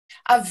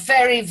A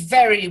very,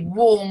 very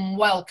warm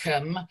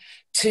welcome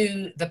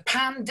to the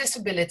Pan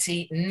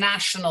Disability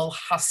National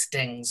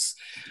Hustings,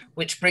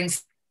 which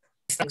brings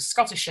the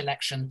Scottish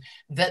election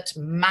that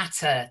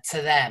matter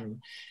to them.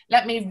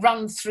 Let me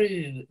run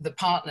through the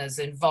partners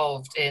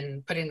involved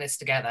in putting this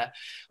together.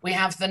 We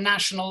have the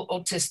National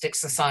Autistic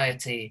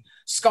Society,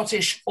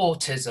 Scottish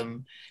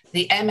Autism,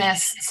 the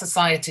MS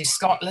Society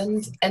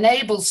Scotland,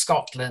 Enable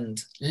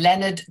Scotland,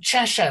 Leonard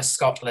Cheshire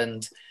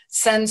Scotland,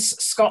 Sense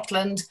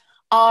Scotland,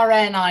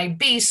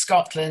 RNIB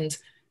Scotland,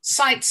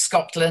 Sight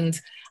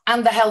Scotland,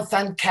 and the Health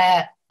and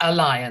Care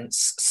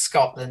Alliance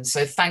Scotland.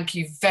 So thank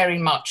you very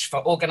much for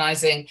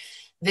organising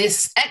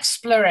this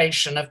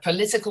exploration of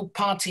political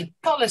party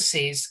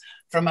policies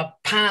from a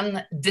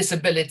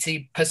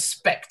pan-disability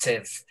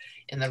perspective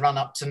in the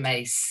run-up to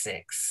May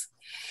 6th.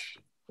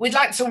 We'd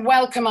like to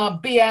welcome our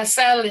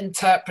BSL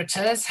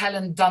interpreters,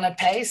 Helen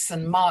Dunnerpace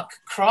and Mark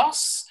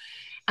Cross,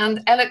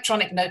 and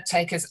electronic note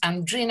takers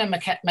Andrina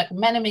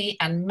McMenemy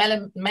and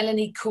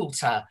Melanie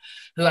Coulter,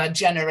 who are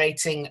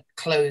generating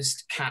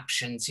closed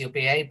captions. You'll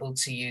be able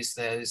to use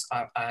those.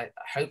 I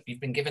hope you've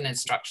been given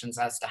instructions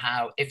as to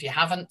how. If you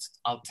haven't,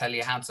 I'll tell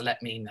you how to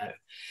let me know.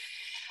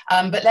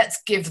 But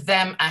let's give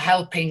them a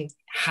helping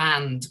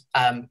hand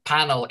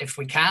panel, if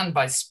we can,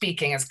 by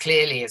speaking as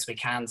clearly as we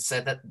can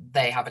so that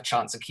they have a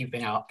chance of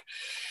keeping up.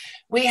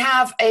 We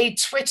have a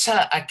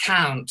Twitter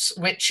account,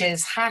 which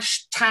is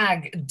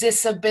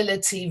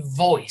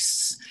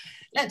 #DisabilityVoice.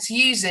 Let's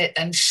use it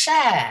and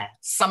share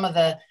some of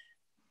the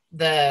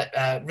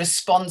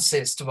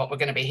responses to what we're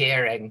going to be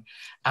hearing,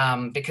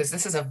 because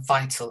this is a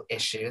vital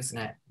issue, isn't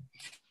it?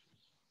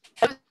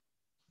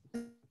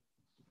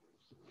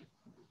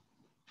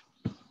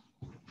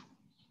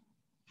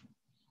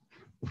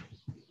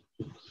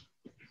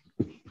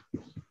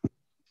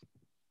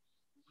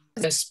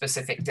 No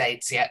specific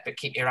dates yet, but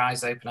keep your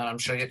eyes open and I'm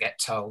sure you'll get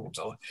told,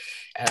 or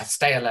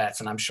stay alert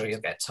and I'm sure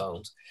you'll get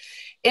told.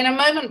 In a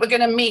moment, we're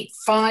going to meet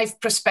 5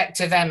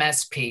 prospective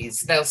MSPs.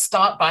 They'll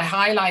start by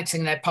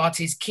highlighting their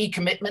party's key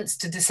commitments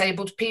to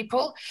disabled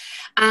people.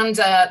 And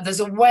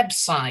there's a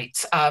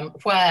website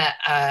where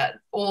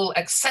all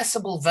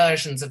accessible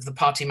versions of the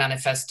party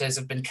manifestos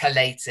have been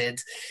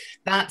collated.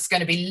 That's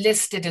going to be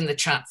listed in the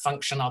chat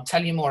function. I'll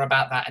tell you more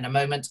about that in a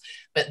moment.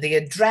 But the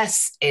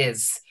address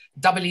is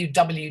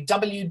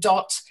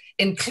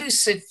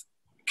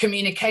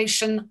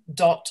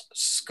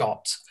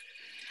www.inclusivecommunication.scot.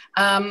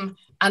 And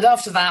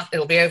after that,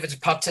 it'll be over to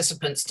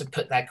participants to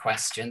put their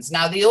questions.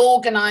 Now, the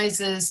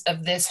organisers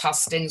of this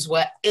hustings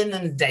were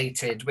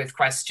inundated with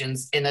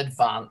questions in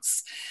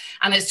advance.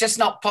 And it's just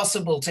not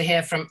possible to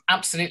hear from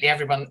absolutely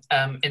everyone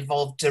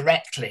involved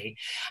directly.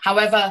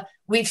 However,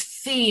 we've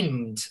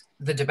themed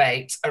the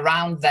debate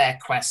around their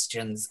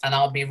questions, and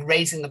I'll be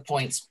raising the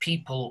points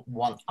people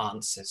want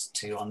answers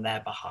to on their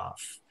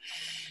behalf.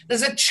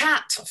 There's a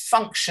chat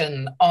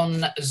function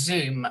on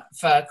Zoom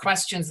for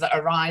questions that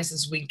arise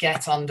as we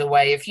get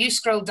underway. If you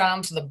scroll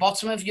down to the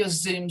bottom of your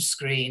Zoom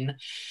screen,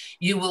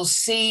 you will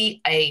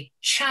see a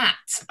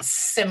chat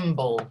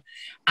symbol,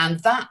 and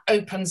that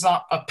opens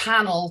up a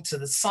panel to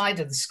the side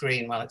of the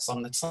screen. Well, it's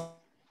on the top.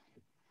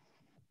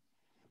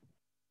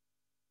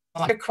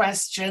 A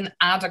question,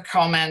 add a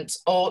comment,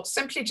 or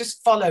simply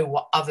just follow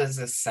what others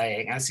are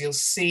saying. As you'll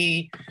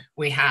see,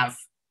 we have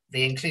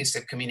the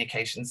inclusive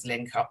communications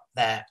link up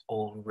there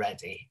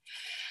already.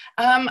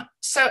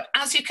 So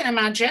as you can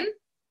imagine,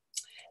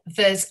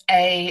 there's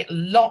a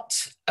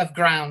lot of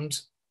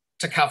ground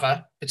to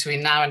cover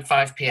between now and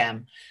 5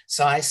 p.m.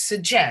 So I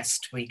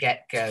suggest we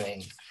get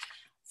going.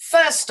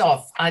 First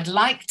off, I'd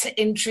like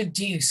to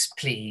introduce,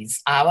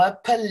 please, our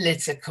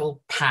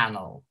political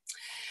panel.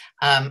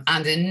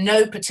 And in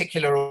no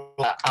particular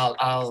order,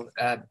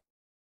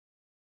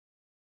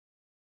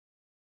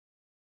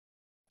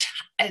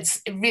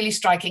 it's really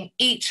striking.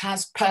 Each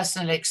has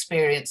personal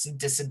experience of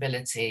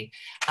disability,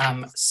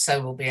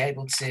 so we'll be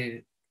able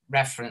to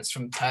reference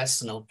from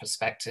personal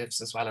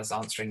perspectives as well as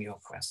answering your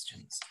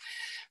questions.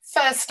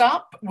 First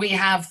up, we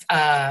have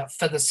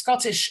for the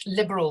Scottish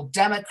Liberal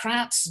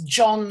Democrats,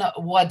 John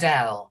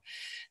Waddell.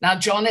 Now,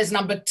 John is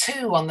number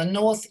 2 on the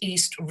North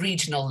East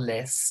regional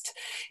list.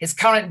 His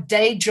current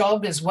day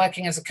job is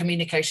working as a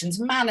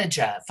communications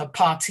manager for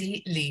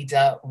party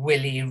leader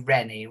Willie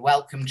Rennie.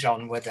 Welcome,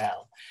 John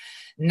Waddell.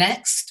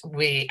 Next,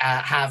 we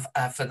have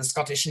for the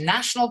Scottish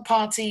National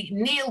Party,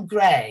 Neil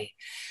Gray,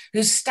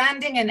 who's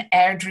standing in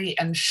Airdrie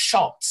and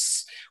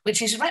Shotts,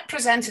 which is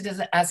represented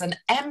as an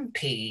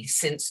MP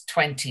since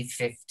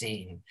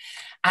 2015.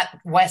 At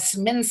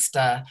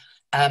Westminster,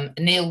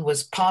 Neil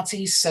was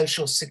party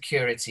social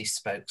security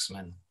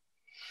spokesman.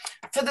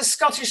 For the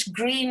Scottish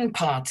Green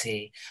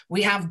Party,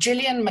 we have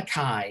Gillian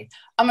Mackay,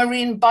 a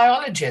marine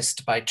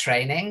biologist by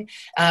training.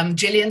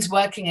 Gillian's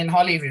working in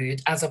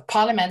Holyrood as a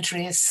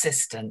parliamentary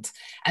assistant,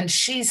 and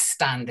she's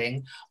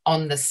standing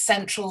on the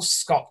Central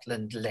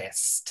Scotland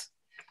list.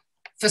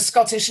 For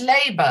Scottish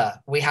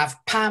Labour, we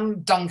have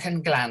Pam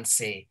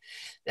Duncan-Glancy.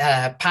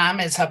 Pam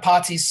is her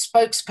party's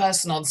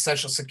spokesperson on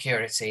social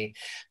security.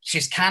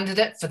 She's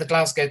candidate for the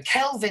Glasgow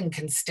Kelvin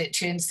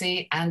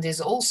constituency and is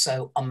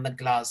also on the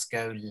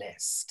Glasgow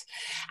list.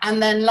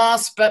 And then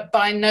last but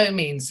by no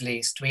means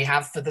least, we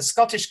have for the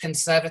Scottish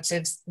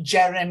Conservatives,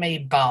 Jeremy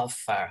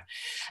Balfour.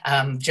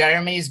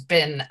 Jeremy's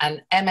been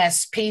an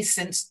MSP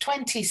since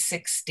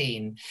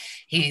 2016.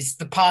 He's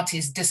the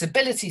party's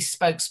disability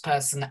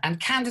spokesperson and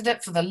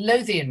candidate for the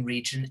Lothian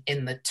region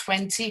in the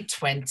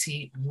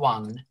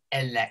 2021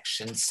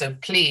 elections. So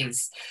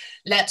please,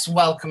 let's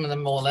welcome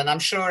them all. And I'm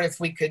sure if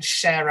we could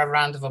share a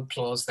round of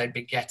applause, they'd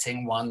be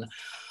getting one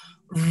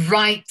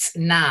right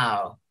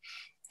now.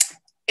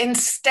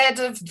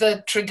 Instead of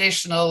the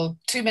traditional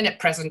 2-minute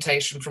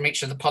presentation from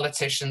each of the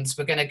politicians,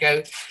 we're going to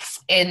go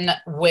in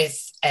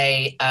with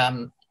a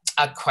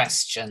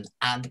question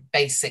and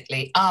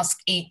basically ask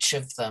each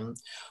of them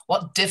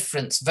what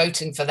difference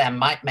voting for them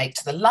might make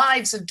to the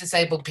lives of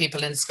disabled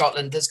people in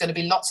Scotland. There's going to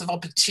be lots of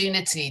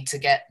opportunity to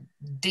get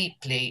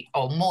deeply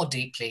or more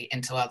deeply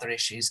into other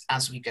issues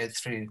as we go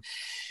through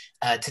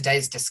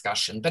today's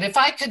discussion. But if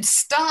I could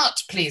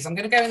start, please, I'm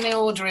going to go in the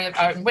order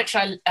in which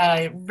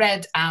I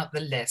read out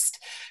the list.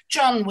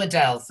 John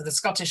Waddell for the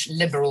Scottish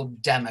Liberal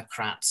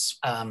Democrats.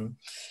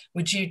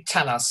 Would you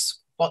tell us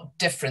what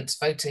difference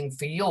voting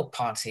for your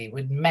party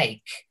would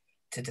make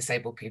to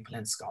disabled people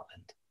in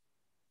Scotland?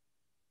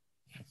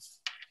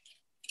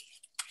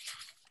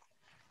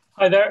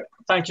 Hi there,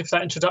 thank you for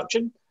that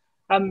introduction.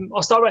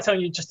 I'll start by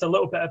telling you just a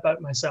little bit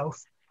about myself,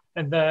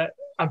 and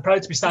I'm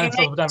proud to be standing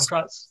for the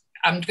Democrats.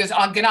 I'm going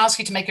to ask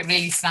you to make it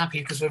really snappy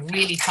because we're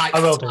really tight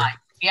for time.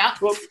 Yeah.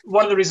 Well,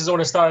 one of the reasons I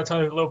want to start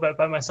telling you a little bit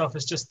about myself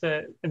is just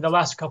that in the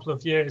last couple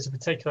of years in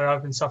particular,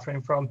 I've been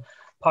suffering from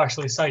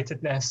partially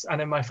sightedness,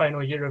 and in my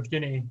final year of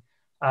uni,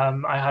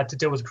 I had to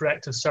deal with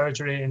corrective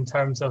surgery in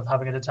terms of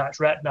having a detached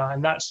retina,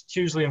 and that's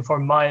hugely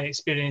informed my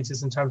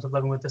experiences in terms of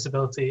living with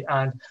disability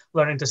and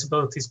learning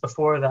disabilities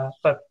before that.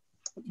 But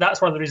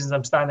that's one of the reasons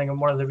I'm standing, and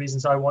one of the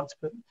reasons I want to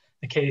put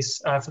the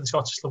case for the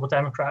Scottish Liberal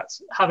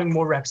Democrats, having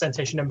more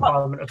representation in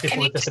Parliament of people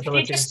with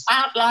disabilities. Can you just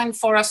outline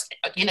for us,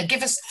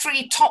 give us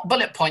 3 top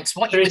bullet points,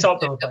 what you would do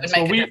that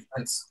would make a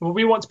difference? Well,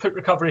 we want to put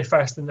recovery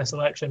first in this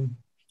election.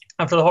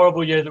 And for the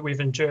horrible year that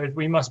we've endured,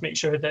 we must make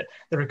sure that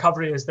the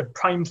recovery is the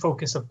prime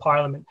focus of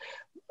Parliament.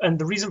 And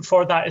the reason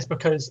for that is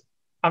because,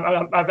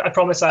 I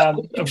promise I am...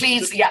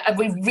 Please,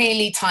 we're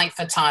really tight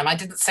for time. I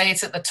didn't say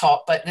it at the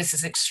top, but this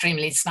is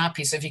extremely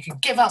snappy. So if you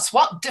could give us,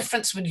 what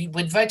difference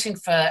would voting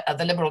for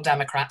the Liberal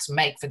Democrats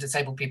make for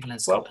disabled people in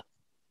Scotland?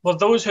 Well,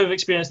 those who have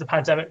experienced the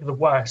pandemic the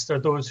worst are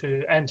those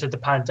who entered the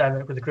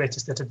pandemic with the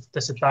greatest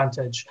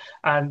disadvantage.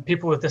 And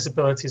people with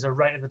disabilities are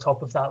right at the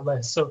top of that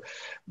list. So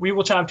we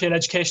will champion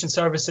education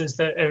services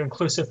that are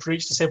inclusive for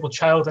each disabled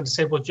child and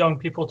disabled young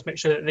people to make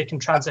sure that they can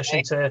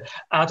transition to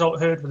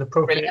adulthood with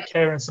appropriate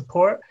care and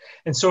support.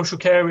 In social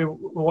care, we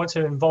want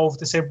to involve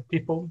disabled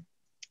people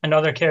and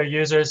other care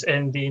users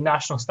in the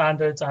national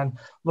standards and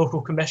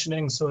local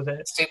commissioning so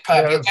that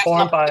they're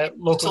informed by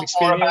local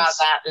experience. More about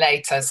that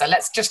later. So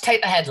let's just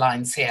take the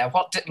headlines here.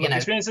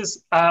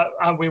 Experiences,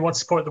 and we want to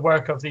support the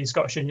work of the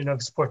Scottish Union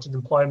of Supported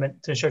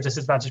Employment to ensure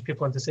disadvantaged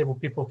people and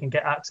disabled people can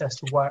get access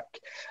to work,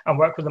 and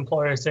work with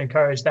employers to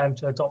encourage them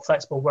to adopt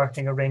flexible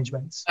working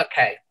arrangements.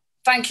 Okay.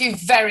 Thank you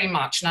very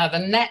much. Now, the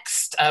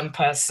next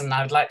person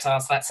I would like to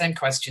ask that same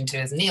question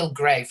to is Neil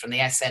Gray from the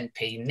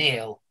SNP.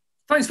 Neil.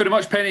 Thanks very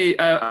much, Penny,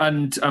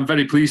 and I'm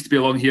very pleased to be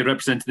along here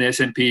representing the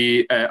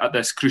SNP at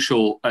this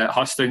crucial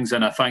hustings,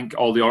 and I thank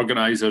all the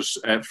organisers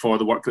for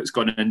the work that's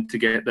gone in to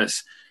get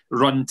this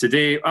run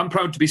today. I'm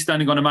proud to be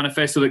standing on a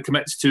manifesto that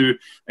commits to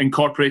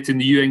incorporating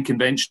the UN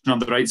Convention on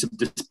the Rights of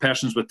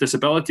Persons with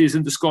Disabilities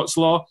into Scots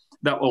law.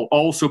 That will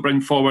also bring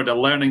forward a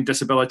learning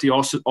disability,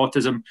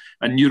 autism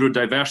and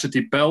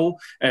neurodiversity bill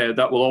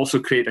that will also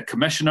create a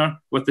commissioner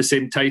with the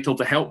same title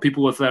to help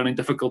people with learning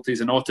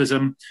difficulties and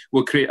autism.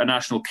 We'll create a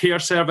national care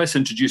service,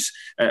 introduce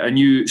a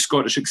new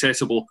Scottish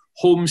accessible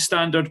home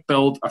standard,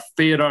 build a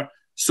fairer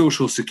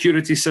social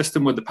security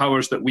system with the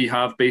powers that we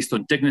have based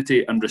on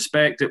dignity and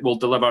respect. It will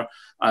deliver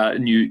a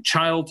new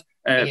child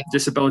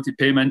disability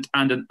payment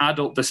and an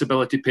adult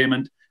disability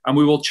payment. And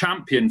we will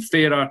champion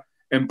fairer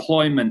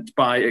employment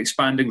by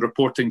expanding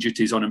reporting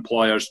duties on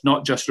employers,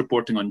 not just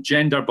reporting on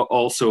gender, but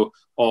also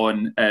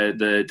on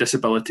the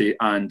disability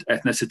and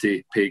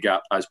ethnicity pay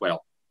gap as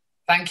well.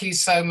 Thank you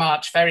so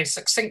much. Very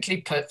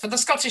succinctly put. For the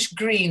Scottish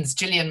Greens,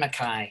 Gillian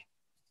Mackay.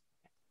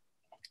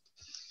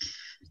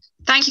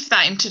 Thank you for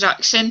that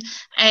introduction.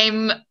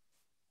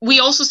 We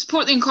also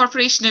support the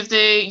incorporation of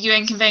the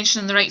UN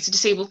Convention on the Rights of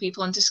Disabled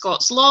People into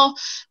Scots law.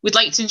 We'd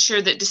like to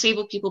ensure that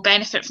disabled people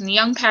benefit from the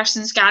Young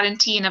Persons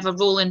Guarantee and have a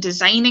role in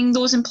designing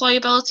those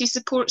employability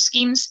support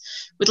schemes.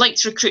 We'd like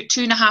to recruit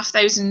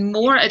 2,500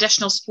 more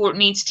additional support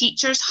needs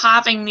teachers,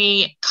 having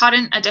the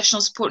current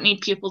additional support need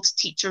pupil to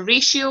teacher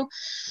ratio,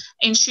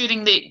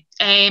 ensuring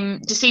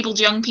that disabled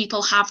young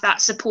people have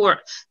that support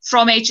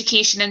from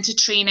education into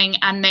training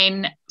and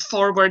then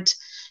forward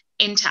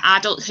into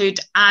adulthood,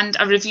 and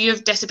a review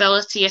of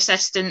disability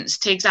assistance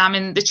to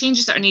examine the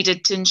changes that are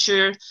needed to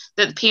ensure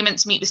that the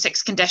payments meet the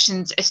 6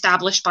 conditions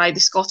established by the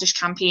Scottish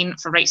Campaign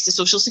for Rights to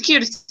Social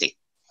Security.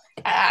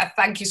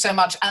 Thank you so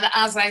much. And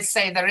as I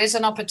say, there is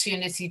an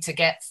opportunity to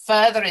get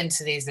further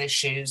into these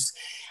issues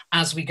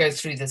as we go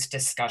through this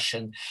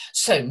discussion.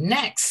 So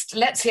next,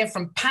 let's hear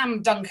from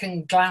Pam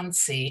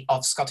Duncan-Glancy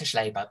of Scottish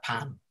Labour.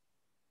 Pam.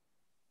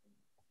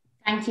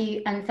 Thank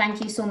you, and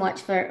thank you so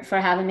much for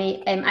having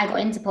me. I got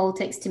into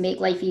politics to make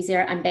life easier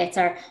and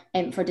better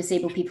for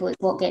disabled people. It's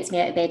what gets me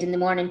out of bed in the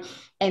morning.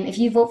 If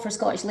you vote for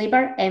Scottish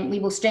Labour, we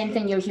will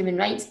strengthen your human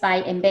rights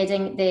by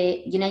embedding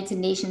the United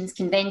Nations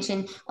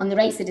Convention on the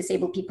Rights of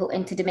Disabled People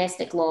into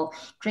domestic law,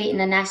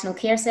 creating a national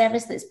care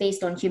service that's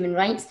based on human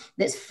rights,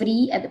 that's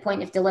free at the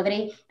point of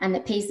delivery, and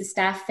that pays the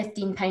staff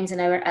 £15 an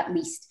hour at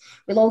least.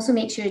 We'll also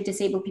make sure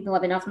disabled people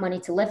have enough money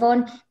to live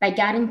on by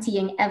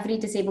guaranteeing every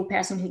disabled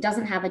person who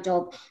doesn't have a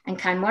job and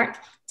can work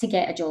to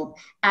get a job.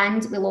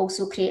 And we'll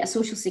also create a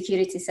social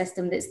security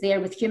system that's there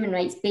with human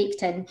rights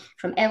baked in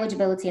from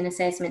eligibility and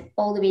assessment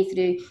all the way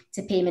through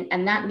to payment.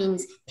 And that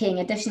means paying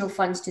additional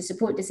funds to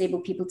support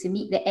disabled people to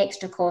meet the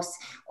extra costs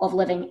of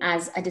living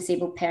as a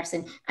disabled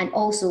person, and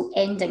also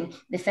ending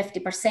the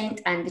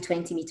 50% and the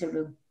 20-metre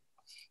rule.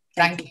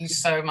 Thank you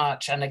so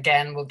much. And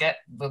again, we'll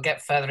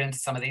get further into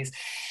some of these.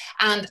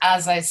 And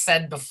as I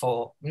said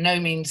before, no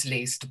means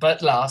least,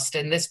 but last,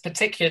 in this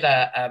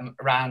particular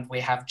round,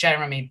 we have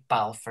Jeremy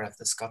Balfour of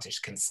the Scottish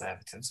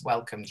Conservatives.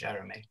 Welcome,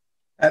 Jeremy.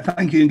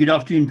 Thank you, and good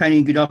afternoon, Penny,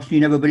 and good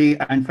afternoon, everybody,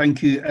 and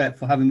thank you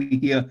for having me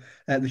here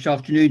this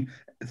afternoon.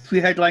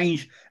 3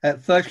 headlines.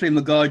 Firstly, in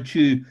regard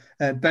to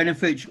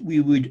benefits,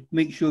 we would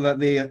make sure that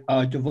they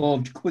are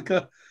devolved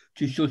quicker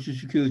to Social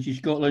Security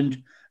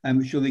Scotland,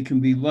 so they can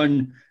be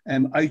run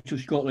out of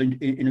Scotland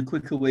in a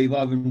quicker way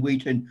rather than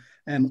waiting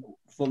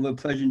for the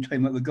present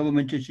time that the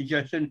government is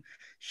suggesting.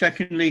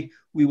 Secondly,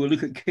 we will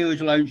look at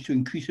carers allowance to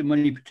increase the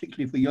money,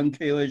 particularly for young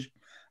carers.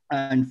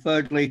 And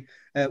thirdly,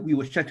 we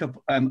will set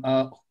up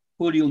a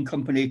wholly owned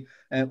company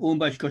owned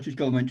by the Scottish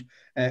Government,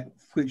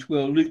 which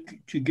will look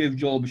to give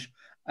jobs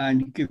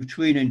and give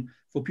training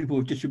for people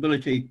with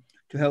disability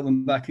to help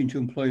them back into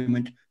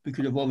employment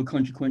because of all the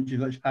consequences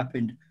that's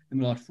happened in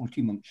the last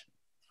 14 months.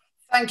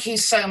 Thank you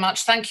so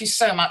much. Thank you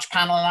so much,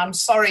 panel. And I'm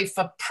sorry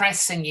for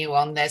pressing you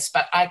on this,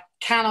 but I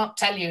cannot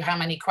tell you how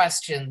many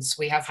questions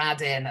we have had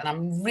in, and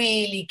I'm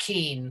really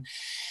keen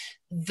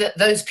that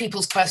those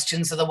people's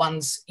questions are the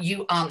ones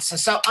you answer.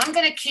 So I'm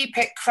going to keep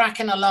it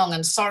cracking along,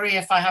 and sorry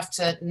if I have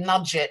to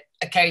nudge it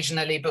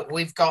occasionally, but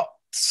we've got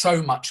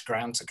so much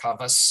ground to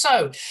cover.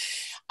 So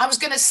I was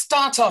going to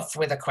start off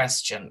with a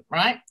question,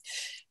 right?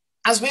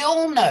 As we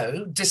all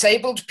know,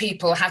 disabled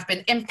people have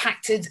been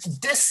impacted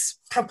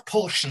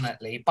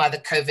disproportionately by the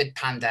COVID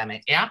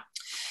pandemic, yeah?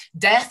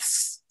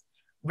 Deaths,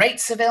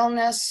 rates of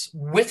illness,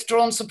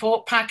 withdrawn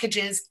support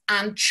packages,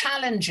 and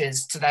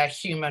challenges to their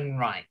human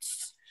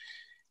rights.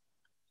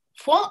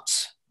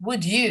 What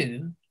would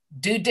you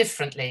do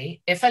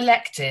differently if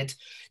elected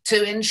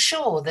to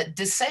ensure that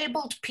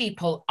disabled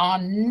people are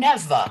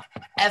never,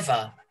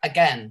 ever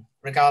again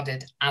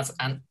regarded as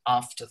an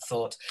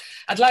afterthought?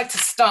 I'd like to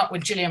start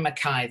with Gillian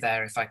Mackay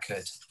there, if I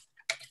could.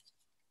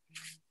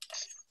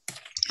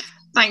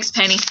 Thanks,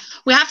 Penny.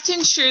 We have to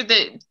ensure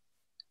that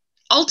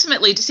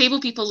ultimately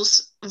disabled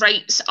people's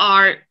rights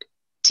are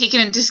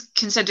taken into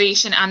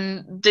consideration,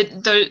 and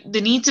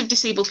the needs of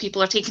disabled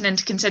people are taken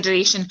into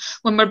consideration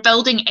when we're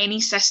building any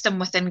system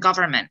within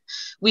government.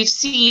 We've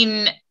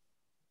seen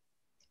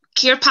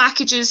care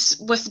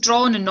packages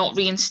withdrawn and not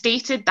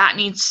reinstated. That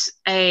needs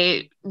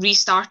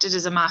restarted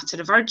as a matter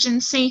of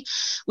urgency.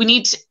 We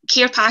need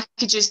care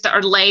packages that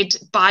are led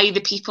by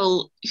the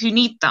people who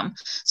need them,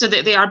 so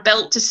that they are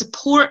built to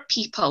support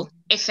people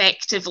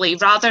effectively,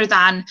 rather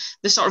than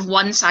the sort of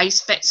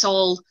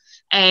one-size-fits-all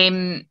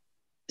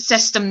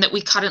system that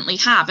we currently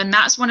have. And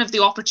that's one of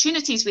the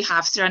opportunities we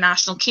have through a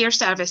national care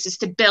service, is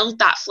to build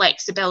that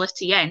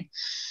flexibility in,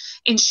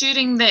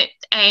 ensuring that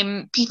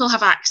people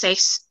have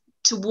access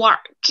to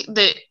work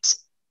that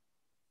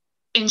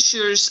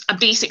ensures a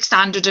basic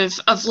standard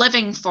of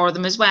living for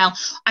them as well,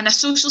 and a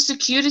social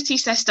security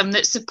system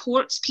that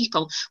supports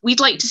people. We'd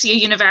like to see a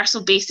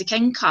universal basic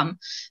income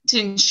to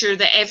ensure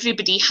that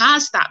everybody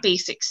has that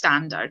basic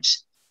standard.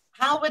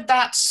 How would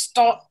that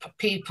stop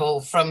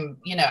people from,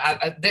 you know,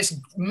 this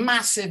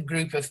massive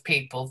group of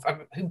people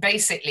who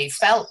basically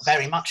felt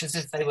very much as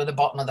if they were the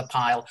bottom of the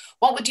pile?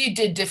 What would you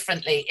do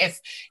differently if,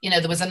 you know,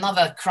 there was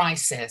another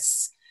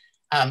crisis?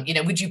 You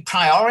know, would you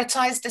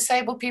prioritise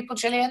disabled people,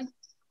 Gillian?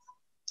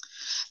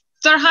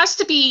 There has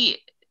to be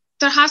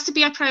a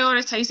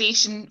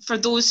prioritisation for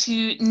those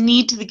who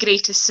need the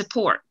greatest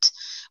support.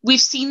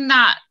 We've seen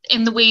that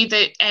in the way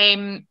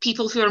that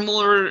people who are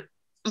more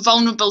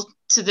vulnerable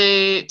to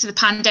the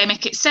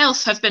pandemic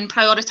itself have been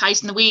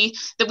prioritised in the way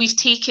that we've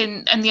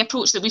taken, and the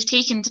approach that we've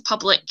taken to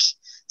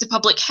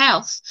public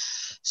health.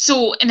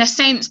 So in a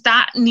sense,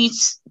 that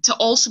needs to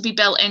also be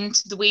built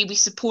into the way we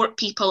support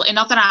people in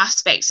other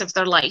aspects of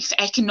their life,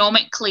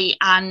 economically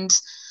and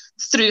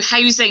through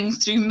housing,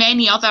 through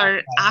many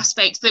other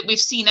aspects that we've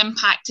seen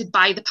impacted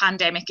by the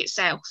pandemic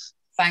itself.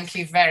 Thank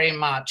you very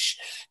much.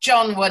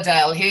 John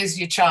Waddell, here's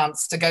your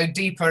chance to go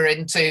deeper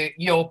into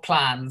your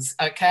plans,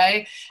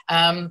 okay?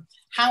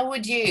 How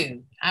would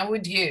you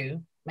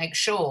make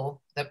sure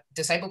that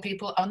disabled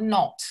people are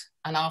not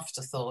an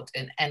afterthought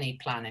in any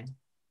planning?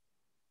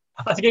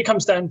 I think it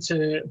comes down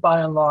to,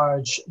 by and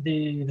large,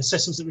 the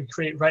systems that we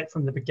create right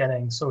from the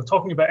beginning. So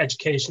talking about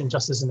education,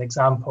 just as an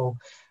example,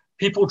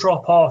 people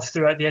drop off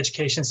throughout the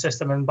education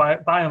system, and by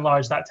and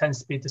large, that tends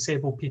to be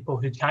disabled people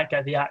who can't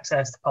get the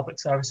access to public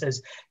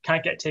services,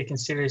 can't get taken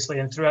seriously,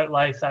 and throughout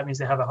life, that means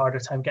they have a harder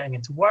time getting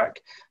into work,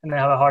 and they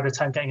have a harder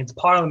time getting into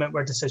Parliament,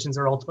 where decisions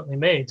are ultimately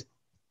made.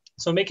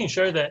 So making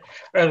sure that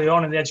early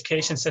on in the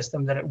education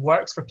system that it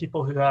works for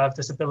people who have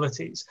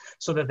disabilities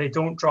so that they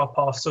don't drop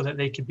off, so that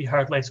they can be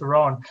heard later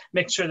on.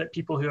 Make sure that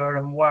people who are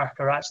in work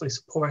are actually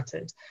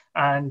supported.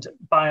 And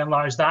by and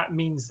large, that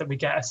means that we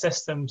get a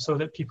system so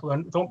that people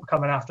don't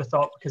become an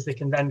afterthought, because they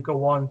can then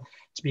go on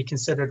to be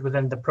considered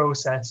within the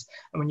process.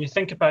 And when you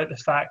think about the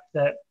fact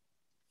that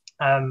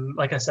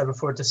like I said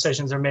before,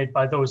 decisions are made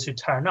by those who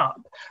turn up.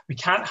 We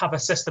can't have a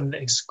system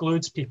that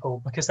excludes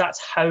people, because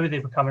that's how they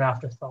become an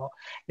afterthought.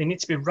 They need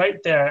to be right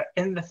there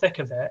in the thick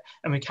of it,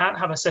 and we can't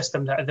have a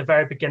system that at the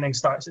very beginning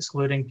starts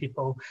excluding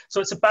people.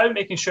 So it's about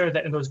making sure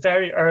that in those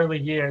very early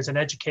years in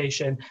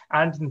education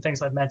and in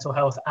things like mental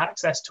health,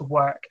 access to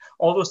work,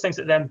 all those things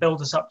that then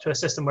build us up to a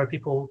system where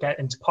people get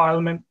into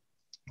Parliament,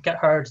 get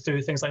heard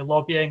through things like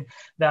lobbying,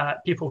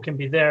 that people can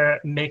be there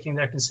making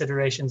their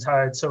considerations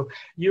heard. So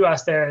you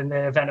asked there, in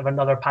the event of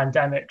another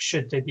pandemic,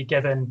 should they be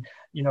given,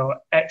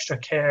 extra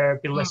care,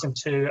 be listened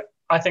to?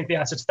 I think the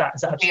answer to that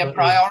is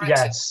absolutely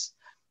yes.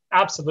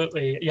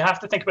 Absolutely. You have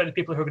to think about the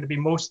people who are going to be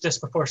most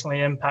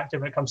disproportionately impacted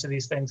when it comes to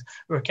these things.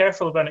 We were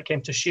careful when it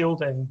came to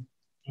shielding,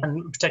 and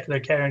in particular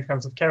care in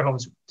terms of care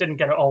homes. Didn't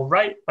get it all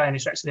right by any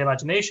stretch of the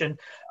imagination,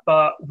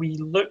 but we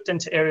looked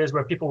into areas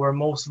where people were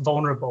most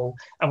vulnerable,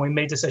 and we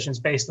made decisions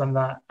based on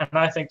that. And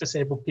I think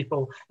disabled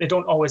people, they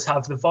don't always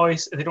have the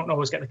voice, they don't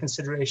always get the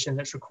consideration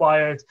that's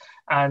required.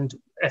 And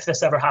if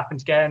this ever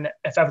happened again,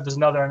 if ever there's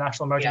another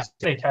national emergency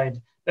of any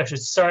kind, there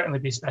should certainly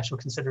be special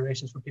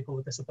considerations for people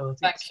with disabilities.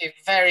 Thank you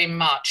very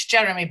much.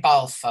 Jeremy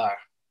Balfour.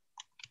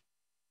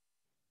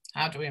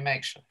 How do we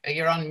make sure?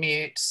 You're on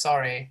mute,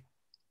 sorry.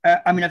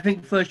 I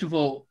think, first of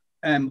all,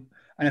 and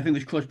I think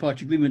there's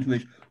cross-party agreement with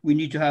this, we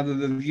need to have a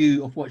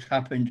review of what's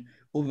happened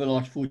over the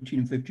last 14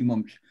 and 15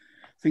 months.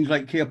 Things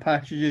like care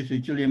packages, as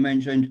Gillian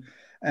mentioned,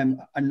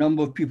 a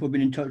number of people have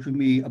been in touch with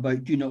me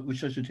about do not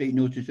resuscitate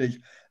notices.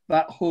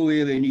 That whole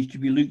area needs to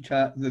be looked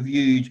at,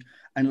 reviewed,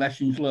 and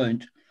lessons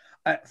learned.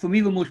 For me,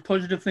 the most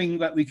positive thing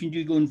that we can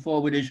do going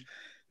forward is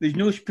there's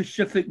no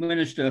specific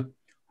minister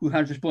who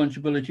has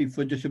responsibility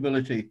for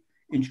disability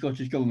in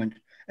Scottish Government.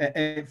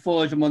 It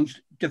falls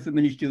amongst different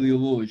ministerial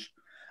roles.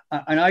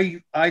 And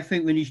I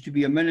think there needs to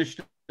be a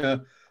minister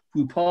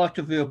who part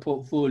of their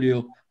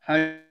portfolio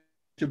has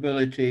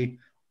disability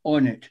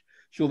on it,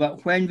 so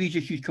that when these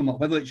issues come up,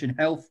 whether it's in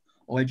health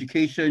or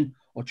education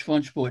or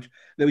transport,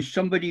 there is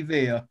somebody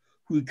there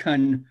who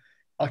can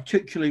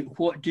articulate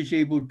what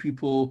disabled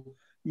people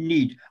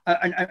need.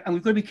 And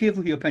we've got to be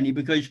careful here, Penny,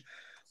 because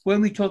when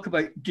we talk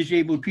about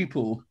disabled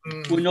people,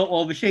 we're not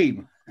all the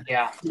same.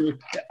 Yeah.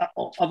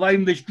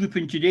 Around this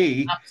grouping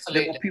today,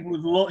 absolutely, there are people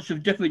with lots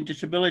of different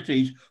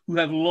disabilities who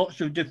have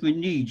lots of different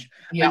needs.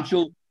 Yeah. And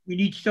so we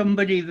need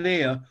somebody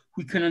there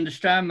who can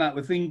understand that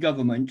within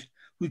government,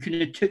 who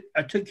can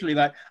articulate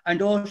that,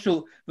 and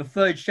also the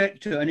third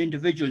sector and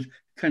individuals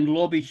can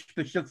lobby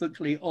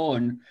specifically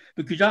on,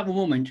 because at the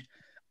moment,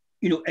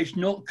 it's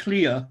not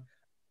clear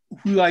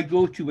who I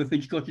go to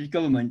within Scottish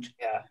Government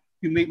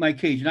to make my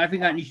case. And I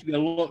think that needs to be a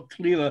lot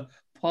clearer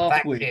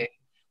pathway. Thank you.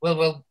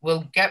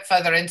 We'll get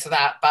further into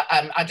that, but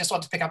I just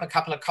want to pick up a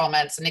couple of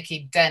comments.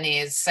 Nikki Denny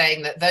is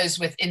saying that those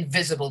with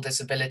invisible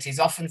disabilities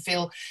often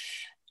feel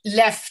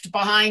left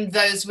behind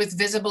those with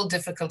visible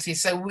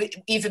difficulties. So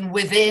even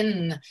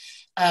within,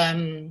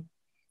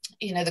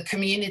 the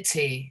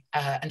community,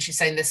 and she's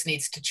saying this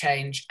needs to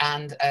change.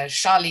 And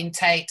Charlene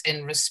Tate,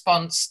 in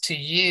response to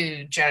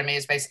you, Jeremy,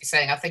 is basically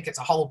saying, I think it's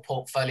a whole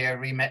portfolio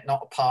remit,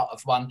 not a part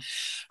of one.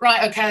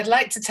 Right, okay, I'd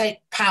like to take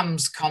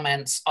Pam's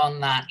comments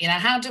on that.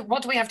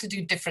 What do we have to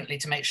do differently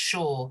to make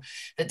sure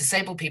that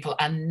disabled people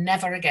are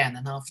never again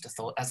an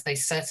afterthought, as they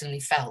certainly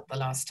felt the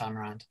last time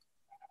around?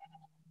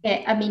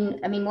 Yeah, I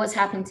mean, what's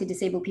happened to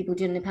disabled people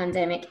during the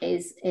pandemic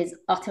is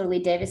utterly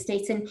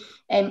devastating.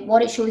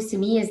 What it shows to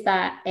me is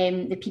that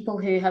the people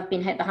who have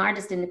been hit the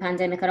hardest in the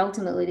pandemic are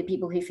ultimately the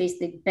people who face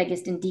the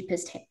biggest and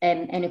deepest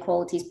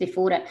inequalities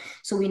before it.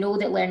 So we know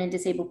that learning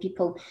disabled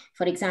people,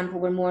 for example,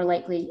 were more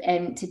likely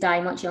to die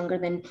much younger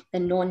than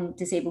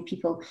non-disabled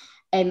people.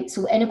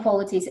 So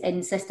inequalities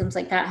in systems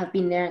like that have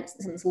been there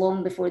since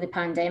long before the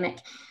pandemic.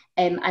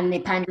 and the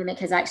pandemic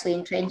has actually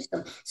entrenched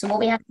them. So what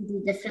we have to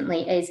do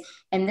differently is,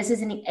 and this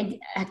is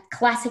a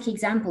classic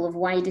example of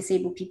why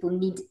disabled people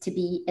need to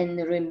be in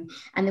the room.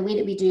 And the way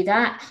that we do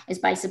that is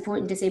by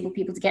supporting disabled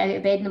people to get out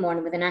of bed in the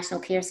morning with a national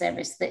care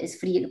service that is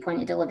free at the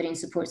point of delivery and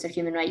supports their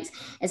human rights.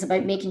 It's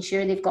about making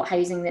sure they've got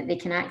housing that they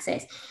can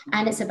access.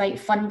 And it's about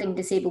funding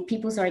disabled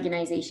people's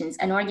organisations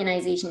and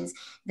organisations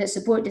that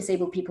support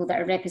disabled people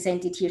that are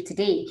represented here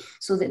today,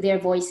 so that their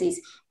voices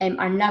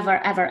are never,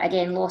 ever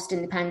again lost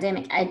in the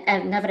pandemic,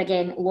 and never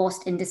again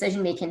lost in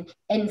decision making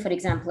in, for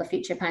example, a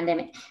future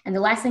pandemic. And the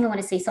last thing I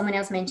want to say, someone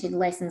else mentioned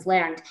lessons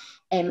learned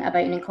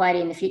about an inquiry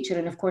in the future.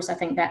 And of course, I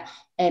think that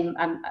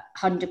I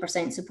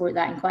 100% support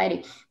that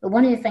inquiry. But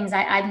one of the things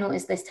I've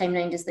noticed this time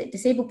around is that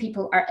disabled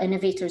people are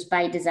innovators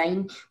by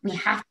design. We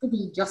have to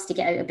be just to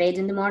get out of bed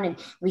in the morning.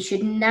 We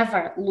should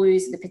never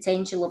lose the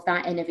potential of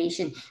that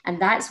innovation. And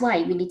that's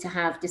why we need to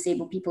have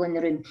disabled people in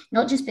the room,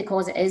 not just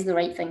because it is the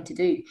right thing to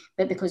do,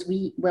 but because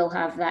we will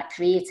have that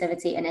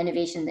creativity and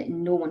innovation that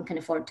no one can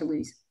afford to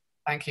lose.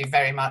 Thank you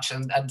very much.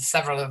 And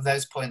several of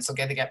those points are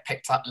going to get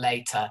picked up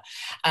later.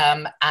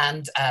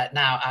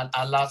 Now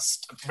our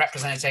last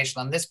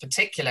representation on this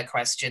particular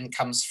question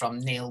comes from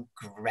Neil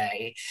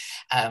Gray.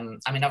 I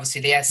mean,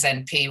 obviously the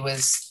SNP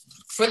was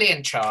fully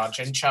in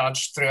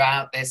charge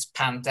throughout this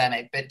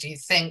pandemic, but do you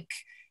think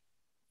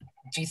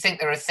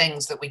there are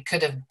things that we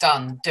could have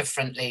done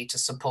differently to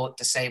support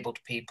disabled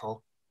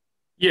people?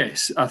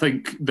 Yes, I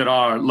think there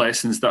are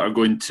lessons that are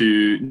going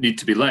to need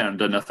to be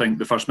learned, and I think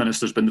the First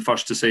Minister's been the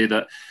first to say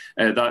that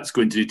that's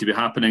going to need to be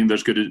happening.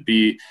 There's going to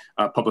be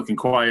a public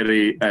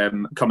inquiry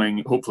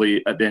coming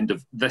hopefully at the end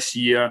of this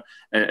year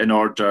in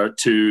order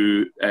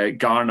to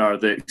garner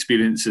the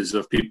experiences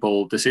of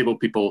people, disabled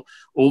people,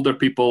 older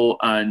people,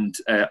 and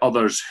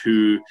others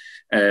who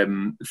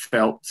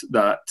felt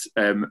that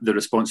the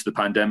response to the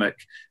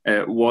pandemic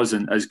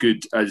wasn't as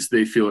good as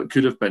they feel it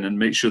could have been, and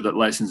make sure that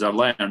lessons are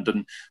learned.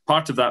 And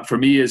part of that for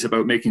me is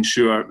about making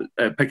sure,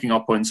 picking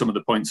up on some of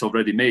the points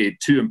already made,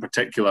 two in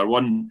particular,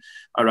 one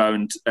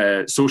around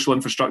social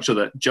infrastructure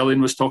that Gillian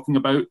was talking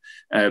about,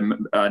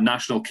 a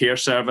national care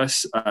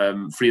service,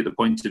 free at the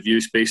point of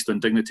use based on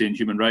dignity and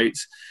human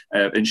rights,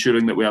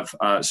 ensuring that we have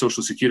a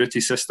social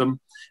security system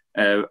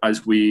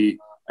as we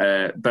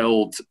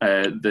build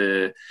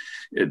the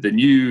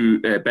new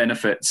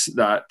benefits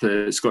that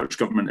the Scottish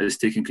Government is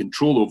taking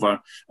control over.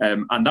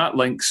 And that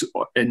links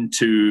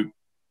into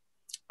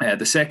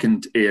the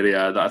second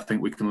area that I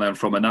think we can learn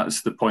from, and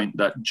that's the point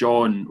that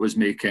John was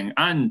making,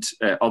 and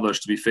others,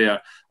 to be fair,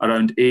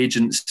 around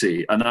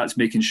agency. And that's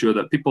making sure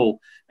that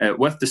people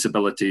with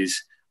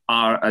disabilities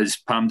are, as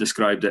Pam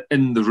described it,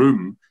 in the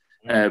room,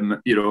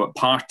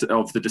 part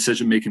of the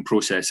decision-making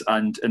process.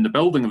 And in the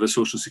building of the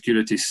social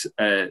security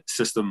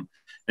system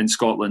in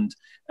Scotland,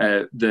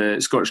 the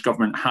Scottish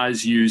Government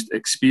has used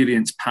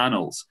experienced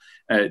panels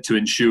to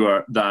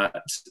ensure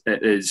that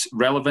it is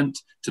relevant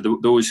to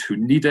those who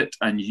need it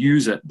and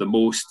use it the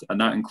most,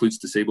 and that includes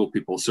disabled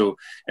people. So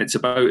it's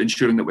about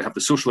ensuring that we have the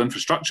social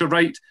infrastructure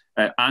right,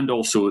 and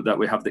also that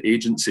we have the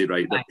agency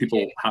right, that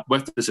people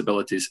with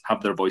disabilities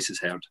have their voices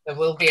heard. There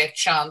will be a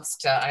chance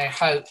I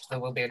hope there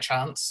will be a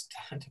chance,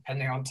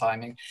 depending on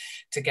timing,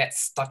 to get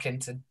stuck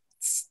into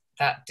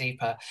that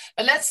deeper.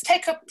 But let's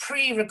take a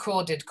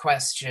pre-recorded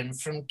question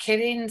from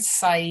Kirin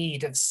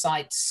Saeed of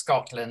Sight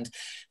Scotland,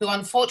 who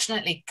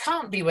unfortunately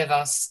can't be with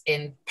us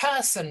in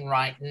person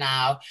right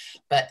now,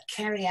 but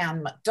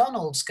Kerry-Ann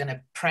MacDonald's going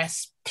to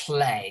press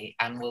play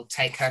and we'll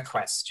take her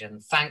question.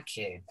 Thank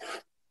you.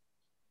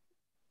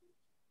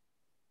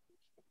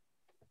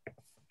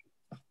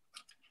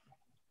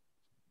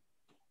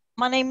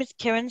 My name is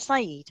Kirin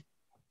Saeed.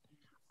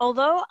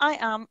 Although I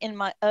am in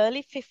my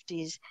early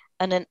 50s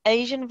and an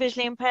Asian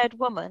visually impaired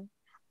woman,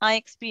 I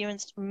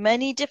experienced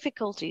many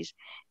difficulties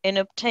in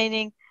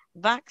obtaining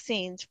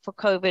vaccines for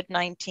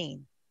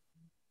COVID-19.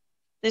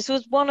 This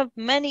was one of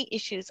many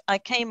issues I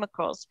came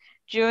across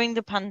during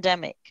the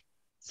pandemic,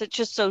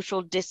 such as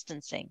social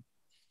distancing.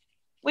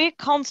 We're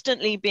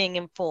constantly being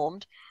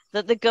informed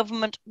that the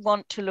government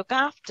want to look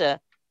after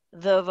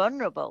the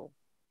vulnerable,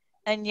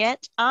 and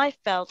yet I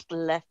felt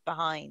left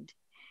behind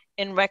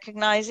in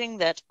recognizing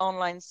that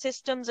online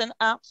systems and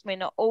apps may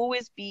not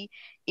always be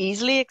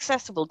easily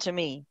accessible to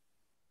me.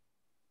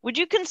 Would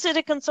you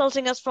consider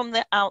consulting us from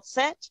the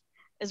outset,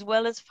 as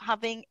well as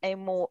having a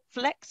more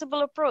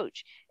flexible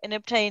approach in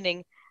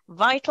obtaining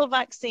vital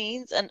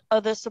vaccines and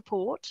other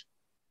support?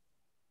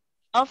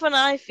 Often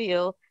I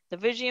feel the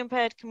visually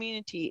impaired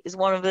community is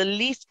one of the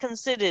least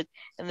considered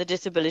in the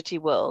disability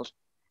world,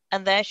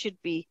 and there should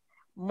be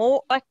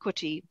more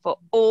equity for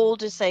all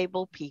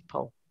disabled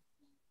people.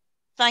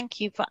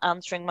 Thank you for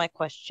answering my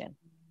question.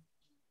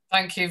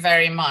 Thank you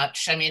very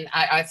much. I mean,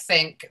 I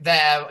think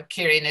there,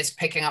 Kieran is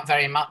picking up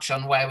very much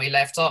on where we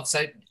left off.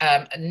 So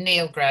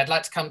Neil Gray, I'd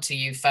like to come to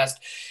you first.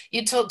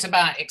 You talked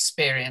about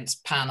experience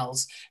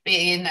panels, but,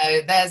 you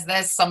know,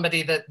 there's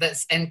somebody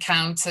that's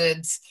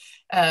encountered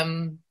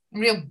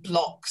real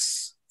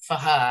blocks for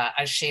her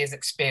as she has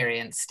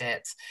experienced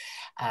it.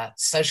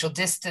 Social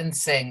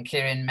distancing,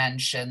 Kieran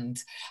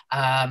mentioned,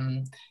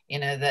 you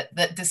know,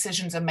 that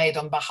decisions are made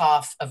on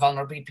behalf of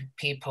vulnerable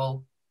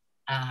people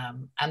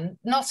and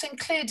not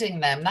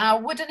including them. Now,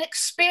 would an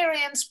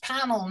experienced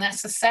panel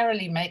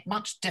necessarily make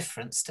much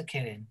difference to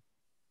Kieran?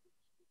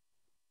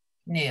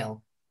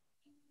 Neil?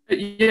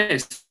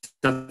 Yes,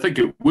 I think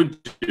it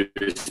would do,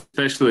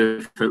 especially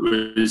if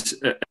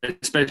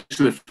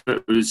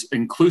it was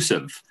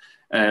inclusive.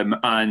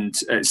 And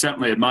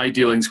certainly in my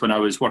dealings when I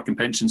was working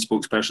pension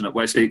spokesperson at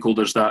West,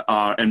 stakeholders that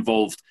are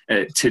involved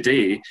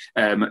today,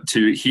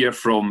 to hear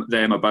from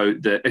them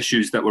about the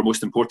issues that were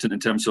most important in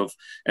terms of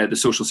the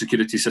social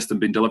security system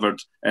being delivered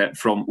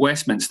from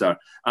Westminster,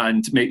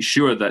 and make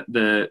sure that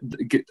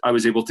I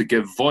was able to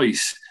give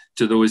voice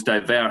to those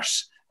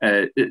diverse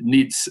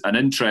needs and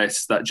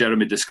interests that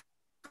Jeremy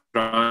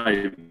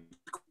described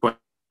quite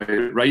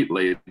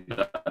rightly,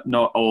 that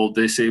not all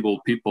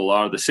disabled people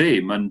are the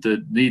same, and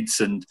the needs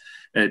and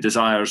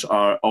desires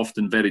are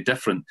often very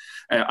different.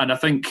 And I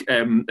think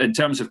in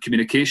terms of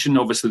communication,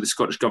 obviously the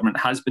Scottish Government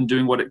has been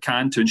doing what it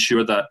can to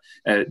ensure that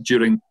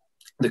during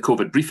the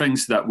COVID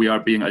briefings that we are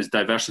being as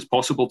diverse as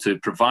possible to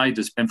provide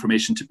as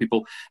information to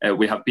people.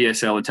 We have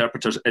BSL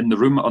interpreters in the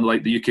room,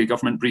 unlike the UK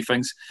government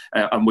briefings,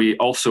 and we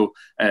also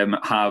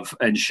have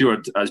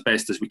ensured as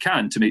best as we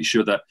can to make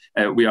sure that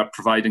we are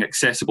providing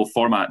accessible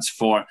formats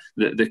for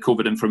the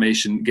COVID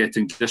information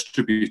getting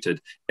distributed.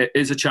 It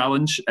is a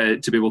challenge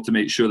to be able to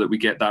make sure that we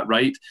get that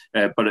right,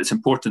 but it's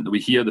important that we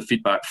hear the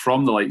feedback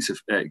from the likes of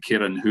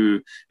Kieran,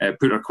 who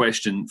put her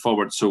question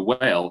forward so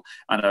well,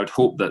 and I would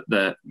hope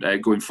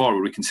that going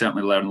forward we can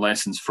certainly learn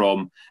lessons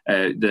from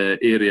the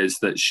areas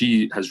that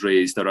she has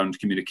raised around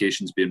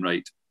communications being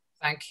right.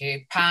 Thank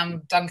you.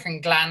 Pam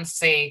Duncan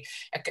Glancy,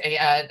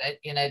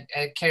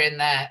 Kieran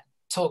there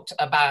talked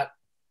about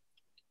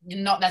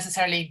not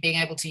necessarily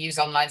being able to use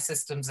online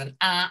systems and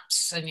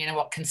apps, and you know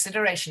what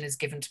consideration is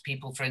given to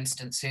people, for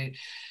instance,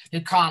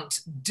 who can't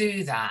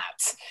do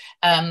that.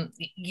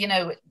 You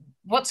know,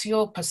 what's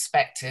your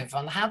perspective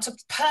on how to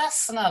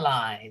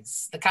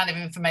personalize the kind of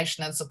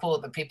information and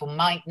support that people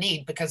might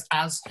need? Because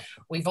as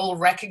we've all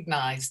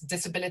recognized,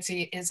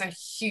 disability is a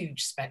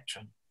huge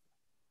spectrum.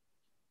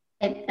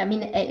 I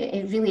mean,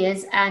 it really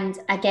is. And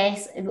I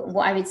guess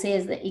what I would say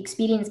is that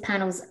experienced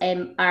panels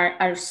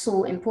are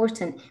so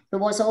important.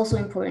 But what's also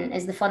important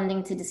is the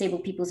funding to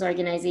disabled people's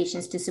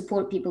organisations to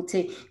support people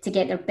to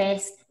get their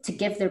best, to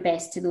give their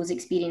best to those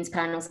experienced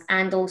panels,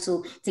 and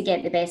also to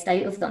get the best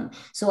out of them.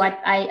 So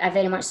I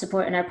very much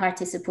support, and our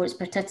party supports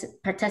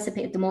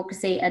participative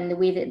democracy and the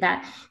way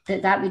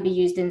that would be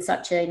used in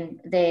such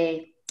in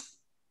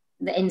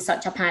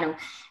such a panel.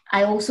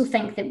 I also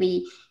think that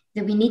we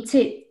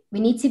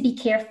need to be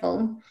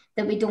careful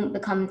that we don't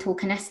become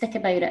tokenistic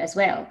about it as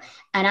well.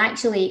 And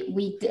actually,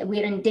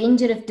 we're in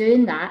danger of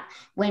doing that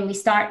when we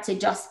start to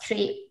just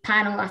create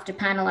panel after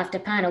panel after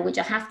panel, which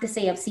I have to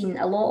say I've seen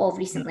a lot of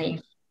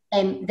recently,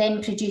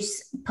 then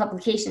produce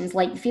publications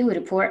like the Feely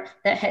Report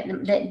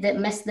that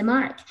missed the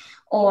mark,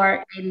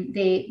 or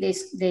the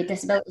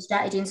Disability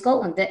Strategy in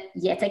Scotland that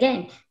yet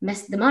again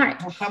missed the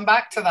mark. We'll come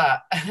back to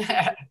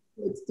that.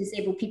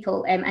 Disabled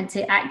people, and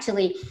to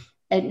actually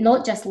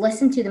not just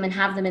listen to them and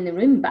have them in the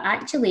room, but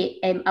actually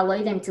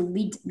allow them to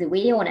lead the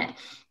way on it.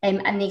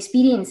 And the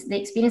experience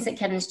that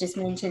Kieran's just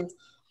mentioned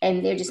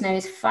there just now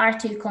is far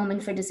too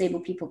common for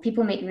disabled people.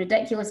 People make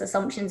ridiculous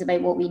assumptions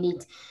about what we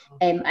need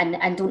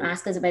and don't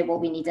ask us about what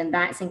we need. And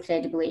that's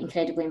incredibly,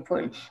 incredibly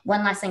important.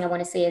 One last thing I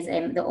want to say is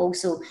that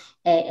also,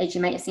 as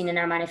you might have seen in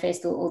our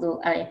manifesto,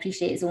 although I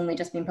appreciate it's only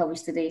just been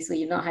published today, so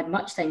you've not had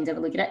much time to have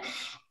a look at it,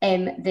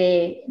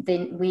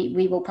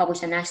 we will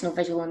publish a national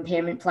visual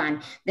impairment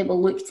plan that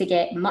will look to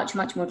get much,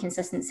 much more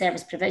consistent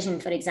service provision,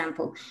 for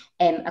example,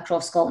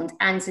 across Scotland,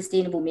 and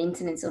sustainable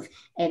maintenance of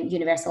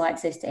universal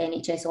access to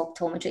NHS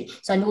optometry.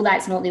 So I know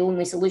that's not the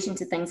only solution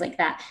to things like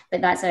that,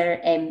 but that's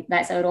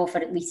our offer,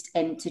 at least,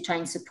 to try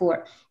and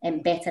support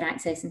better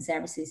access and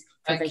services.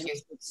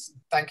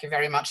 Thank you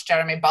very much.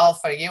 Jeremy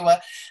Balfour, you were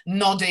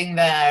nodding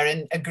there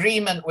in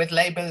agreement with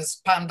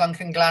Labour's Pam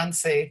Duncan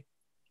Glancy.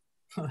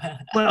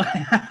 Well,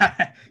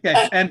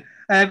 yes.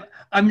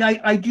 I mean,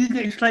 I do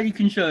get slightly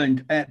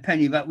concerned,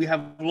 Penny, that we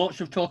have lots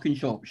of talking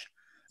shops,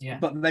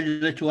 but very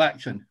little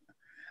action.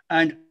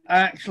 And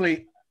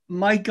actually,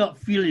 my gut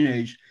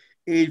feeling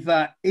is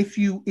that if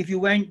you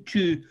went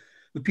to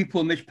the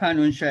people on this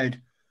panel and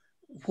said,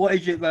 what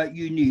is it that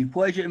you need?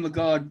 What is it in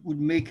regard would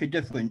make a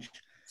difference?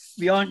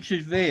 The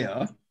answer's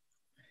there.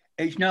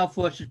 It's now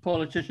for us as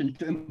politicians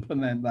to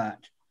implement that.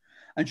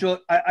 And so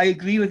I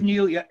agree with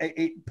Neil,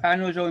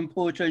 panels are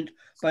important,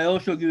 but I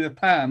also agree with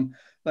Pam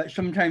that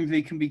sometimes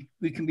we can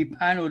be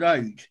panelled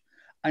out.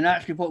 And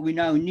actually what we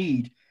now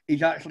need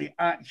is actually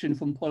action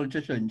from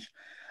politicians.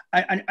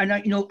 And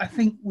I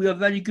think we are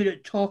very good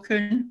at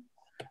talking.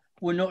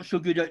 We're not so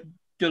good at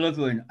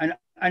delivering. And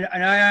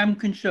I am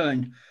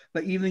concerned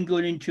that even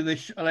going into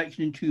this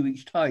election in 2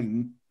 weeks'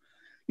 time,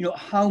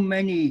 how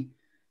many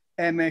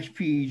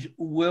MSPs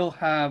will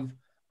have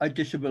a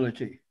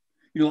disability?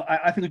 You know,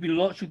 I think there's been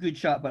lots of good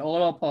chat by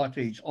all our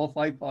parties, all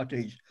 5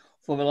 parties,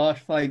 for the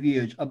last 5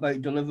 years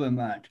about delivering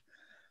that.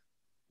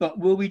 But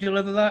will we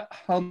deliver that?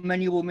 How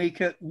many will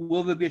make it?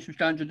 Will there be a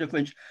substantial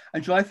difference?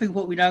 And so I think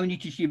what we now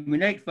need to see in the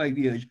next 5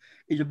 years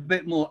is a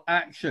bit more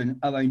action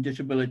around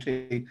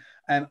disability,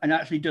 and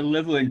actually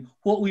delivering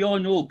what we all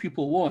know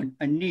people want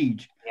and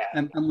need,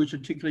 and was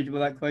articulated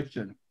with that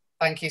question.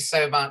 Thank you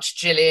so much,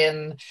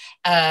 Gillian.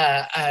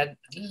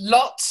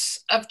 Lots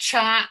of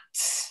chat,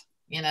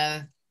 you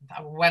know,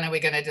 when are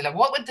we going to deliver?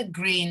 What would the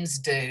Greens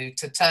do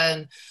to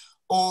turn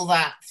all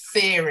that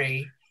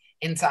theory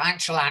into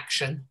actual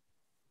action?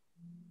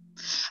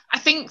 I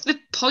think the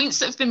points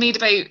that have been made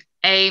about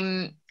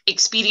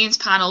experience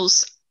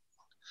panels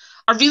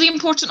are really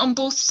important on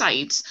both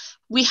sides.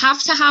 We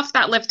have to have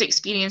that lived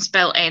experience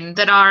built in.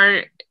 There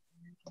are,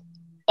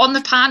 on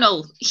the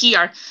panel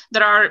here,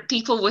 there are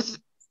people with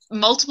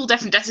multiple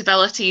different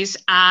disabilities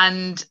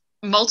and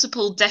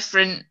multiple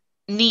different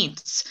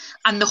needs.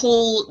 And the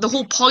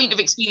whole point of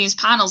experience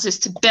panels is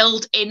to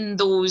build in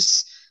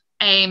those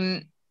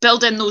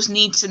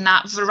needs and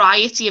that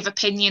variety of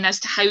opinion as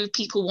to how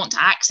people want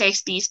to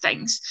access these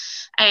things.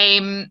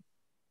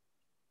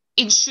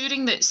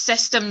 Ensuring that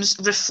systems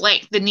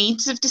reflect the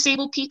needs of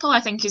disabled people, I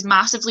think, is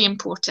massively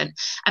important,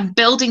 and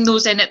building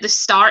those in at the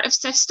start of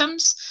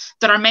systems.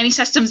 There are many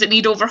systems that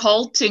need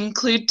overhauled to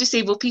include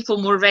disabled people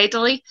more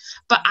readily,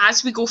 but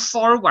as we go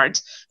forward,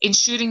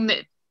 ensuring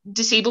that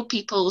disabled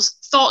people's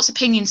thoughts,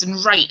 opinions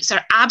and rights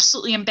are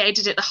absolutely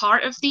embedded at the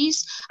heart of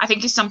these, I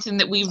think is something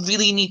that we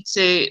really need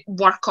to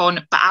work on,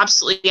 but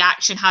absolutely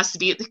action has to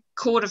be at the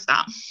core of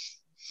that.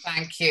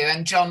 Thank you.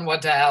 And John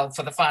Waddell,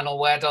 for the final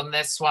word on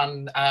this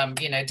one,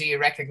 you know, do you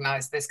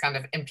recognise this kind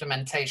of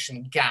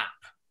implementation gap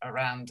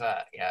around,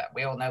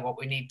 we all know what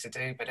we need to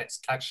do, but it's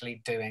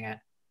actually doing it?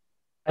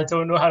 I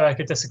don't know how I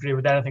could disagree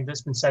with anything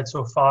that's been said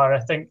so far.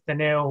 I think the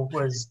nail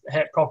was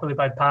hit properly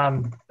by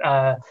Pam,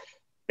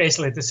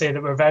 basically to say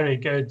that we're very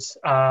good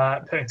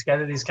at putting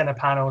together these kind of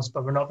panels,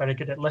 but we're not very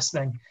good at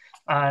listening.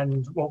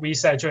 And what we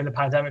said during the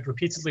pandemic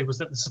repeatedly was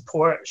that the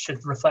support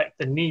should reflect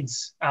the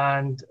needs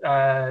and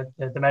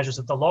the measures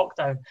of the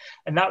lockdown.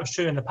 And that was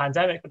true in the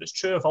pandemic, but it's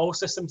true of all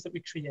systems that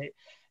we create.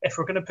 If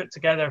we're going to put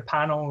together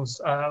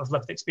panels of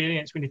lived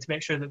experience, we need to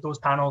make sure that those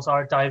panels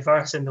are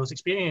diverse in those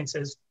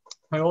experiences.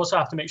 We also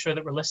have to make sure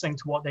that we're listening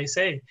to what they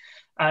say.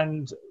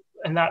 And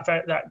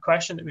that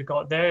question that we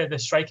got there, the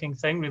striking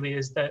thing really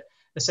is that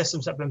the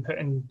systems that have been put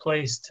in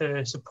place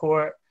to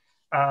support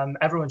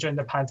everyone during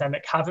the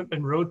pandemic haven't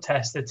been road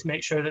tested to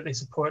make sure that they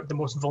support the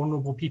most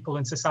vulnerable people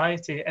in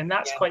society. And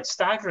that's quite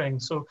staggering.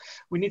 So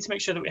we need to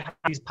make sure that we have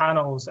these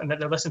panels and that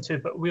they're listened to,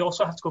 but we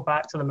also have to go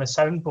back to them as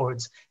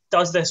soundboards.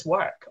 Does this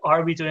work?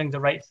 Are we doing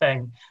the right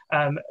thing?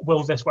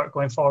 Will this work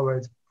going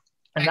forward?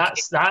 And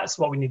that's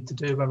what we need to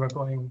do when we're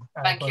going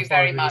forward with these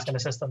kind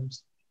of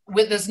systems.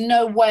 There's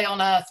no way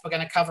on earth we're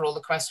going to cover all the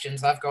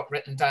questions I've got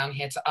written down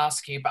here to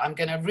ask you, but I'm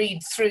going to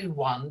read through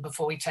one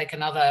before we take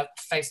another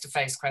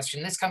face-to-face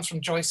question. This comes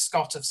from Joyce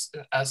Scott of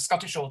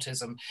Scottish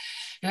Autism,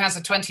 who has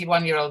a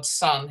 21-year-old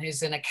son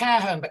who's in a care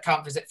home but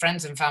can't visit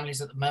friends and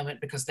families at the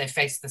moment because they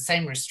face the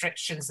same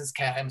restrictions as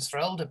care homes for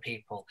older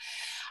people.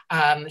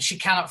 She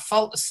cannot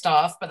fault the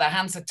staff, but their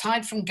hands are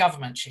tied from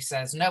government, she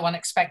says. No one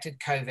expected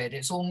COVID.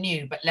 It's all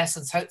new, but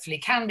lessons hopefully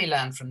can be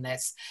learned from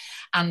this.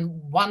 And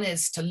one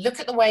is to look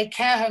at the way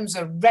care homes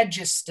are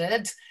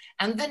registered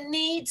and the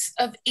needs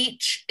of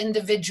each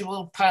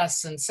individual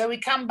person. So we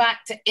come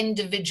back to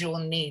individual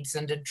needs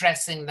and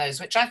addressing those,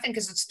 which I think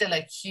is still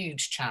a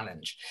huge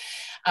challenge.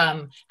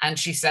 And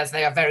she says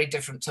they are very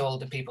different to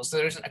older people. So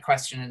there isn't a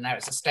question in there,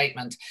 it's a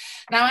statement.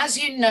 Now,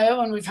 as you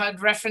know, and we've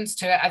had reference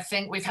to it, I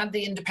think we've had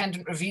the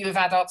independent review of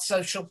adult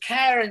social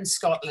care in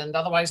Scotland,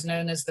 otherwise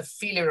known as the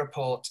Feely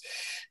Report.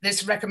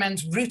 This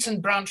recommends root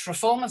and branch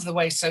reform of the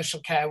way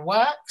social care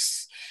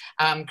works,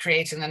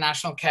 creating the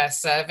National Care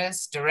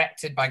Service,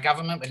 directed by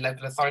government with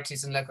local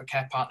authorities and local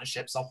care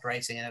partnerships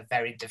operating in a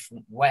very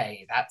different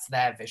way. That's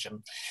their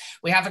vision.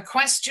 We have a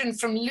question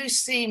from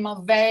Lucy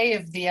Mulvey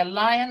of the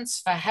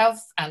Alliance for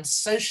Health and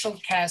Social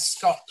Care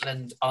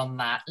Scotland on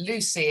that.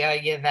 Lucy, are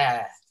you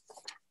there?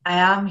 I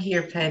am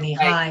here, Penny.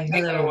 Hi,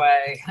 hello.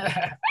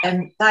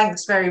 And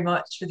thanks very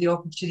much for the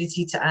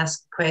opportunity to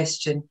ask a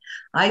question.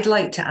 I'd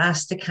like to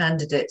ask the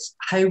candidates,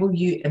 how will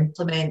you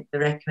implement the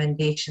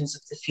recommendations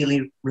of the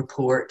Feely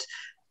Report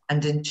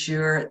and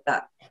ensure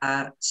that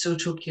a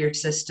social care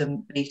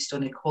system based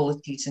on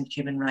equalities and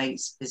human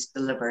rights is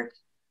delivered?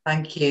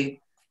 Thank you.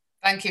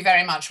 Thank you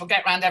very much. We'll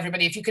get round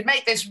everybody. If you could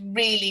make this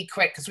really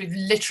quick, because we've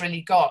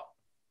literally got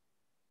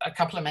a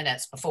couple of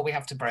minutes before we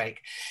have to break.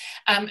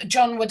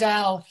 John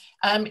Waddell,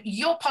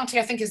 your party,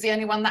 I think, is the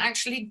only one that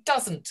actually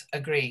doesn't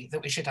agree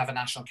that we should have a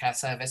national care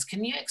service.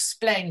 Can you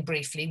explain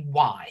briefly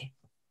why?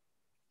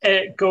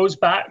 It goes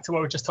back to what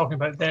we were just talking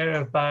about there,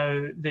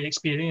 about the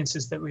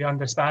experiences that we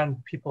understand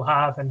people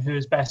have and who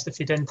is best to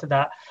feed into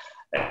that.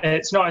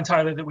 It's not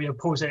entirely that we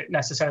oppose it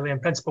necessarily in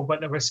principle, but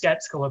that we're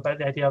sceptical about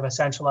the idea of a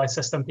centralised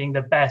system being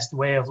the best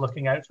way of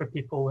looking out for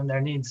people and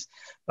their needs,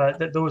 but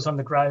that those on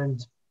the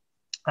ground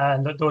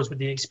and that those with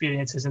the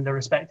experiences in their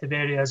respective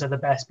areas are the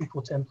best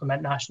people to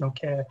implement national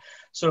care.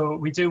 So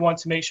we do want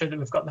to make sure that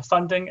we've got the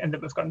funding and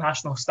that we've got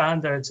national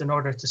standards in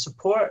order to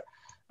support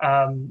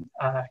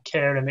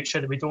care and make sure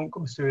that we don't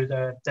go through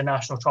the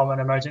national trauma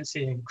and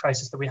emergency and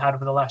crisis that we had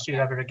over the last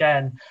year ever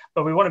again.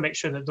 But we want to make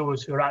sure that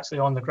those who are actually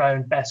on the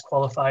ground, best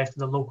qualified for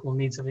the local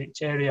needs of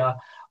each area,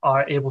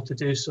 are able to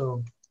do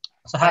so.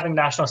 So having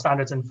national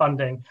standards and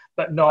funding,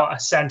 but not a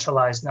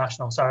centralised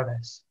national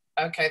service.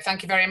 Okay,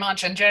 thank you very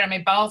much. And Jeremy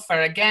Balfour,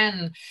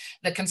 again,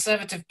 the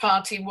Conservative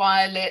Party,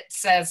 while it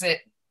says it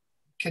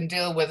can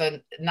deal with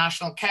a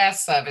national care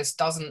service,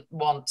 doesn't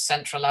want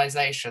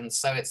centralisation.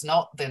 So it's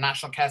not the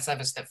national care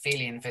service that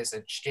Feely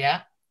envisaged,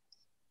 yeah?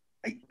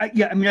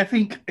 Yeah, I mean, I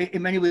think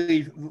in many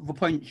ways the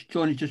point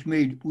John has just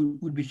made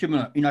would be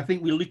similar. You know, I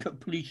think we look at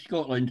Police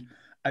Scotland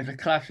as a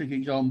classic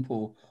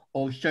example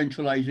of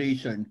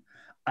centralisation,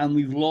 and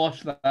we've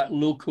lost that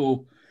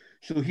local.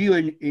 So here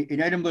in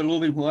Edinburgh,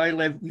 Lothian, where I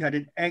live, we had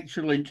an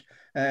excellent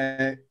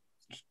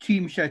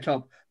team set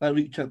up that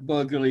looked at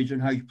burglaries and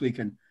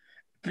housebreaking.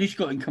 Police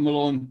Scotland come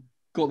along,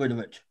 got rid of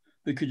it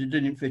because it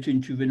didn't fit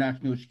into the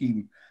national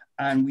scheme,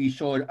 and we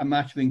saw a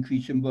massive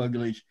increase in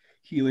burglaries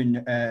here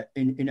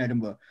in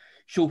Edinburgh.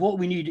 So what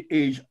we need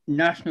is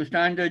national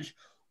standards.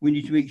 We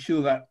need to make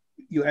sure that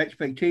your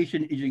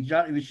expectation is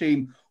exactly the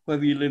same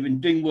whether you live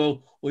in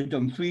Dingwall or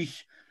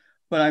Dumfries.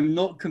 But I'm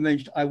not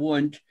convinced I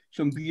want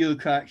some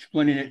bureaucrats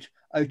running it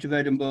out of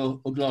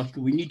Edinburgh or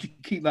Glasgow. We need to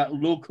keep that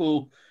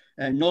local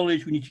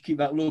knowledge. We need to keep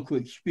that local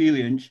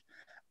experience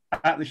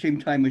at the same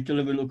time as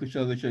deliver local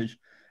services,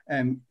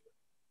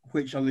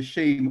 which are the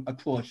same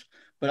across.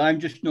 But I'm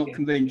just not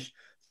convinced,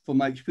 from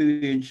my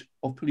experience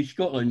of Police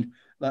Scotland,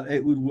 that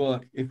it would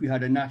work if we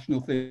had a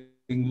national thing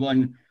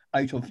run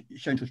out of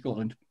central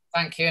Scotland.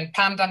 Thank you. And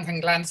Pam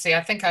Duncan-Glancy,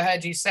 I think I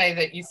heard you say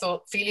that you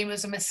thought Feely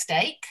was a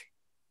mistake?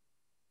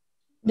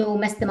 No,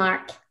 missed the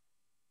mark.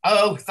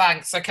 Oh,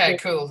 thanks. Okay,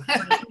 cool.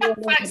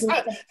 Thanks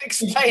for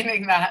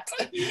explaining that.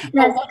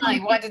 Well,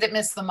 why did it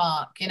miss the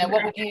mark? You know,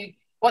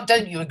 what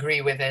don't you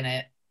agree with in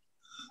it?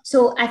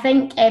 So I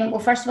think, well,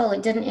 first of all,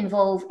 it didn't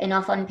involve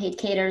enough unpaid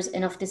carers,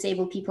 enough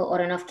disabled people,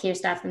 or enough care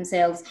staff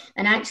themselves.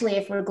 And actually,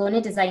 if we're going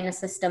to design a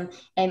system,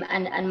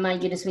 and my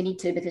goodness, we need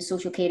to, because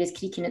social care is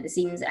creaking at the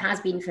seams. It has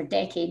been for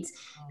decades.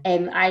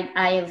 I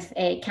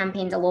have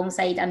campaigned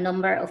alongside a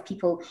number of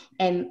people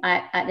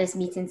at this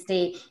meeting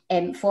today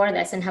for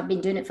this, and have been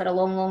doing it for a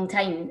long, long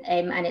time.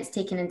 And it's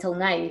taken until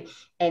now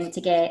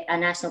to get a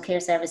national care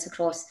service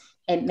across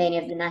many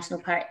of the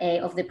national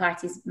of the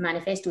party's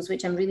manifestos,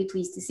 which I'm really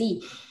pleased to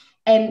see.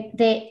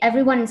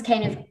 Everyone's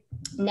kind of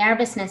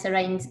nervousness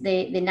around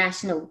the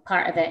national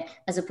part of it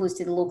as opposed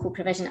to the local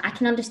provision. I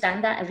can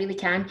understand that, I really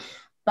can.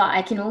 But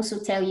I can also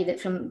tell you that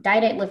from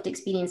direct lived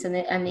experience and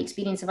the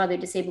experience of other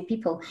disabled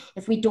people,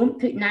 if we don't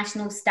put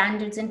national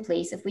standards in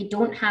place, if we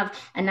don't have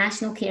a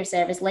national care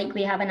service like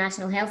we have a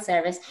national health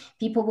service,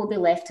 people will be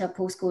left to a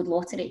postcode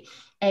lottery.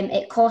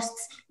 It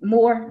costs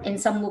more in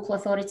some local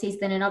authorities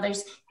than in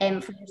others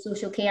for your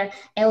social care.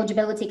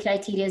 Eligibility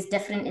criteria is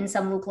different in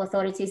some local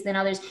authorities than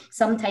others.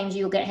 Sometimes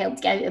you'll get help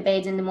to get out of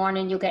bed in the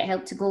morning, you'll get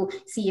help to go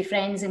see your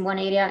friends in one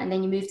area, and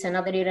then you move to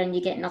another area and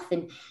you get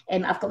nothing.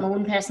 I've got my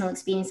own personal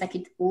experience. I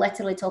could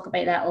literally talk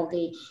about that all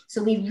day.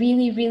 So we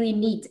really, really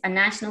need a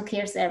national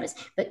care service,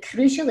 but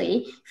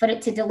crucially, for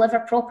it to deliver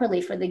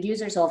properly for the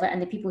users of it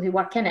and the people who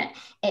work in it,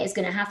 it is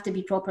going to have to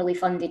be properly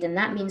funded. And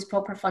that means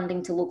proper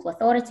funding to local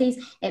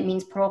authorities. It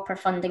means proper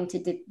funding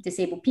to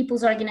disabled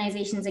people's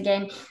organisations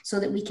again, so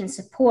that we can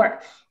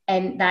support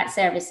that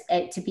service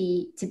to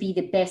be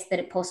the best that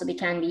it possibly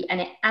can be.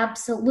 And it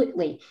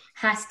absolutely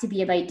has to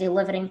be about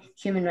delivering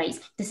human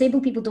rights.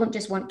 Disabled people don't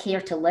just want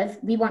care to live,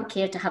 we want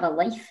care to have a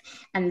life,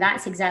 and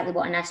that's exactly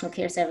what a national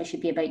care service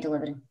should be about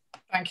delivering.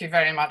 Thank you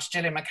very much.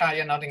 Gillian Mackay,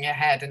 you're nodding your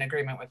head in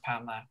agreement with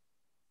Pam there.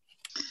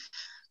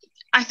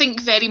 I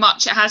think very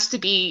much it has to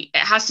be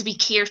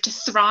care to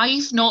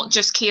thrive, not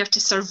just care to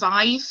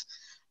survive.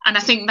 And I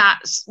think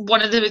that's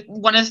one of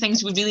the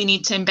things we really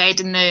need to embed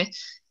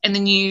in the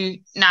new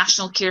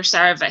national care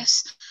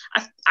service.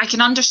 I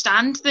can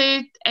understand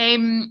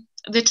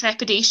the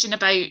trepidation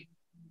about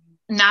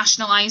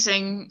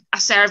nationalising a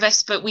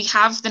service, but we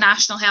have the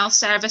National Health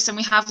Service and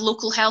we have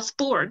local health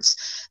boards.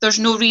 There's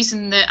no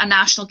reason that a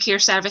national care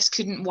service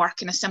couldn't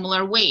work in a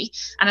similar way.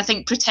 And I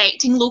think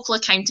protecting local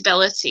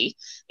accountability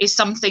is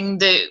something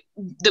that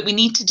we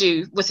need to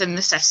do within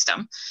the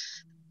system.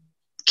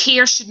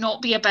 Care should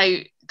not be about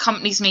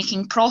companies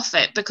making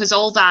profit, because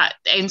all that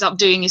ends up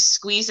doing is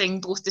squeezing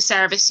both the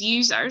service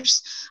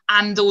users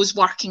and those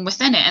working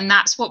within it. And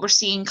that's what we're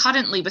seeing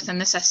currently within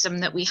the system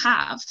that we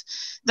have.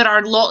 There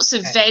are lots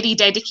of very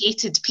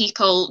dedicated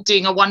people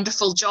doing a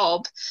wonderful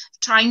job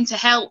trying to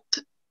help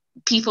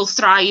people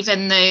thrive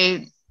in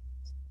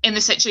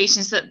the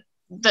situations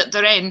that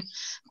they're in,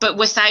 but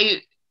without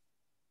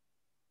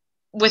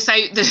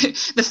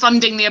the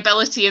funding, the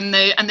ability and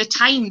the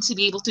time to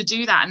be able to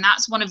do that. And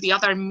that's one of the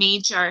other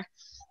major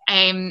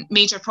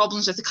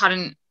problems with the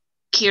current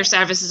care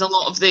services, a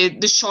lot of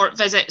the short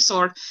visits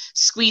or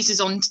squeezes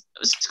on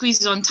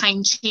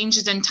time,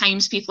 changes in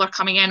times people are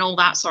coming in, all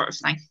that sort of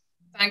thing.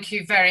 Thank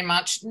you very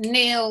much.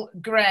 Neil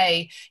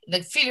Gray,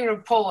 the Feely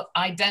report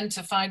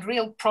identified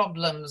real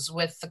problems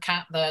with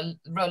the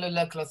role of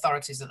local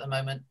authorities at the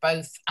moment,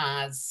 both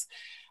as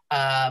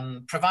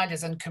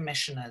providers and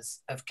commissioners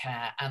of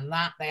care, and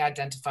that they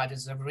identified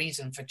as a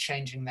reason for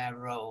changing their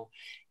role.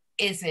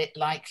 Is it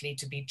likely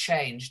to be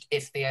changed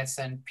if the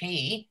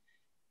SNP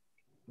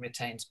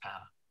retains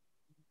power?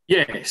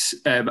 Yes,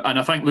 and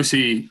I thank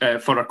Lucy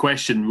for her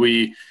question.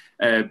 We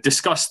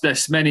discussed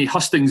this many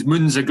Hustings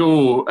moons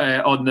ago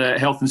on the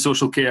health and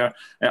social care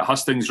at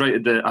Hustings, I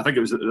think it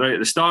was right at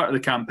the start of the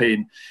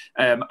campaign.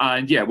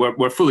 And yeah,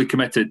 we're fully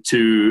committed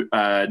to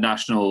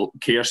National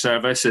Care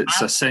Service.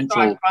 It's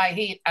essential.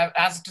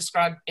 As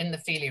described in the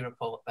Feely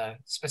report, though,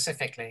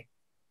 specifically.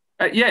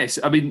 Yes,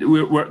 I mean,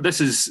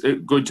 this is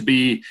going to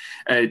be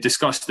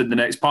discussed in the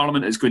next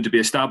Parliament. It's going to be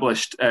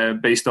established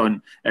based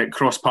on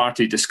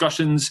cross-party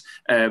discussions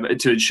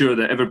to ensure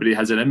that everybody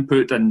has an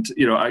input. And,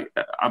 you know, I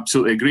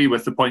absolutely agree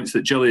with the points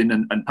that Gillian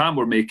and Pam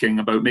were making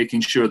about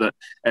making sure that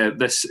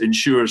this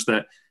ensures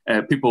that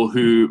people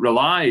who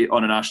rely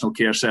on a national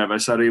care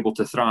service are able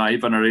to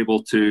thrive and are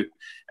able to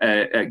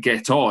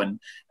get on,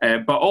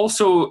 but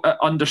also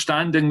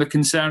understanding the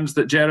concerns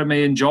that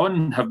Jeremy and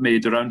John have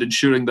made around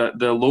ensuring that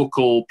the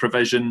local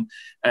provision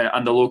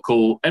and the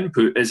local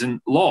input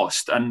isn't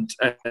lost. And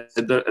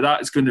that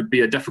is going to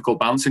be a difficult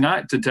balancing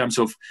act in terms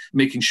of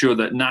making sure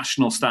that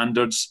national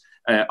standards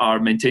are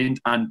maintained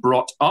and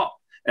brought up.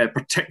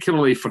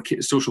 Particularly for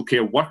social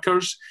care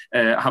workers,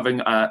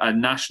 having a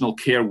national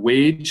care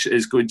wage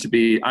is going to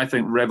be, I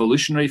think,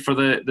 revolutionary for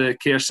the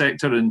care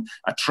sector and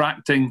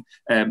attracting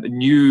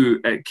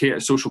new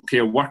social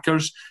care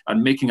workers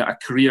and making it a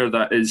career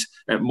that is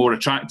more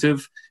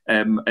attractive.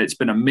 It's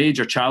been a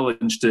major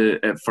challenge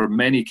for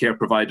many care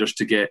providers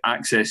to get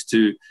access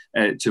to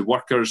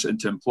workers and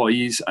to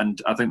employees,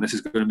 and I think this is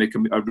going to make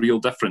a real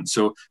difference.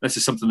 So this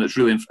is something that's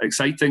really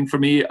exciting for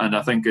me, and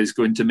I think is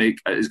going to be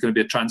a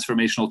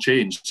transformational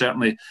change.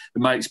 Certainly,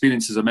 in my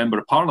experience as a member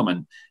of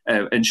Parliament,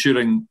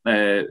 ensuring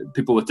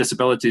people with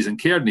disabilities and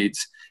care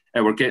needs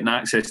were getting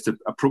access to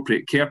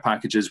appropriate care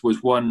packages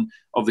was one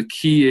of the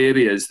key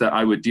areas that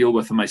I would deal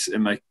with in my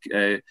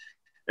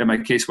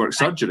casework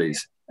surgeries.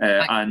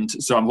 And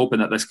so I'm hoping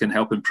that this can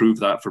help improve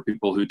that for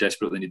people who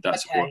desperately need that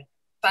support.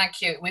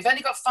 Thank you. We've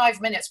only got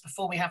 5 minutes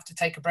before we have to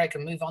take a break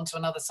and move on to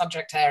another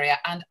subject area.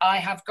 And I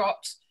have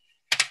got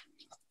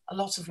a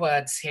lot of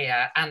words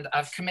here and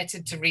I've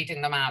committed to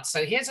reading them out.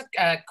 So here's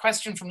a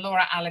question from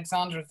Laura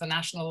Alexander of the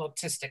National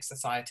Autistic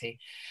Society.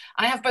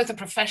 I have both a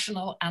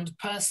professional and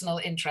personal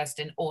interest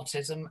in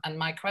autism, and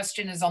my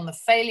question is on the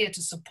failure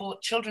to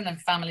support children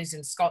and families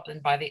in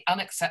Scotland by the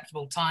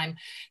unacceptable time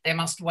they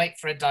must wait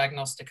for a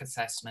diagnostic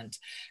assessment.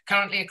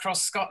 Currently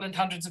across Scotland,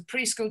 hundreds of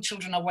preschool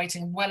children are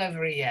waiting well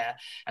over a year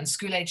and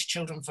school-aged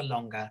children for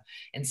longer.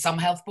 In some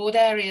health board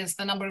areas,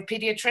 the number of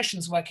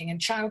paediatricians working in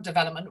child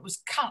development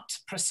was cut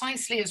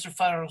precisely as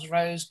referrals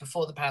rose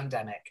before the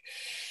pandemic.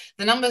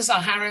 The numbers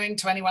are harrowing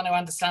to anyone who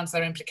understands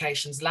their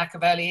implications. Lack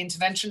of early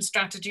intervention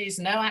strategies,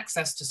 no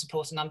access to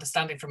support and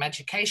understanding from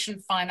education,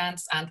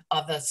 finance and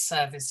other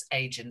service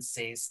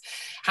agencies.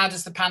 How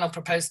does the panel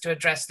propose to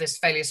address this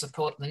failure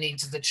support and the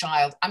needs of the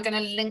child? I'm going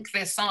to link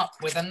this up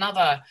with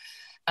another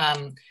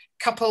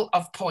couple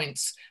of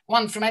points.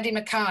 One from Eddie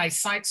Mackay,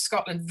 Sight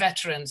Scotland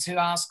Veterans, who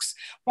asks,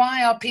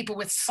 why are people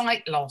with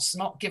sight loss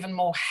not given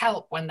more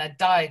help when they're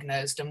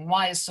diagnosed, and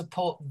why is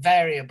support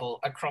variable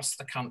across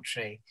the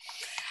country?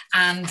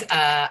 And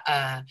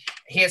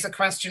here's a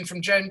question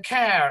from Joan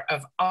Kerr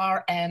of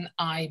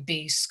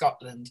RNIB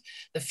Scotland.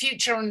 The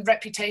future and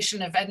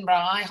reputation of Edinburgh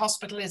Eye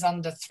Hospital is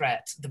under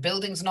threat. The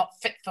building's not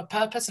fit for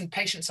purpose and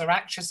patients are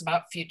anxious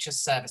about future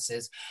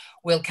services.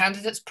 Will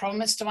candidates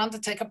promise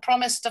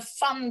to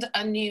fund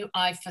a new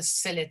eye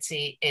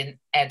facility in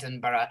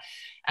Edinburgh?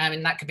 I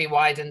mean, that could be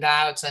widened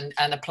out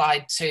and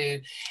applied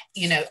to,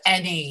 you know,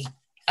 any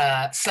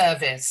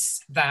service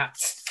that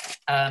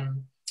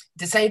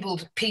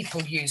disabled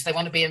people use. They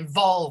want to be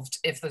involved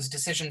if there's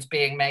decisions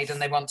being made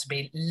and they want to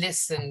be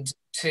listened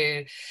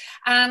to.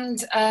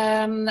 And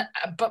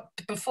but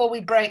before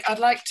we break, I'd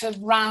like to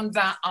round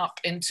that up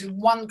into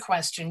one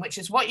question, which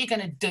is what you're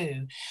going to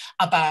do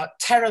about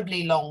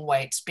terribly long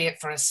waits, be it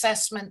for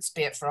assessments,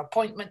 be it for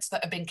appointments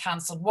that have been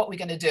cancelled. What are we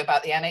going to do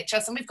about the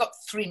NHS? And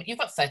you've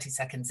got 30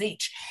 seconds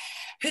each.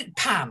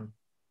 Pam.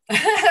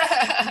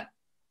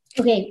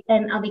 Okay,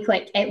 I'll be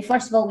quick.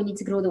 First of all, we need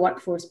to grow the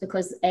workforce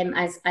because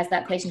as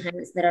that question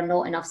highlights, there are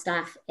not enough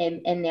staff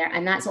in there.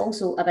 And that's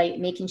also about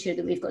making sure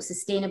that we've got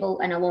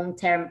sustainable and a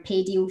long-term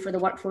pay deal for the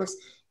workforce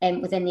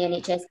within the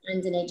NHS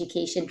and in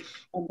education,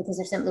 because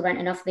there simply weren't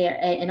enough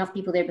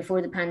people there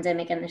before the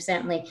pandemic, and there's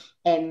certainly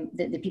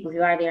the people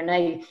who are there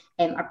now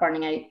are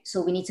burning out.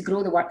 So we need to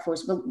grow the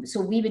workforce.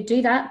 So we would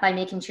do that by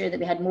making sure that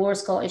we had more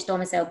Scottish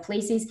domiciled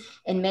places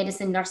in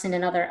medicine, nursing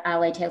and other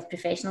allied health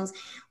professionals.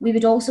 We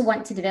would also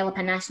want to develop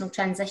a national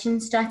transition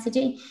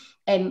strategy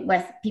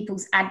with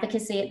people's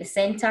advocacy at the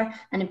centre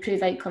and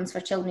improve outcomes for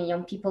children and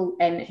young people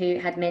who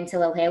had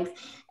mental ill health.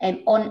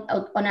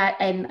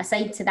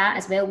 Aside to that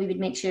as well, we would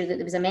make sure that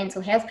there was a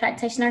mental health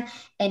practitioner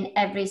in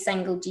every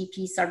single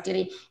GP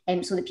surgery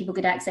so that people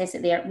could access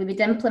it there. We would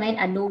implement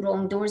a no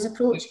wrong doors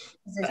approach,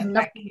 because there's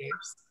nothing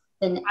worse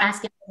than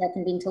asking for help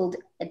and being told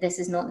this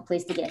is not the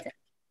place to get it.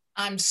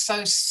 I'm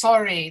so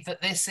sorry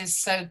that this is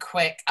so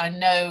quick. I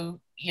know,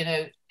 you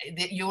know,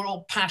 that you're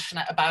all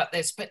passionate about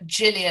this, but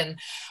Gillian,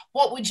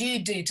 what would you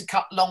do to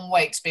cut long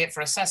waits, be it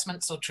for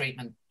assessments or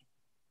treatment?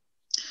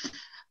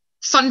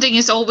 Funding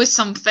is always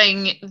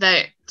something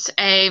that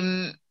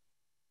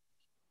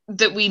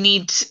that we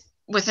need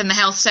within the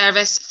health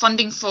service.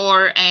 Funding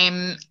for,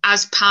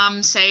 as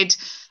Pam said,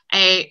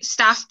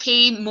 staff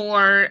pay,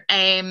 more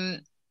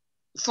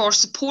for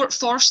support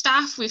for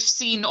staff. We've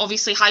seen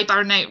obviously high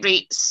burnout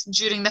rates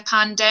during the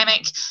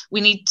pandemic.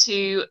 We need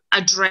to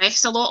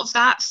address a lot of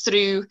that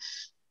through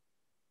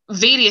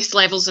various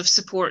levels of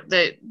support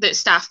that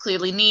staff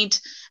clearly need.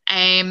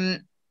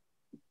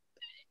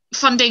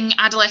 Funding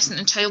adolescent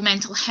and child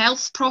mental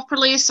health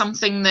properly is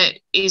something that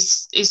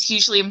is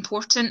hugely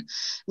important.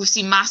 We've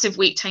seen massive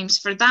wait times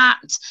for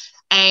that.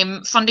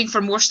 Funding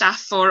for more staff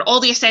for all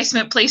the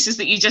assessment places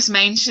that you just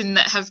mentioned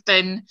that have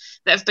been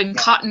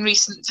cut in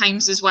recent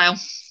times as well.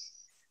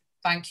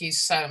 Thank you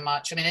so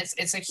much. I mean,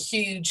 it's a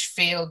huge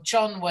field.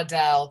 John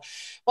Waddell,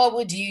 what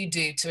would you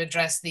do to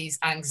address these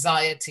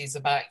anxieties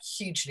about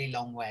hugely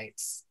long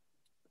waits?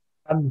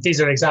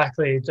 These are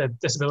exactly the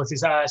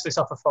disabilities that I actually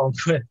suffer from,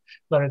 with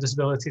learning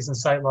disabilities and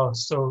sight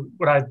loss. So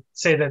when I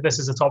say that this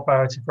is a top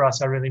priority for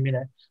us, I really mean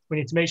it. We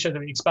need to make sure that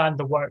we expand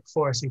the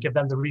workforce and give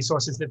them the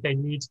resources that they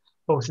need,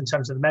 both in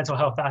terms of the mental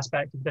health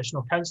aspect,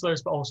 additional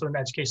counsellors, but also an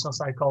educational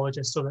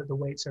psychologist, so that the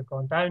waits are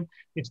gone down.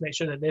 We need to make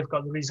sure that they've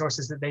got the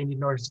resources that they need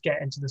in order to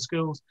get into the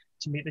schools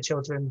to meet the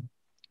children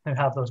who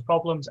have those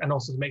problems, and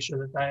also to make sure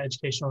that the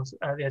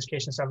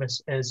education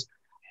service is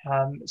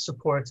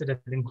supported and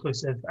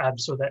inclusive,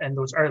 so that in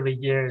those early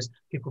years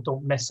people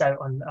don't miss out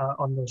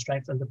on those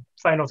strengths. And the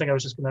final thing I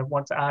was just going to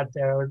want to add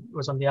there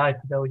was on the eye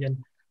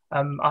pavilion.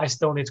 I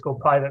still need to go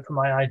private for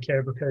my eye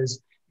care because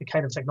the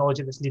kind of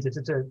technology that's needed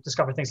to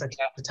discover things like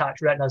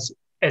detached retinas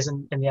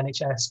isn't in the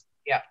NHS.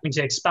 Yeah, we need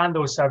to expand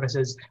those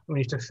services. We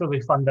need to fully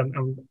fund them,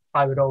 and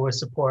I would always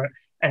support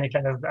any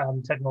kind of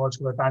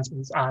technological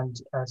advancements and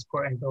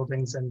supporting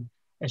buildings and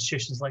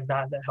institutions like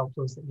that help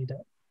those that need it.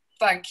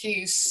 Thank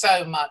you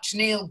so much.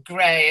 Neil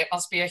Gray, it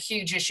must be a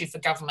huge issue for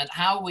government.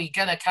 How are we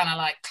going to kind of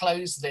like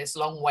close this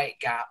long wait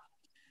gap?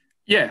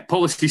 Yeah,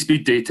 policy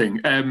speed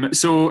dating.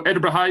 So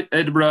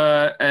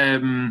Edinburgh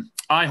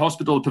Eye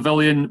Hospital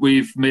Pavilion,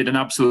 we've made an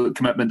absolute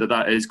commitment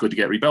that is going to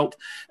get rebuilt.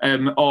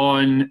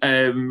 On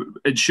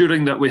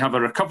ensuring that we have a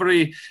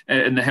recovery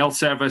in the health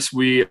service,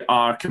 we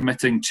are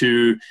committing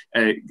to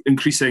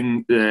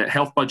increasing the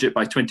health budget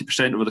by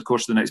 20% over the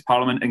course of the next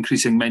Parliament,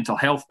 increasing mental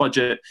health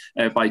budget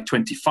by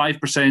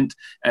 25%.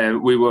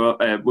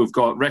 We've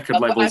got record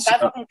levels.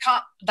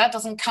 That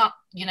doesn't cut.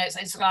 You know,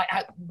 it's like,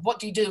 what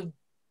do you do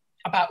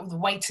about the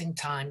waiting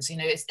times? You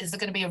know, is there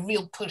going to be a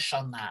real push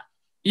on that?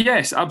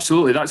 Yes,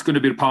 absolutely. That's going to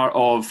be part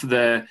of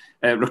the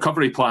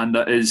recovery plan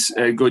that is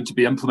going to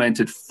be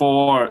implemented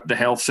for the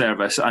health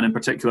service, and in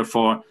particular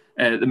for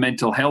the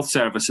mental health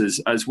services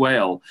as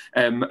well.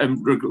 In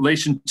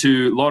relation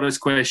to Laura's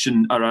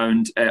question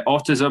around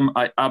autism,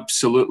 I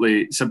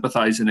absolutely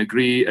sympathise and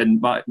agree. In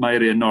my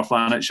area in North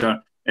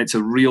Lanarkshire, it's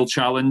a real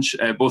challenge,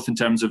 both in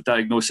terms of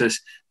diagnosis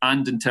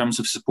and in terms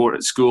of support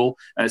at school.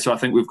 So I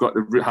think we've got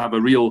to have a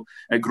real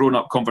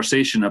grown-up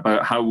conversation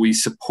about how we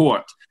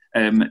support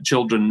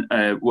children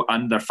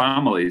and their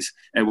families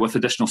with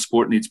additional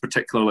support needs,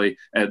 particularly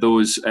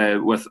those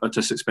with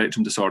autistic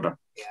spectrum disorder.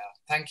 Yeah,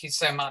 thank you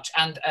so much.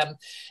 And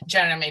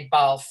Jeremy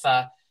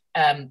Balfour,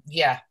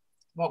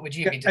 what would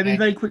you be doing? I mean,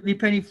 very quickly,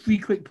 Penny, 3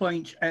 quick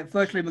points.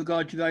 Firstly, in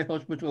regard to the eye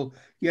hospital,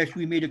 yes,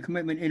 we made a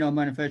commitment in our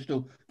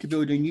manifesto to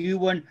build a new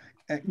one.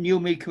 Neil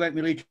may correct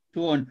me later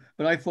on,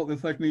 but I thought the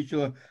First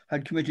Minister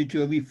had committed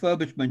to a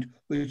refurbishment,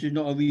 which is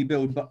not a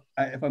rebuild, but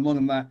if I'm wrong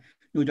on that,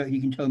 no doubt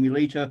he can tell me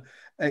later.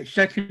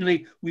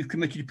 Secondly, we've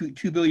committed to put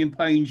 £2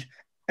 billion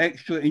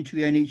extra into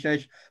the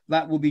NHS.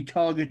 That will be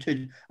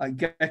targeted at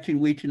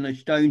getting waiting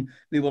lists down.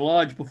 They were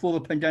large before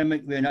the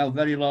pandemic, they're now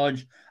very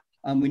large,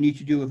 and we need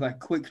to deal with that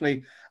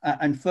quickly.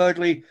 And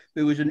thirdly,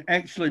 there was an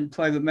excellent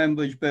private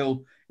members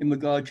bill in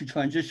regard to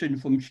transition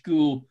from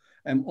school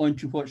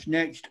onto what's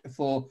next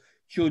for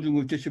children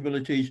with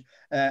disabilities.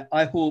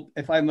 I hope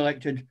if I'm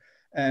elected,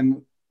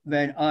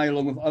 then I,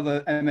 along with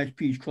other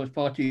MSPs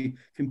cross-party,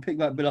 can pick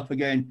that bill up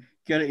again,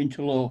 get it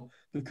into law,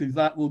 because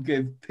that will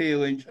give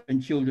parents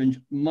and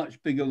children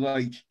much bigger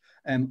rights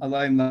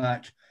around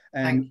that,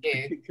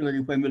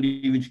 particularly when we're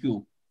leaving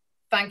school.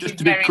 Thank you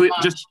very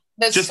much.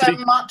 There's so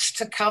much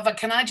to cover.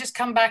 Can I just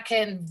come back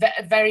in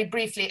very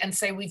briefly and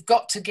say we've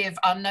got to give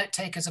our note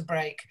takers a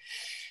break.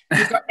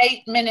 We've got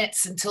 8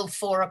 minutes until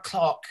 4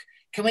 o'clock.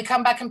 Can we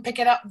come back and pick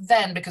it up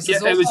then? Because yeah,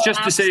 it was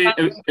just to say,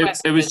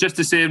 it was just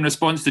to say in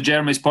response to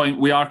Jeremy's point,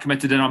 we are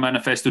committed in our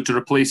manifesto to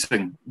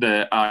replacing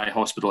the eye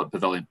hospital at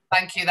Pavilion.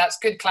 Thank you. That's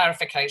good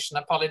clarification.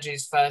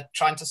 Apologies for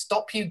trying to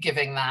stop you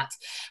giving that.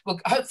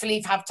 We'll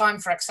hopefully have time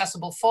for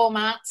accessible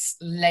formats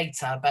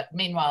later, but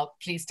meanwhile,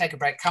 please take a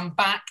break. Come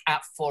back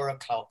at 4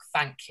 o'clock.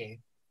 Thank you.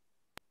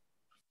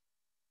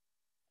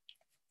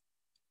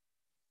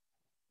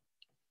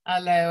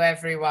 Hello,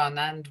 everyone,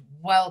 and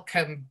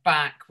welcome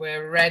back.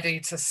 We're ready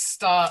to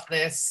start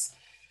this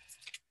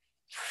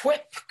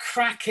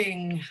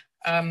whip-cracking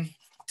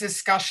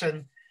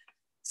discussion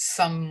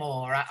some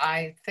more.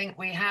 I think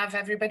we have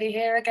everybody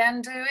here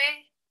again, do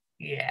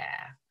we? Yeah,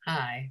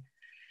 hi.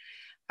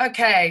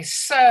 Okay,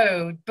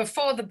 so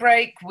before the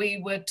break,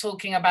 we were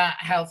talking about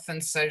health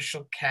and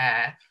social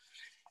care.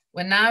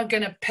 We're now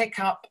going to pick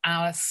up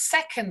our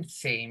second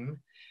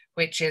theme,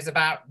 which is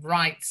about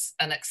rights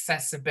and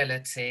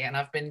accessibility. And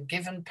I've been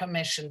given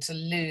permission to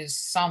lose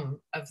some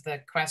of the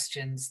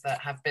questions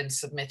that have been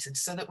submitted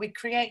so that we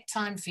create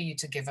time for you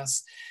to give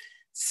us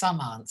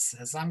some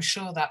answers. I'm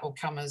sure that will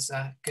come as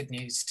good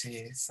news to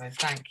you, so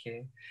thank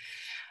you.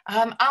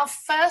 Our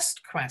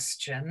first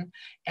question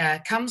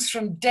comes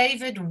from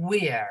David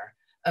Weir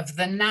of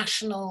the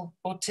National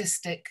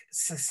Autistic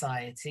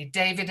Society.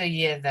 David, are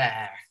you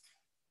there?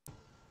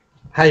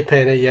 Hi,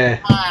 Penny, yeah.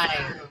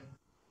 Hi.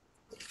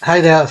 Hi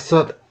there.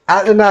 So,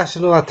 at the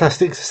National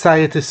Autistic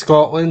Society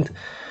Scotland,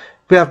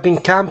 we have been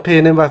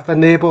campaigning with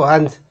Enable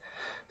and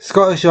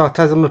Scottish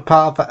Autism as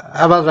part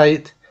of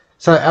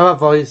our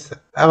voice,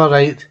 our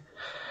right,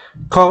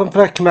 calling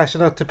for a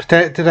commissioner to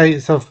protect the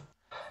rights of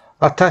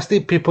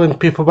autistic people and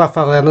people with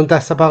a learning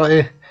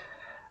disability,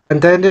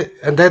 and then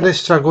they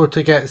struggle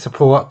to get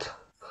support.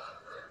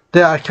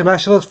 There are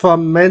commissioners for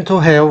mental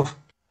health,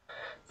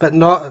 but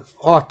not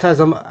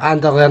autism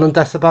and a learning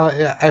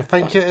disability.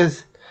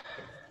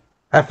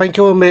 I think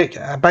it will make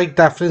a big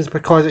difference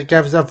because it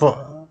gives a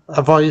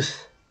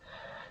voice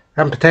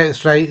and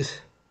protects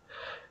rights.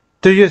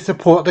 Do you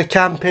support the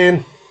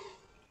campaign?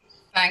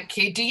 Thank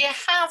you. Do you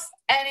have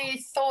any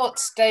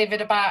thoughts,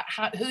 David, about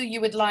who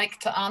you would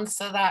like to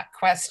answer that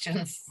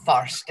question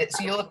first?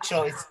 It's your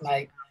choice,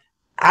 mate.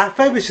 I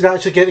think we should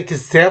actually get the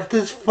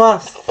Conservatives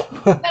first.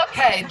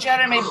 Okay,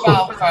 Jeremy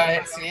Balfour,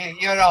 it's you.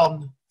 You're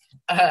on.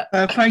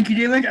 Thank you,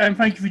 David, and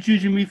thank you for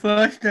choosing me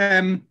first.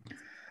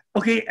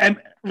 Okay,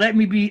 let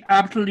me be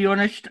absolutely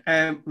honest.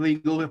 We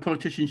go with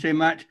politicians say,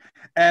 Matt.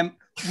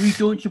 We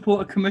don't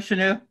support a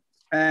commissioner.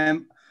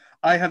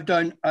 I have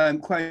done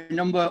quite a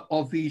number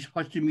of these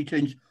hosting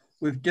meetings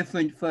with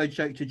different third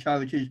sector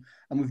charities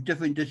and with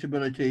different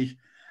disabilities.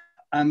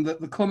 And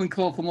the common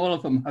call from all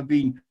of them have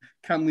been,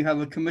 can we have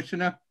a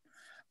commissioner?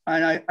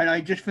 And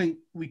I just think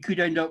we could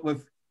end up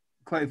with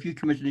quite a few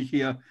commissioners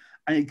here,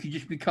 and it could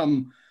just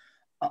become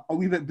a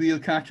wee bit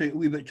bureaucratic, a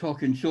wee bit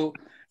talking. So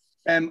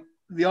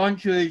the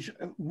answer is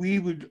we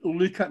would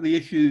look at the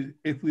issue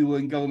if we were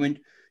in government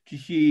to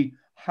see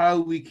how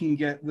we can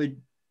get the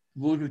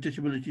those with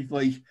disabilities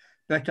voice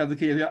better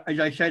advocated. As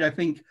I said, I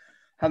think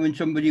having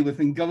somebody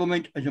within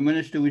government as a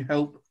minister would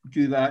help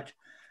do that.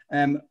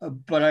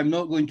 But I'm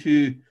not going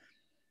to,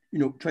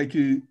 try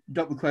to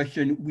duck the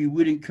question. We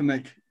wouldn't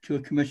commit to a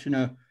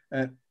commissioner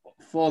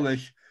for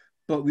this,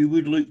 but we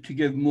would look to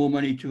give more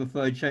money to the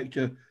third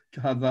sector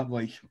to have that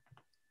voice.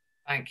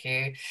 Thank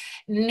you.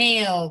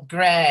 Neil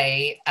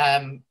Gray,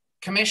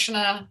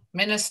 Commissioner,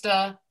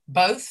 Minister,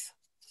 both?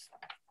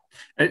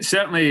 It's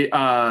certainly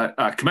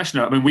a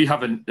commissioner. I mean, we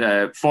haven't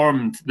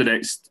formed the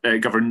next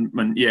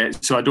government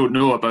yet, so I don't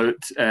know about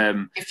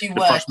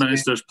the First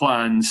Minister's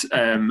plans.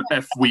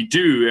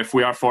 If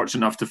we are fortunate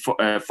enough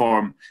to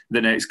form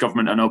the next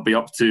government, and it'll be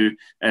up to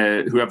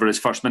whoever is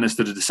First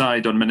Minister to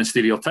decide on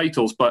ministerial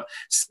titles. But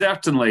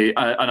certainly,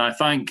 and I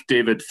thank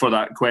David for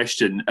that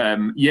question,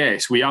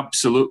 yes, we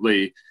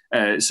absolutely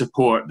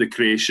support the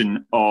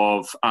creation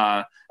of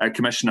a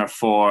commissioner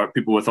for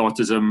people with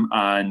autism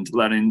and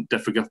learning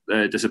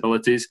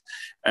disabilities.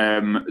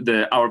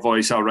 Our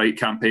Voice, Our Right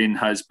campaign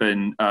has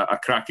been a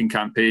cracking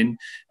campaign.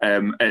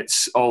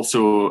 It's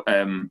also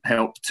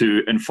helped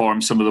to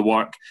inform some of the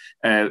work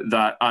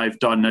that I've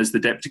done as the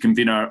Deputy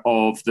Convener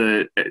of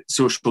the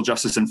Social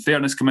Justice and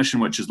Fairness Commission,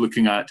 which is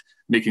looking at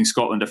making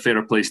Scotland a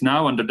fairer place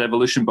now under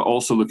devolution, but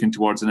also looking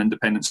towards an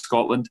independent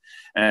Scotland.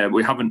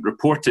 We haven't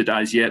reported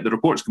as yet. The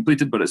report's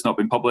completed, but it's not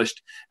been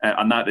published.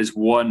 And that is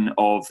one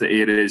of the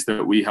areas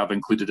that we have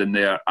included in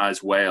there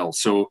as well.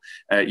 So,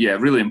 yeah,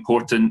 really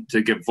important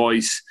to give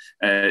voice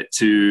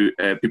to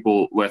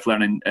people with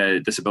learning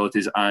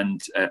disabilities and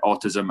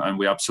autism, and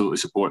we absolutely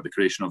support the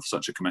creation of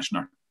such a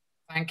commissioner.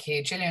 Thank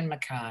you. Gillian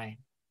Mackay.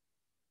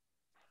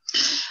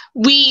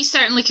 We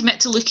certainly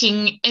commit to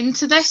looking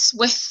into this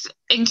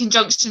in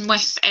conjunction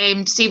with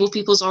disabled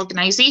people's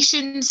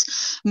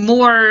organisations.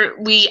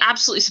 We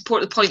absolutely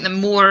support the point that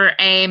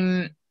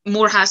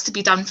more has to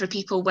be done for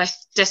people with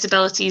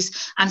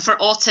disabilities and for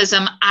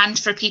autism and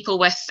for people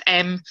with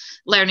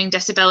learning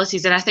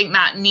disabilities. And I think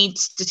that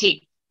needs to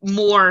take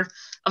more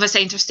of a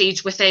centre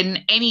stage within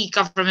any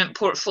government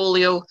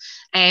portfolio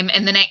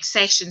in the next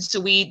session. So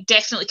we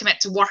definitely commit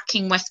to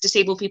working with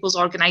disabled people's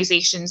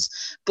organisations,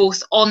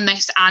 both on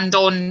this and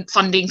on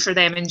funding for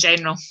them in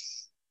general.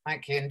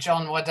 Thank you. And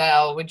John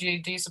Waddell,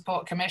 do you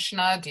support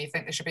Commissioner? Do you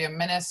think there should be a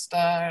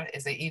minister?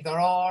 Is it either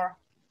or?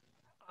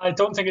 I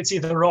don't think it's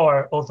either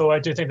or, although I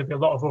do think there'd be a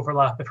lot of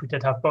overlap if we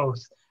did have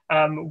both.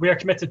 We are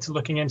committed to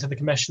looking into the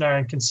Commissioner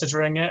and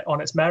considering it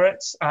on its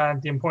merits,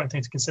 and the important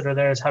thing to consider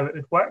there is how it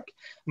would work.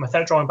 And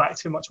without drawing back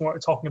too much on what we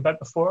were talking about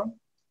before,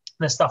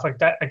 this stuff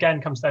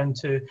again comes down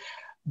to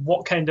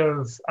what kind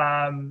of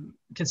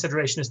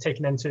consideration is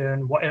taken into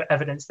and what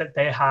evidence that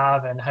they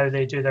have and how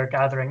they do their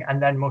gathering,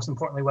 and then most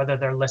importantly whether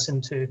they're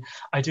listened to.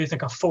 I do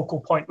think a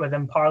focal point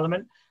within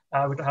Parliament,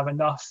 we don't have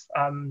enough,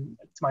 to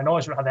my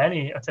knowledge, we don't have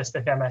any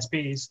autistic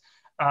MSPs,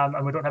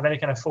 and we don't have any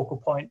kind of focal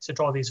point to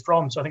draw these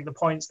from. So I think the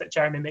points that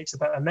Jeremy makes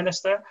about a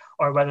minister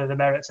or whether the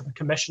merits of a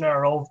commissioner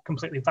are all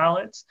completely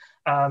valid,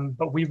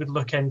 but we would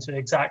look into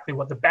exactly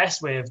what the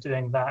best way of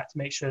doing that to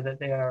make sure that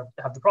they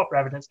have the proper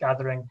evidence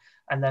gathering,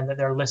 and then that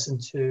they're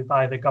listened to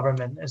by the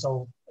government is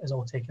all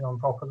taken on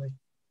properly.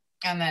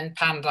 And then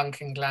Pam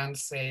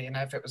Duncan-Glancy,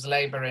 if it was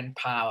Labour in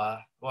power,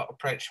 what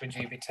approach would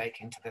you be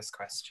taking to this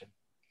question?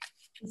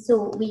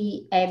 So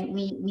we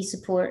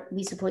support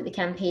the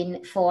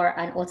campaign for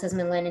an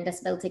Autism and Learning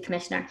Disability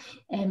Commissioner.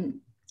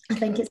 I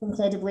think it's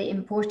incredibly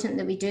important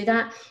that we do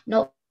that,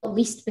 not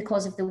least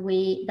because of the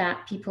way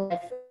that people with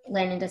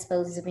learning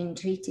disabilities have been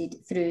treated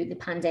through the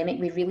pandemic.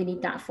 We really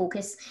need that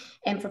focus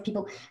for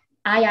people.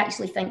 I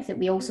actually think that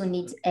we also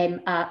need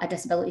a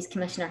disabilities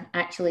commissioner,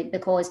 actually,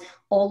 because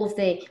all of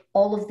the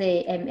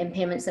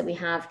impairments that we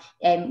have,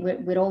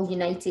 we're all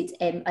united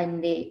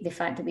in the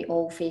fact that we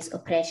all face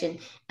oppression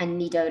and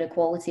need our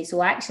equality.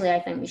 So actually, I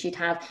think we should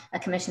have a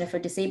commissioner for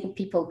disabled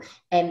people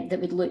that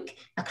would look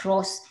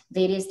across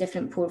various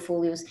different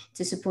portfolios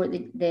to support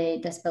the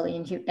disability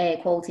and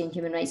equality and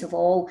human rights of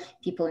all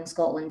people in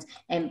Scotland.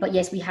 But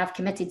yes, we have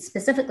committed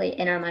specifically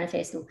in our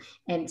manifesto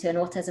to an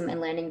Autism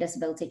and Learning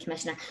Disability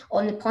Commissioner.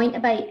 On the point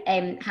about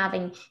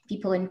having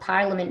people in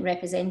Parliament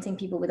representing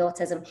people with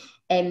autism,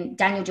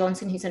 Daniel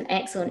Johnson, who's an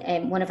excellent,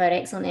 one of our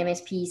excellent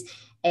MSPs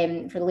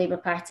for the Labour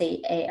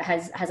Party,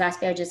 has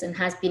Asperger's and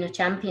has been a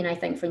champion, I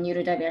think, for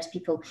neurodiverse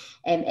people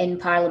in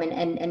Parliament,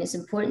 and it's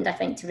important, I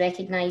think, to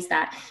recognise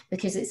that,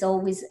 because it's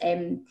always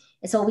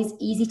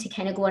easy to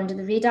kind of go under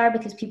the radar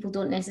because people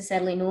don't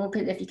necessarily know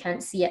if you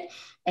can't see it.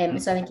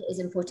 So I think it is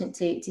important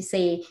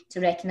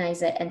to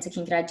recognise it and to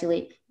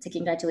congratulate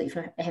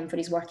him for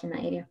his work in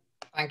that area.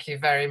 Thank you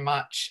very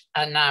much.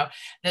 And now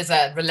there's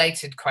a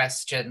related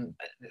question.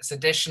 It's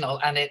additional,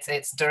 and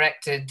it's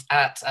directed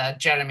at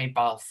Jeremy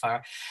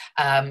Balfour.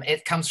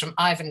 It comes from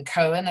Ivan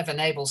Cohen of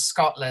Enable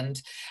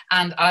Scotland.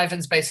 And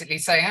Ivan's basically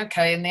saying,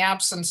 okay, in the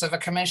absence of a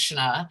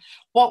commissioner,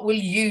 what will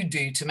you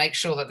do to make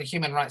sure that the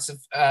human rights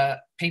of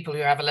people who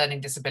have a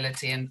learning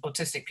disability and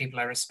autistic people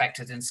are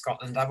respected in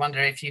Scotland? I wonder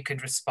if you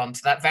could respond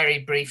to that very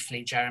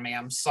briefly, Jeremy.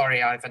 I'm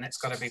sorry, Ivan, it's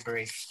got to be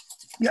brief.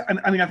 Yeah,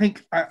 I mean, I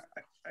think...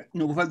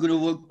 without going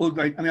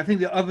over, I mean, I think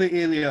the other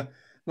area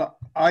that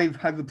I've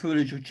had the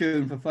privilege of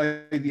chairing for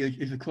 5 years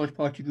is a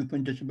cross-party group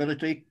on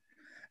disability.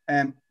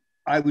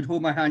 I would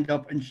hold my hand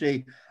up and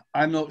say,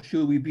 I'm not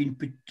sure we've been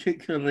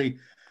particularly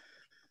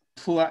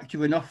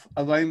proactive enough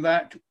around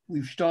that.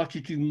 We've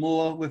started to do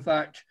more with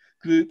that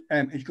group.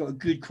 It's got a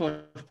good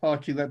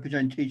cross-party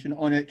representation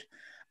on it.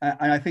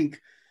 And I think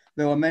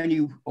there are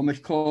many on this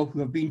call who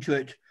have been to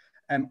it.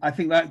 I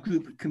think that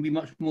group can be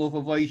much more of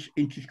a voice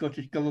into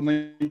Scottish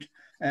Government,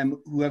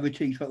 whoever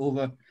takes that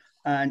over.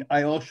 And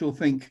I also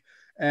think,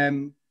 I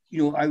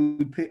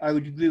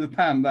would agree with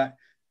Pam that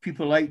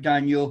people like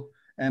Daniel,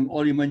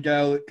 Ollie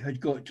Mundell has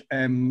got,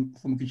 from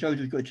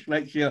Conservatives, got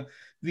dyslexia.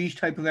 These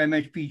type of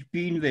MSPs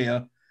being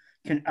there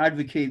can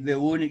advocate their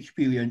own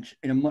experience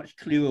in a much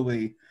clearer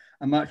way.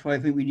 And that's why I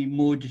think we need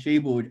more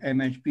disabled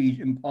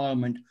MSPs in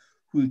Parliament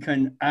who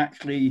can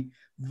actually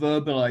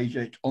verbalise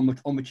it on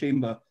the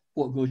chamber,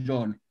 what goes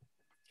on.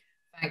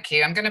 Thank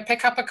you. I'm going to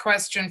pick up a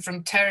question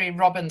from Terry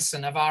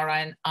Robinson of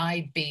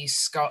RNIB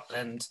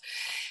Scotland.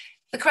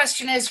 The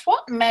question is,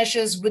 what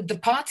measures would the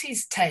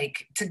parties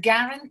take to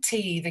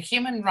guarantee the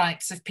human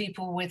rights of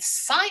people with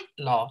sight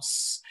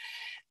loss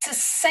to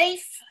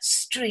safe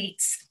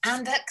streets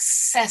and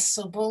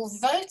accessible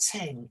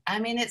voting? I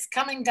mean, it's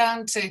coming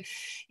down to,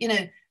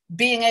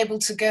 being able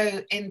to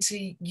go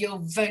into your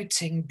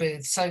voting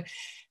booth. So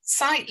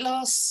sight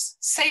loss,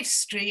 safe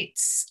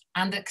streets,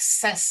 and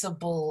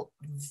accessible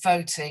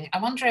voting.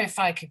 I wonder if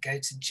I could go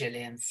to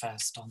Gillian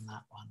first on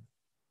that one.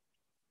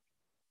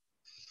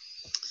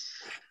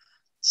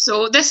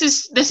 So this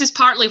is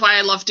partly why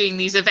I love doing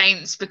these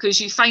events, because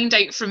you find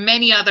out from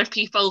many other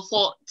people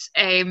what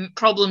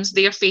problems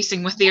they're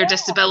facing with their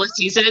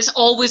disabilities, and it's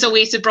always a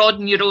way to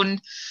broaden your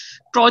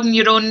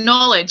own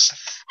knowledge.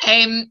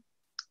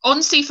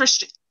 On safer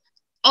streets,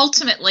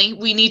 ultimately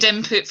we need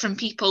input from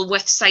people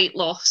with sight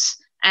loss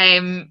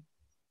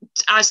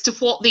as to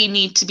what they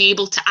need to be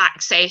able to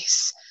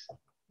access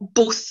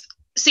both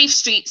safe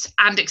streets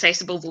and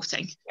accessible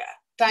voting. Yeah,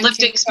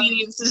 Lived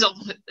experience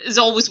is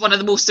always one of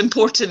the most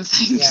important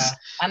things. Yeah,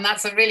 and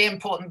that's a really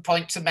important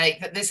point to make,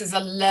 that this is a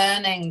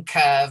learning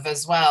curve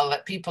as well,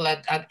 that people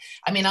are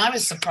I mean, I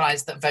was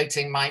surprised that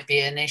voting might be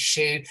an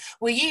issue.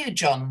 Were you,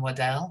 John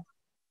Waddell?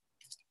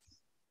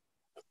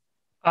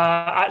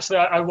 Actually,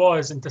 I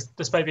was, and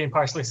despite being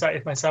partially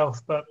sighted myself,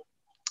 but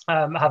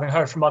having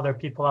heard from other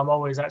people, I'm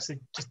always actually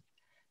just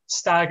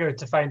staggered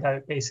to find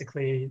out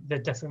basically the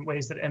different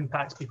ways that it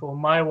impacts people.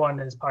 My one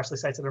is partially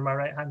sighted on my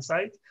right-hand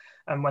side,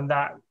 and when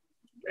that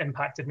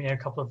impacted me a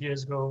couple of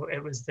years ago,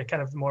 it was the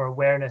kind of more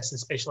awareness and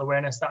spatial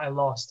awareness that I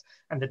lost,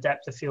 and the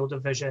depth of field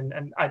of vision,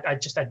 and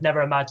I'd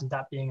never imagined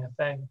that being a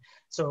thing.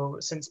 So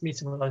since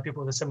meeting with other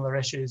people with similar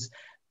issues,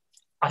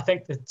 I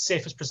think the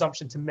safest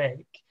presumption to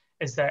make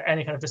is that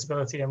any kind of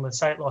disability, and with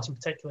sight loss in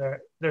particular,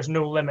 there's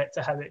no limit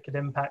to how it could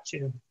impact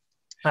you.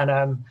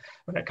 And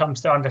when it comes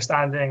to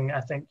understanding,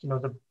 I think, you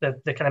know,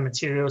 the kind of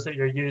materials that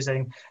you're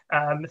using,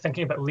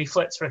 thinking about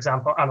leaflets, for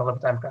example. I'm a Liberal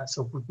Democrat,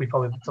 so we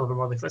probably deliver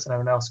more leaflets than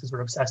everyone else because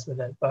we're obsessed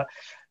with it. But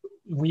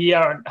we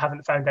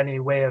haven't found any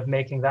way of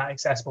making that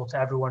accessible to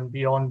everyone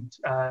beyond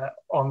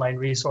online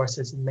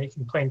resources and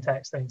making plain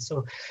text things.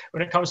 So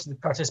when it comes to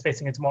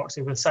participating in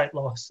democracy with sight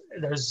loss,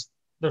 there's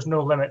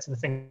no limit to the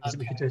things that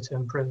we could do to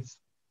improve.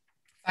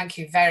 Thank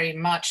you very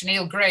much.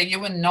 Neil Gray, you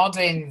were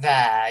nodding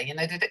there. You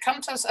know, did it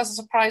come to us as a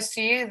surprise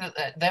to you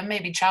that there may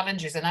be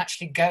challenges in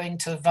actually going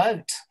to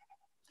vote?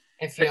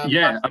 If you're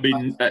yeah, I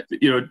mean,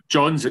 you know,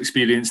 John's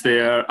experience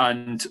there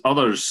and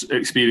others'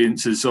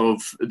 experiences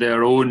of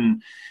their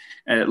own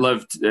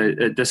lived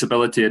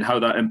disability and how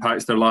that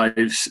impacts their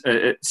lives.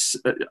 It's,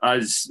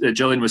 as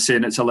Gillian was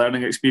saying, it's a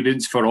learning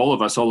experience for all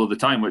of us all of the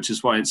time, which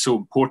is why it's so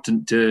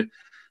important to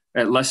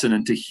listen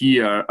and to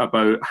hear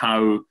about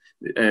how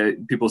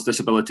people's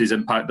disabilities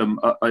impact them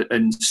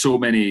in so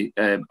many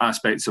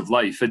aspects of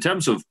life. In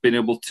terms of being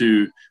able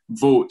to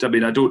vote, I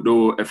mean, I don't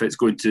know if it's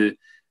going to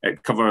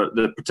cover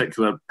the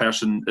particular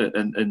person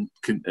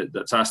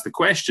that's asked the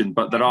question,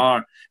 but there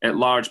are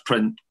large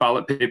print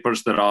ballot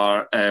papers, there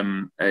are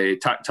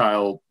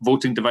tactile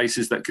voting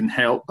devices that can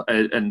help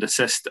and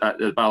assist at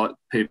the ballot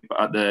paper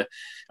at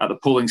the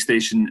polling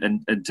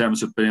station in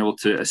terms of being able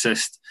to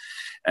assist.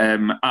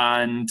 And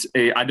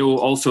I know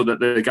also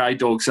that the guide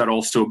dogs are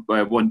also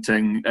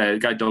wanting,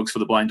 guide dogs for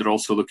the blind are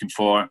also looking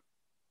for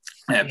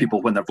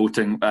people when they're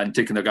voting and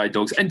taking their guide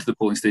dogs into the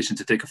polling station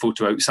to take a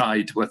photo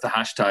outside with the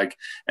hashtag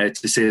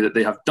to say that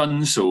they have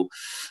done so.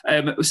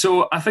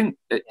 So I think,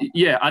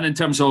 yeah, and in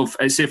terms of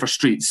safer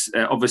streets,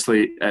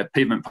 obviously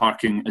pavement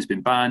parking has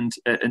been banned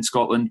in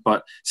Scotland,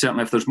 but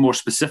certainly if there's more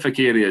specific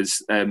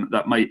areas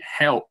that might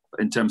help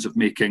in terms of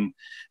making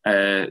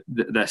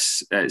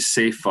this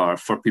safer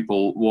for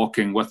people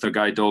walking with their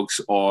guide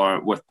dogs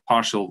or with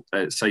partial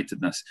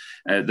sightedness,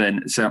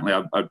 then certainly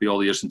I'd be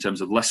all ears in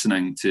terms of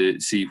listening to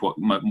see what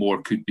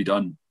more could be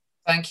done.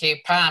 Thank you,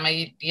 Pam.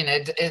 You know,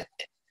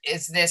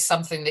 is this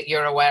something that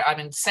you're aware? I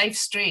mean, safe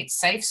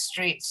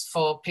streets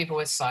for people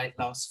with sight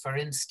loss, for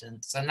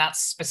instance, and that's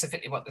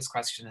specifically what this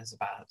question is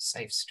about: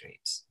 safe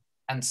streets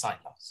and sight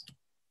loss.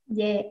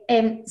 Yeah,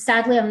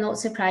 sadly, I'm not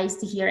surprised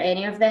to hear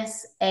any of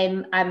this.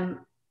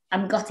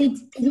 I'm gutted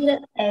to hear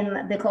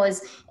it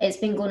because it's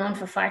been going on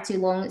for far too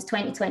long. It's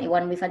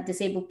 2021. We've had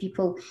disabled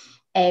people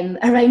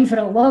around for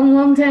a long,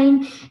 long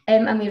time,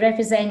 and we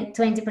represent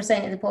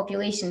 20% of the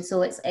population.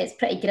 So it's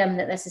pretty grim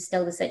that this is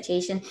still the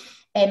situation.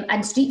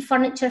 And street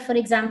furniture, for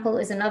example,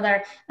 is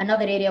another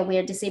area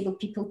where disabled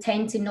people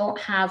tend to not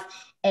have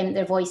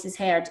their voices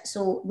heard.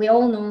 So we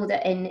all know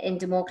that in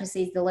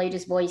democracies, the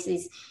loudest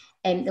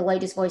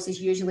voices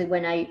usually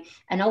win out,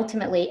 and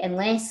ultimately,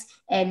 unless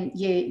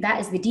that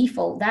is the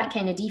default, that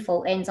kind of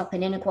default ends up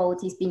in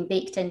inequalities being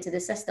baked into the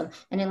system,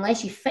 and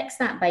unless you fix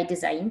that by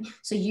design,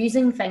 so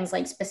using things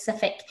like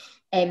specific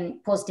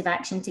positive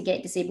action to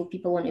get disabled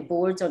people onto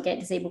boards or get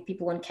disabled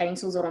people on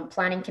councils or on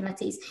planning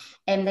committees,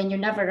 then you're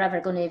never ever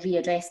going to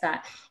readdress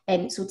that.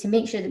 So to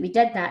make sure that we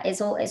did that,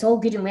 it's all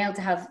good and well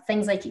to have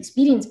things like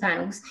experience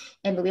panels,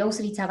 but we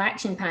also need to have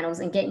action panels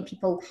and getting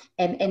people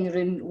in the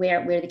room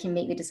where they can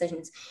make the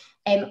decisions.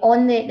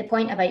 On the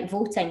point about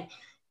voting,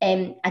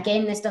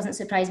 again, this doesn't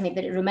surprise me,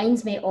 but it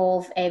reminds me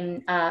of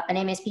an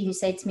MSP who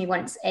said to me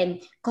once,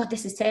 God,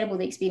 this is terrible,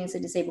 the experience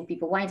of disabled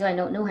people. Why do I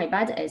not know how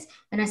bad it is?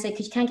 And I said,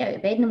 because you can't get out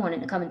of bed in the morning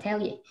to come and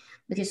tell you,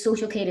 because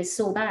social care is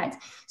so bad.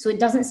 So it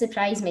doesn't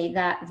surprise me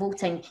that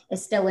voting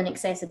is still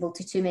inaccessible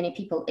to too many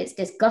people. It's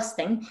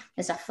disgusting.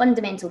 It's a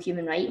fundamental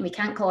human right, and we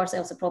can't call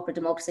ourselves a proper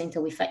democracy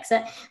until we fix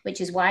it, which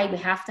is why we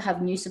have to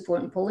have new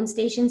support in polling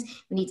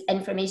stations. We need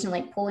information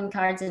like polling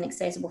cards in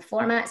accessible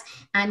formats,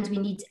 and we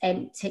need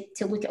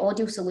to look at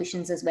audio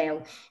solutions as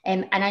well.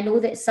 And I know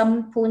that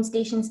some polling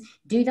stations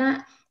do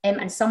that,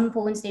 and some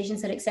polling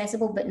stations are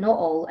accessible, but not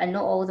all, and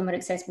not all of them are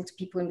accessible to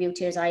people in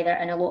wheelchairs either,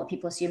 and a lot of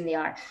people assume they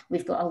are.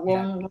 We've got a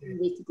long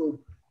way to go.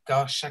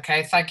 Gosh,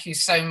 okay, thank you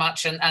so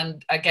much.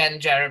 And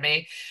again,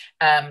 Jeremy,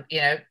 you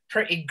know,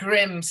 pretty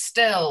grim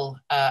still,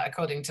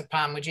 according to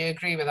Pam. Would you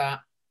agree with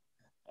that?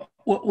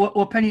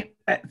 Well, Penny,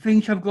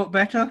 things have got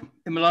better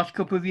in the last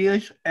couple of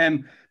years.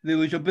 There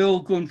was a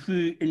bill going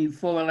through in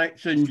 4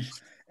 elections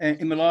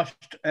in the last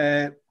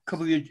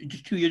couple of years,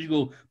 just 2 years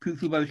ago, put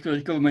through by the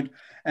Scottish Government,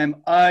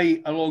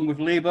 I, along with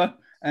Labour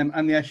and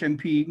the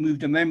SNP,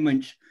 moved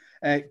amendments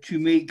to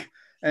make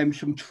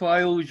some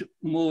trials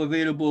more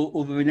available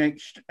over the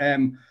next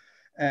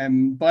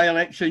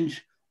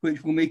by-elections,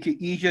 which will make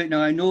it easier.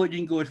 Now, I know it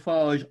didn't go as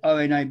far as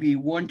RNIB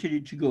wanted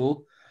it to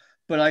go,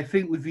 but I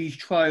think with these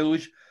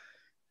trials,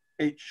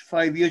 it's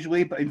 5 years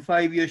away, but in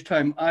 5 years'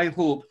 time, I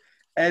hope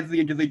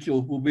every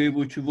individual will be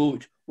able to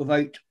vote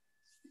without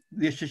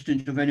the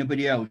assistance of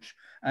anybody else.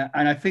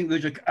 And I think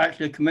there's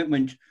actually a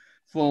commitment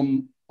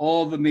from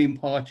all the main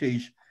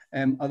parties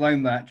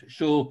around that.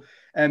 So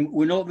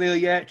we're not there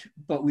yet,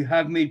 but we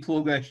have made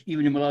progress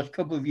even in the last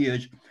couple of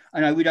years.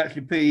 And I would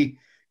actually pay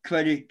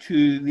credit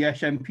to the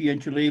SNP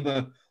and to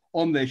Labour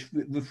on this.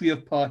 The three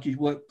parties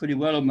worked pretty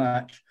well on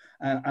that,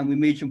 and we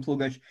made some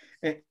progress.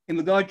 In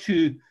regard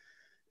to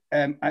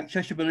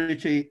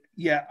accessibility,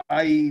 yeah,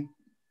 I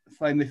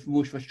find this the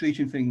most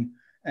frustrating thing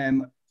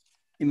in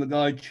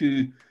regard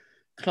to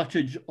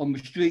cluttered on the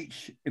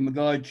streets, in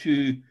regard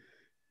to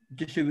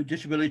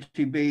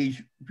disability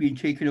bays being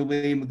taken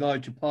away, in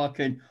regard to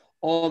parking,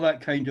 all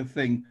that kind of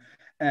thing.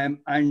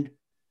 And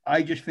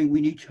I just think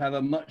we need to have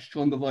a much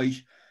stronger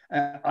voice.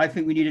 I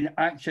think we need an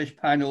access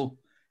panel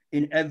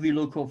in every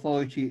local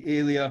authority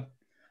area,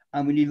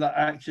 and we need that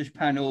access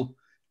panel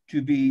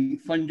to be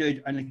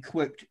funded and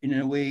equipped in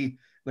a way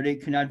that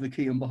it can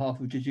advocate on behalf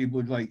of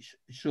disabled rights.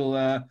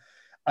 So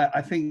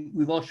I think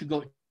we've also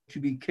got to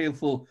be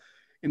careful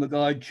in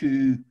regard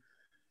to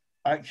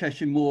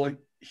accessing more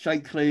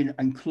cycling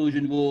and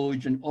closing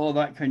roads and all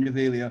that kind of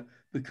area,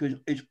 because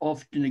it's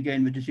often,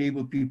 again, the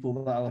disabled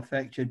people that are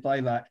affected by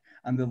that,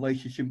 and their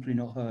voice is simply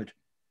not heard.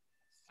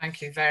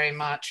 Thank you very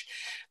much.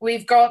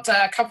 We've got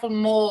a couple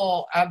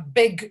more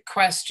big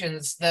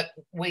questions that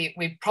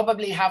we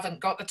probably haven't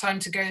got the time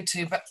to go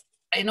to, but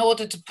in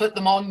order to put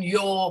them on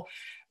your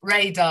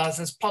radars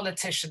as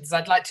politicians,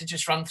 I'd like to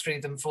just run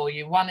through them for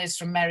you. One is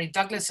from Mary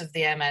Douglas of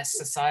the MS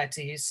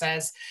Society, who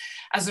says,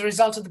 as a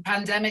result of the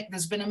pandemic,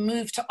 there's been a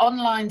move to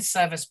online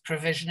service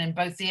provision in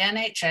both the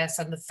NHS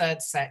and the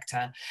third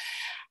sector.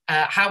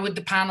 How would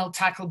the panel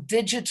tackle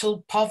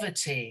digital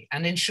poverty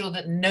and ensure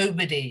that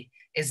nobody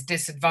is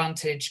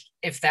disadvantaged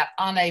if they're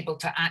unable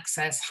to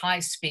access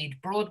high-speed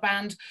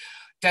broadband,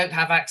 don't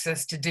have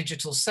access to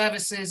digital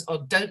services,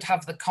 or don't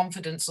have the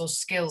confidence or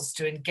skills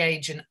to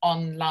engage in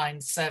online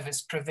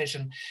service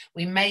provision?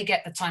 We may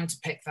get the time to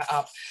pick that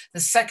up. The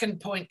second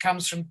point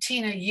comes from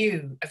Tina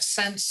Yu of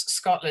Sense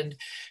Scotland,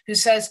 who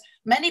says,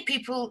 many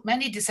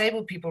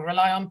disabled people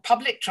rely on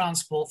public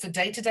transport for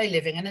day-to-day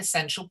living and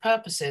essential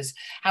purposes.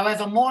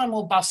 However, more and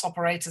more bus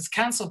operators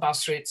cancel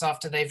bus routes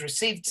after they've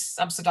received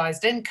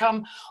subsidised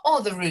income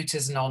or the route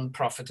is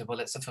non-profitable.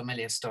 It's a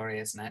familiar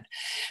story, isn't it?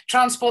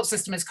 Transport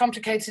system is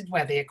complicated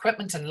where the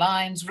equipment and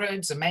lines,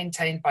 roads are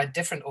maintained by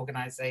different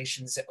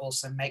organisations. It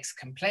also makes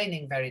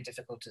complaining very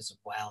difficult as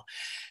well.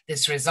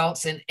 This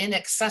results in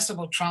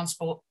inaccessible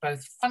transport,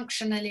 both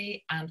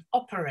functionally and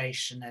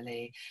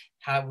operationally.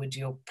 How would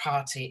your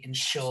party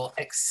ensure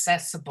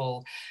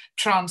accessible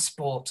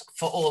transport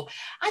for all?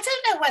 I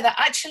don't know whether,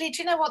 actually,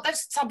 do you know what?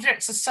 Those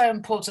subjects are so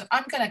important.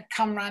 I'm going to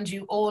come round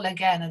you all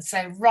again and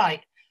say,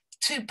 right,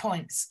 2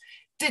 points.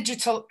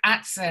 Digital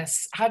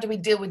access. How do we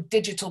deal with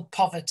digital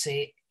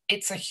poverty?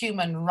 It's a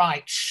human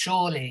right,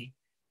 surely,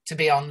 to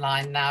be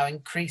online now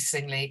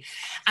increasingly.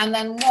 And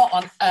then what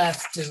on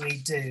earth do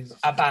we do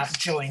about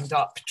joined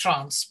up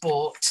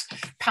transport?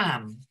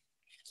 Pam?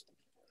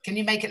 Can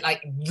you make it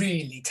like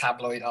really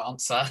tabloid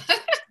answer?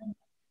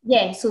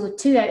 Yeah, so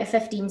 2 out of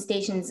 15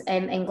 stations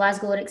in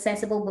Glasgow are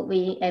accessible, but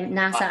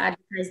NASA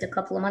advertised a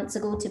couple of months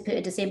ago to put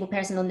a disabled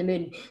person on the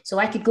moon. So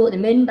I could go to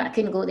the moon, but I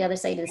couldn't go to the other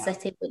side of the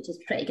city, which is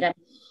pretty grim.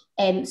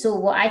 So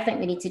what I think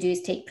we need to do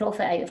is take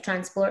profit out of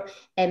transport,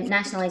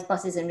 nationalise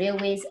buses and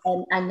railways,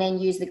 and then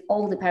use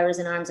all the powers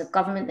and arms of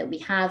government that we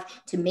have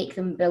to make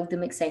them, build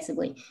them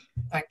accessibly.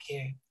 Thank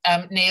you.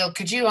 Neil,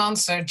 could you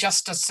answer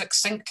just as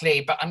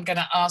succinctly, but I'm going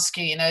to ask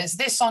you, is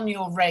this on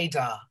your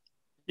radar?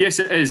 Yes,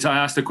 it is. I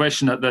asked a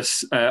question at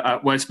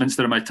at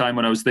Westminster in my time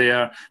when I was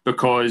there,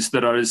 because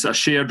there is a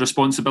shared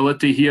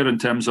responsibility here in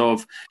terms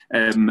of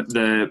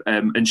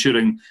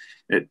ensuring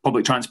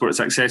public transport is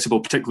accessible,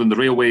 particularly in the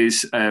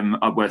railways,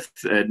 with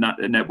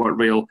Network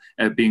Rail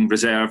being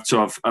reserved.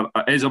 So it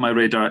is on my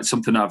radar. It's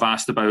something that I've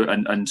asked about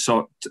and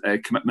sought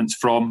commitments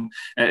from.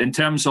 In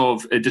terms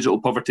of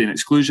digital poverty and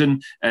exclusion,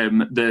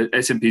 the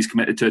SNP is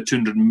committed to a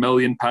 £200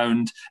 million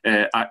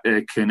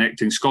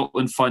Connecting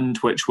Scotland fund,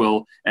 which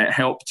will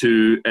help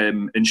to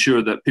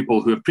ensure that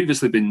people who have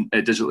previously been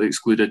digitally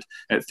excluded,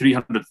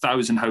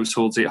 300,000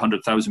 households,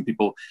 800,000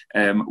 people,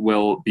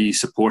 will be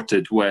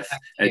supported with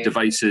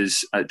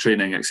devices,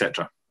 training,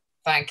 etc.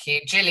 Thank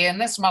you. Gillian,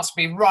 this must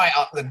be right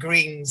up the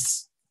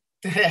Greens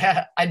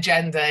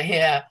agenda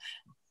here.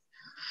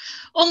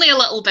 Only a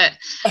little bit.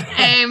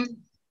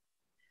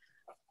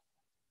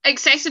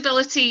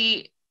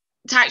 Accessibility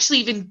to actually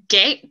even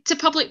get to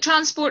public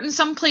transport in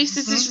some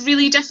places is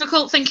really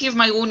difficult. Thinking of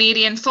my own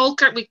area in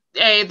Falkirk,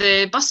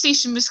 the bus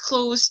station was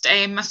closed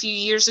a few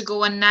years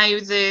ago, and now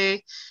the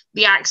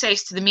the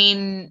access to the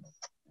main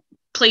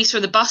place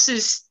where the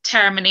buses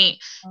terminate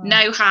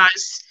now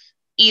has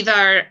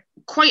either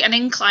quite an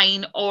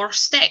incline or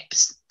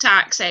steps to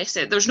access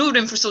it. There's no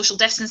room for social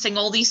distancing,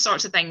 all these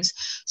sorts of things.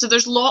 So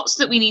there's lots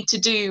that we need to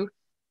do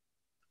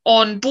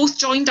on both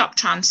joined up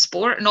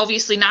transport, and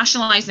obviously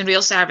nationalising the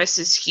rail service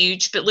is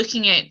huge, but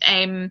looking at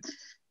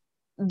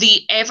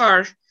the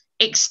ever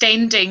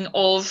extending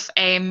of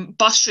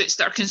bus routes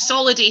that are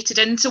consolidated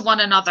into one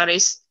another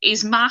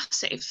is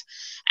massive.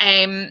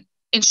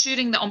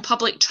 Ensuring that on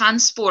public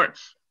transport,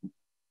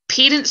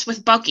 parents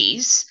with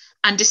buggies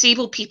and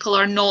disabled people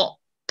are not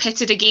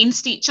pitted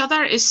against each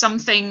other is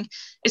something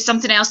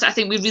else that I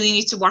think we really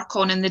need to work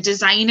on in the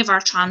design of our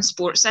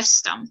transport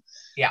system.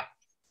 Yeah,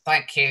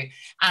 thank you.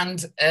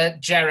 And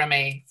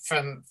Jeremy,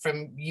 from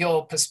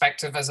your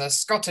perspective as a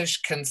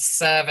Scottish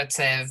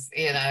Conservative,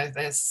 you know,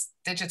 there's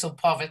digital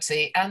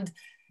poverty and,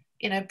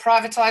 you know,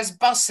 privatised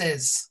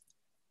buses.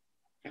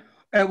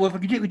 Well, if I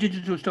can take the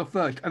digital stuff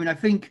first, I mean, I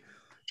think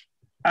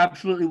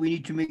absolutely we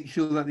need to make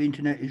sure that the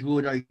internet is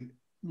rolled out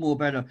more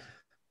better.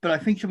 But I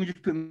think someone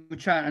just put in the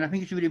chat, and I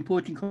think it's a really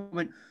important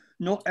comment,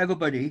 not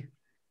everybody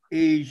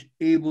is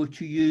able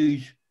to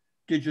use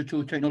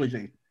digital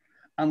technology.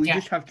 And we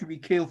just have to be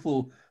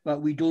careful that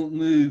we don't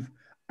move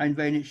and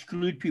then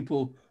exclude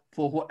people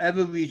for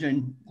whatever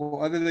reason,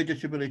 whatever their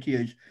disability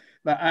is,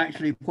 that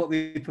actually what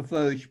they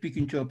prefer is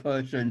speaking to a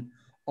person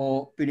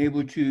or being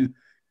able to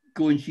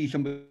go and see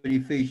somebody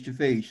face to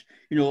face.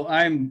 You know,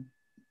 I'm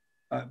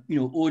you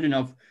know, old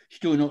enough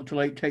still not to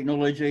like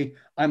technology.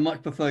 I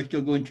much prefer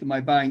still going to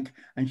my bank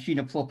and seeing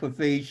a proper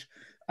face.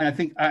 And I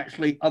think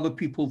actually other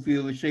people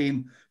feel the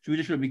same. So we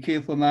just got to be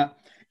careful on that.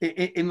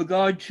 In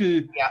regard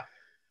to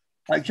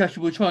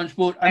accessible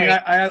transport, I mean,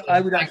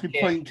 I would actually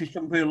point to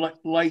somebody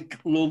like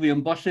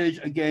Lothian Buses,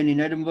 again in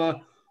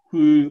Edinburgh,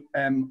 who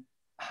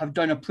have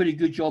done a pretty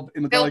good job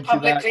in regard to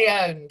that. Still publicly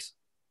owned.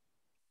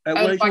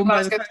 Well, it's owned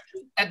by the council.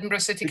 Edinburgh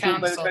City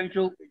Council.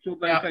 It's owned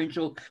by the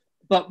council.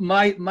 But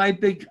my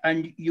big,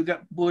 and you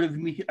get bored of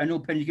me, I know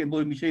Penny's getting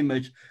bored of me saying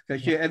this,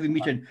 because I say it every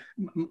meeting,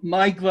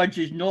 my grudge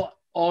is not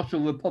also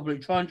with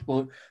public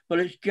transport, but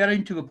it's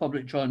getting to the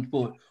public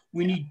transport.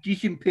 We need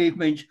decent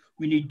pavements,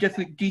 we need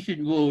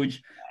decent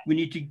roads, we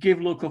need to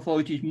give local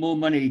authorities more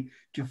money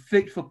to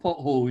fix for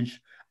potholes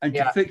and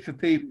to fix for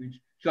pavements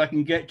so I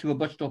can get to a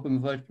bus stop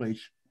in the first place.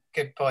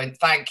 Good point,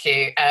 thank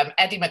you.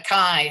 Eddie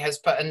Mackay has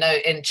put a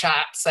note in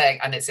chat saying,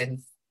 and it's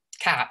in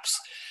caps,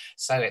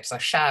 so it's a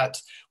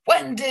shout,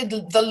 when did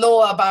the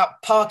law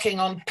about parking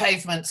on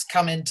pavements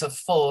come into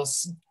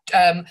force?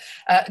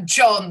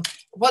 John,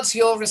 what's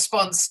your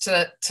response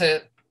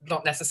to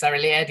not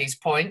necessarily Eddie's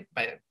point,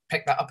 but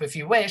pick that up if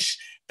you wish,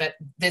 but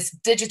this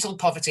digital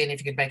poverty, and if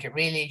you could make it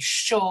really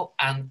short,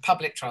 and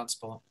public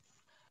transport?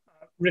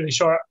 Really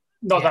short.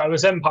 Not that I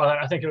was in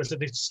Parliament, I think it was at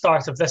the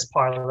start of this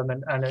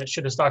Parliament, and it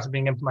should have started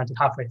being implemented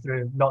halfway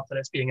through, not that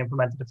it's being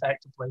implemented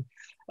effectively.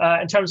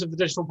 In terms of the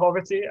digital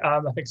poverty, I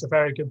think it's a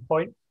very good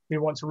point. We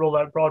want to roll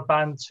out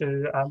broadband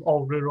to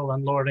all rural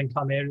and lower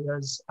income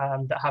areas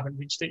that haven't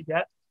reached it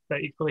yet.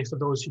 But equally for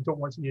those who don't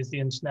want to use the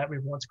internet, we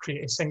want to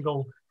create a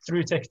single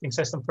through ticketing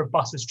system for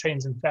buses,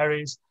 trains and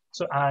ferries.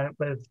 So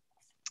with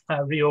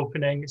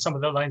reopening some of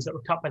the lines that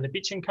were cut by the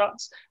beaching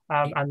cuts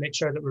and make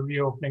sure that we're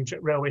reopening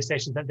railway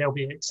stations, that they'll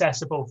be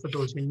accessible for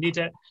those who need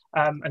it.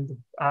 And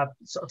the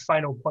sort of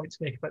final point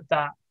to make about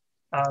that,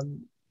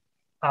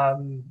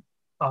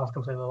 I've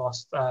completely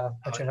lost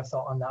my train of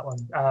thought on that one.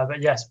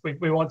 But yes,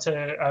 we want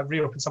to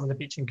reopen some of the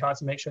beaching cuts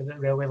and make sure that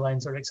railway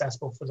lines are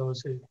accessible for those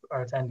who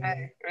are attending.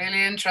 Okay,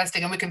 really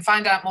interesting. And we can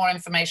find out more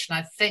information,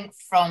 I think,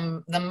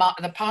 from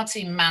the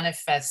party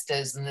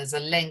manifestos, and there's a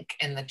link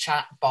in the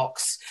chat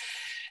box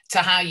to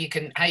how you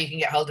can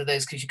get hold of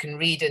those, because you can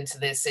read into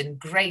this in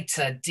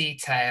greater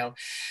detail.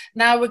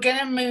 Now we're going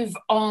to move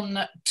on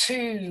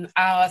to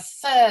our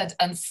third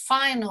and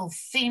final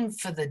theme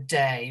for the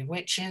day,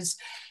 which is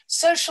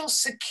social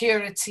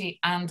security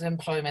and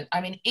employment. I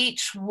mean,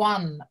 each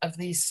one of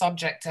these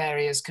subject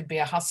areas could be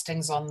a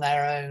hustings on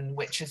their own,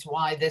 which is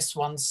why this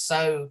one's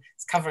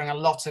it's covering a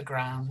lot of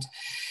ground.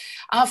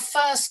 Our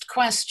first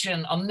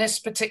question on this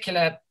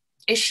particular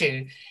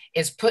issue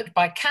is put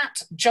by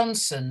Kat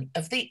Johnson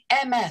of the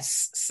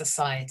MS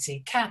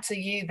Society. Kat, are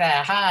you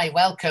there? Hi,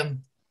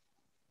 welcome.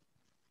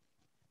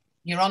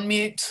 You're on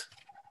mute.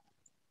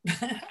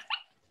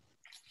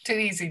 Too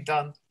easy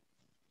done.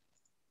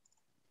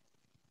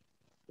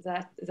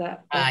 Is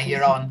that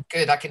you're on.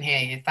 Good, I can hear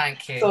you.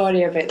 Thank you.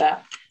 Sorry about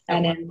that.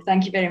 And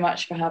thank you very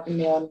much for having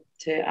me on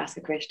to ask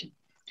a question.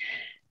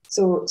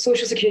 So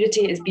social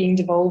security is being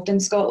devolved in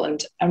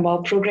Scotland, and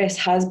while progress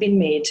has been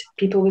made,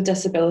 people with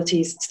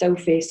disabilities still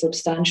face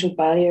substantial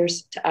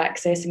barriers to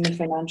accessing the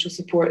financial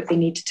support they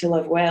need to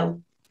live well.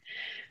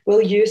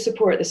 Will you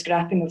support the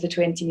scrapping of the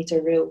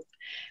 20-metre rule,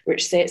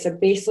 which sets a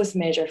baseless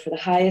measure for the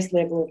highest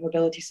level of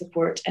mobility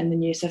support in the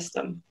new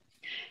system?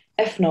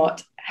 If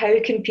not, how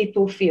can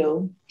people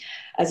feel,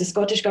 as the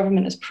Scottish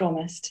Government has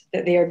promised,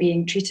 that they are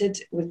being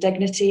treated with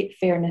dignity,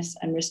 fairness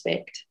and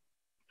respect?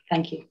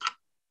 Thank you.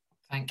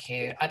 Thank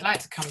you. I'd like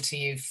to come to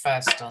you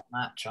first on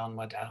that, John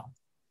Waddell.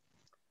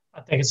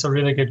 I think it's a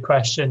really good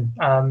question,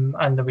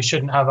 and that we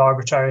shouldn't have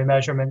arbitrary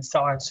measurements that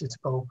aren't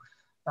suitable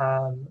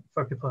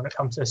for people when it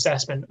comes to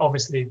assessment.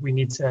 Obviously, we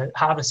need to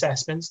have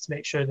assessments to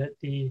make sure that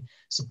the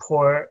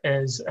support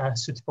is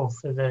suitable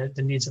for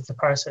the needs of the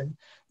person.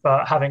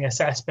 But having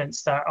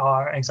assessments that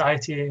are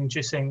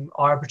anxiety-inducing,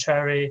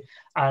 arbitrary,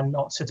 and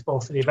not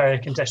suitable for the very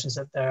conditions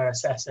that they're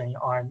assessing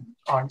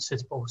aren't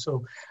suitable.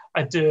 So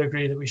I do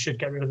agree that we should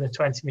get rid of the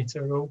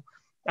 20-metre rule.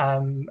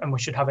 And we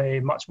should have a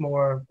much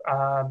more,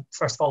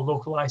 first of all,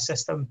 localized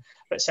system,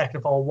 but second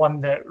of all,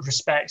 one that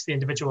respects the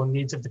individual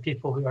needs of the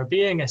people who are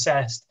being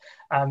assessed,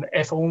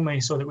 if only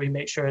so that we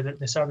make sure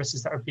that the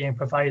services that are being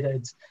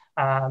provided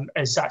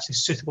is actually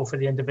suitable for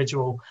the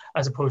individual,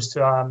 as opposed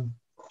to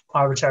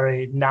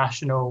arbitrary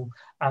national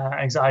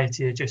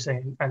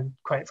anxiety-inducing and,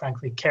 quite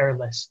frankly,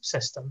 careless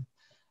system.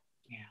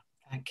 Yeah,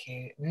 thank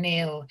you.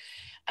 Neil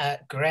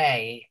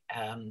Gray,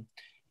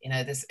 you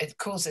know, it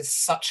causes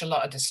such a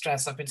lot of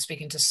distress. I've been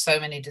speaking to so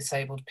many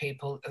disabled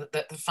people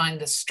that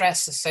find the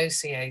stress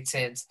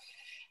associated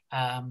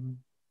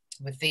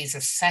with these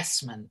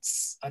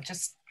assessments are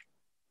just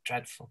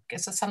dreadful.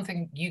 Is there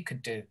something you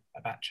could do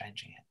about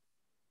changing it?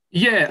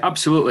 Yeah,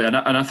 absolutely. And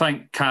I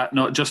thank Kat,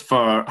 not just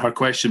for her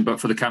question,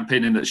 but for the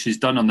campaigning that she's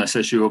done on this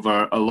issue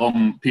over a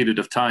long period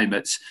of time.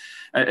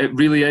 It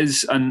really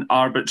is an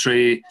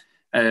arbitrary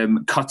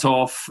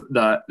cut-off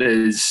that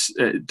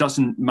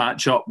doesn't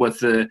match up with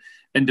the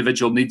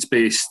individual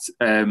needs-based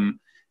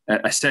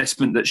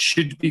assessment that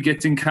should be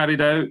getting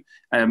carried out.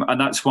 And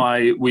that's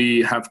why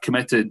we have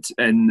committed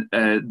in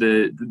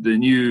the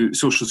new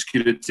social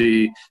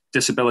security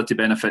disability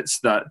benefits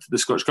that the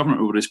Scottish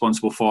Government will be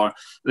responsible for.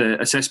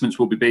 The assessments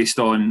will be based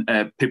on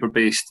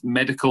paper-based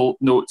medical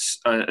notes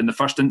in the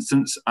first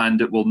instance, and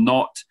it will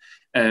not.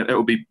 That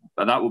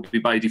will be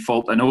by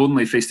default, and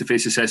only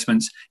face-to-face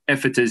assessments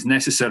if it is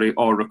necessary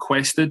or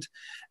requested,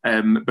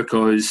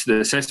 because the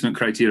assessment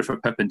criteria for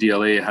PIP and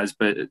DLA has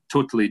been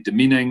totally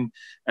demeaning,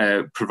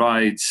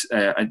 provides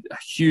a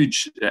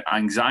huge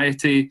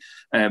anxiety,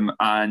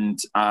 and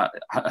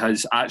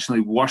has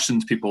actually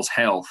worsened people's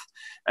health.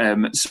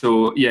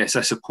 So yes,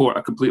 I support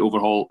a complete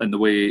overhaul in the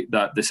way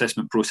that the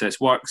assessment process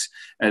works.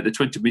 The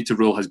 20-metre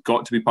rule has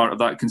got to be part of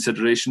that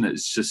consideration.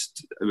 It's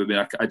just,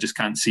 I just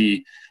can't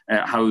see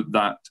how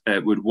that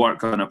would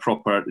work on a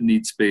proper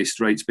needs-based,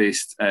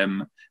 rights-based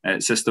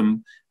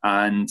system.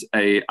 And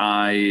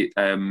I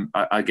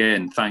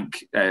again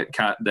thank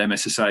Kat, the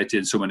MS Society,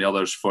 and so many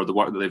others for the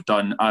work that they've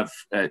done. I've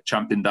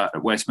championed that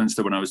at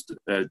Westminster when I was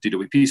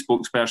DWP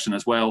spokesperson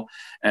as well,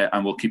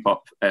 and we'll keep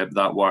up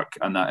that work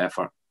and that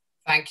effort.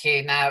 Thank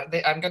you. Now,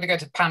 I'm going to go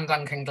to Pam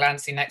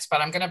Duncan-Glancy next,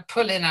 but I'm going to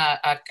pull in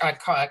a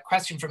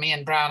question from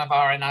Ian Brown of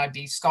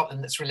RNIB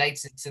Scotland that's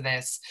related to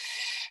this,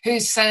 who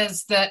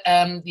says that,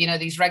 you know,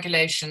 these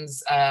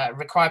regulations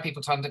require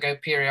people to undergo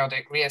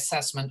periodic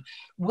reassessment.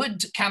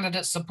 Would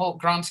candidates support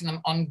granting them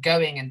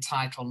ongoing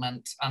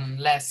entitlement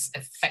unless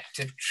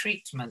effective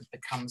treatment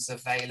becomes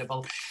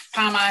available?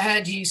 Pam, I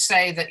heard you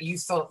say that you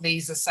thought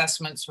these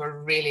assessments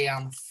were really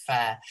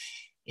unfair.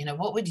 You know,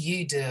 what would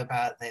you do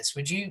about this?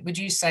 Would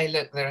you say,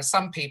 look, there are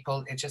some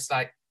people, it's just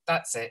like,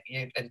 that's it,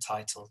 you're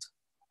entitled?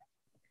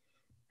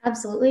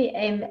 Absolutely,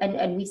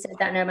 and we said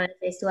that in our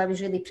manifesto. I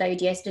was really proud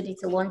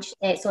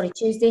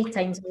Tuesday,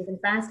 time's moving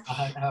fast.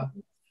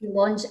 We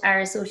launched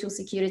our social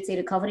security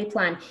recovery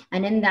plan,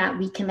 and in that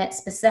we commit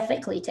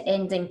specifically to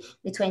ending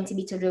the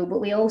 20-metre rule,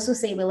 but we also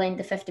say we'll end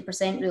the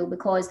 50% rule,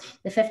 because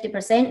the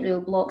 50% rule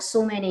blocks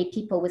so many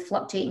people with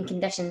fluctuating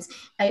conditions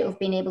out of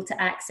being able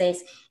to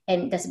access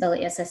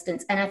disability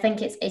assistance. And I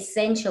think it's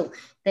essential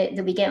that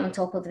we get on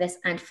top of this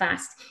and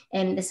fast.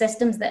 The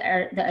systems that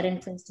are in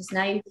place just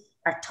now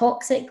are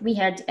toxic. We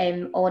heard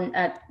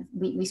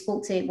we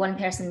spoke to one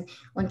person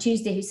on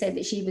Tuesday who said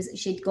that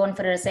she'd gone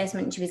for her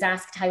assessment and she was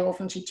asked how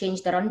often she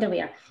changed her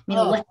underwear. I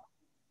mean,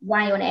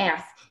 why on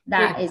earth?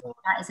 That is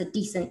a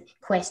decent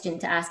question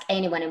to ask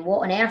anyone, and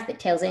what on earth it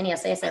tells any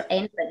assessor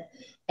anything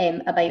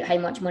about how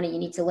much money you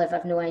need to live,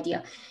 I've no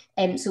idea.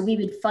 So we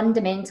would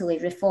fundamentally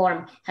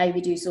reform how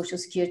we do social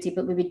security,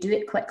 but we would do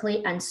it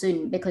quickly and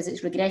soon, because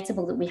it's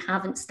regrettable that we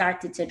haven't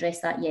started to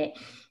address that yet.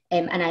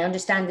 And I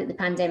understand that the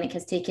pandemic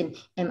has taken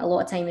a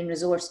lot of time and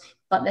resource,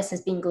 but this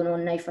has been going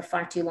on now for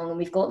far too long, and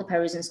we've got the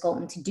powers in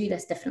Scotland to do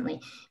this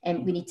differently,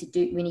 and we need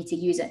to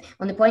use it.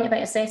 On the point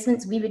about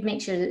assessments, we would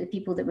make sure that the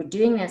people that were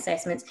doing the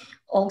assessments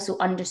also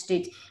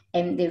understood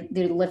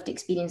the lived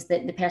experience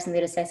that the person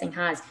they're assessing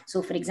has.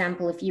 So, for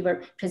example, if you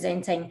were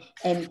presenting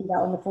be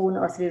that on the phone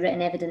or through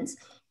written evidence,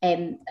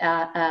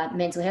 a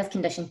mental health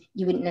condition,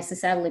 you wouldn't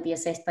necessarily be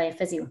assessed by a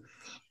physio.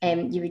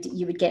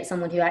 You would get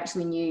someone who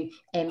actually knew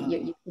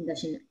your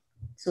condition.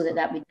 So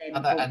that would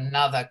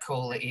another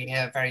call that you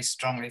hear very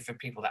strongly for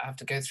people that have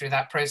to go through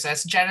that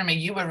process. Jeremy,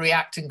 you were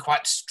reacting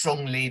quite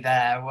strongly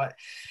there.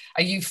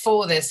 Are you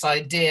for this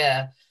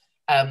idea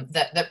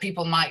that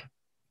people might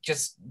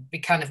just be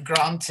kind of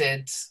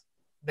granted,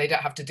 they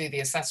don't have to do the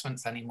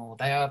assessments anymore?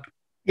 They are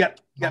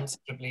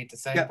demonstrably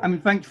disabled. Yeah, I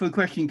mean, thanks for the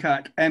question,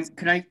 Kat.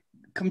 Can I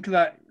come to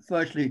that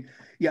firstly?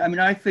 Yeah, I mean,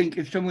 I think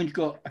if someone's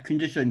got a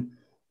condition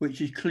which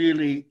is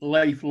clearly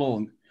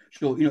lifelong,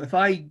 So, you know, if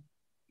I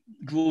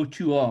grow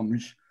 2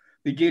 arms,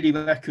 the Daily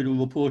Record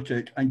will report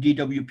it and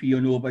DWP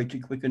will know about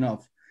it quick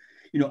enough.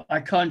 You know, I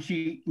can't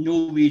see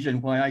no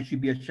reason why I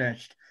should be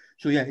assessed.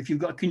 So yeah, if you've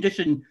got a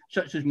condition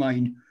such as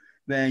mine,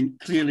 then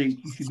clearly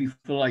you should be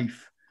for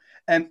life.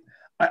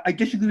 I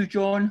disagree with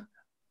John.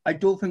 I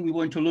don't think we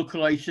want a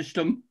localised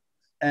system.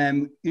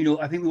 You know,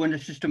 I think we want a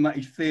system that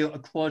is fair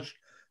across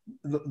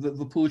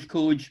the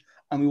postcodes,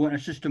 and we want a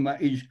system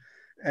that is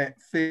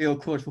fair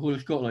across the whole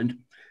of Scotland.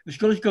 The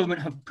Scottish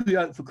Government have put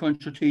out for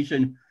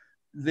consultation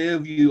their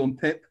view on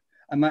PIP,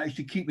 and that is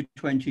to keep the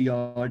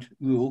 20-yard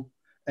rule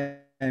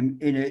in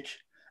it.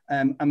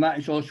 And that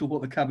is also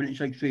what the Cabinet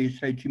Secretary has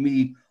said to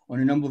me on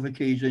a number of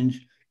occasions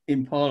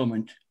in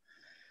Parliament.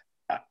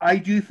 I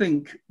do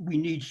think we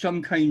need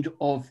some kind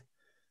of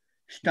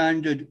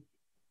standard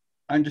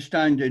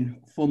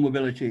understanding for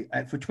mobility.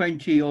 For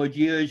 20 odd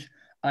years,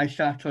 I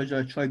sat as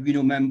a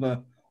tribunal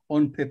member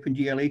on PIP and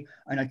DLA,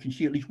 and I can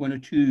see at least 1 or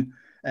 2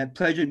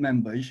 present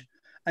members.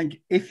 And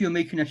if you're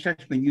making an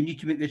assessment, you need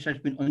to make the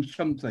assessment on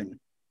something.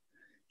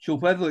 So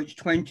whether it's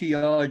 20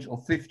 yards or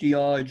 50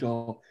 yards,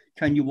 or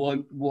can you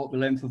walk the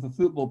length of a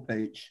football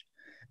pitch,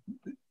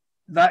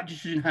 that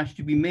decision has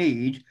to be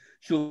made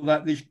so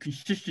that there's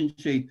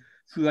consistency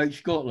throughout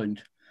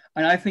Scotland.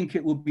 And I think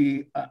it will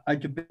be a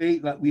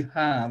debate that we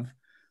have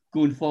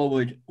going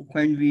forward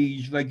when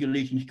these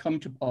regulations come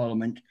to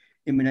Parliament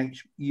in the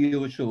next year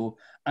or so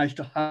as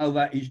to how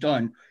that is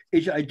done.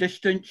 Is it a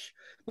distance?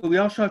 But we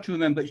also have to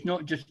remember it's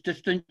not just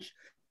distance,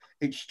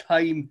 it's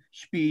time,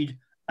 speed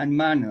and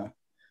manner.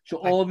 So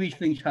all these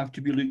things have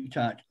to be looked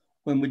at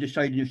when we're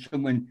deciding if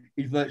someone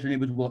is virtually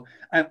able to walk.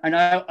 And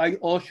I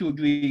also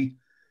agree,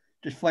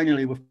 just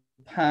finally, with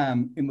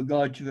Pam in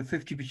regard to the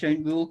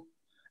 50% rule,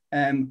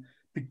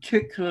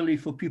 particularly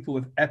for people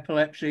with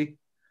epilepsy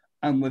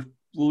and with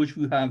those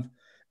who have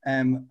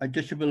a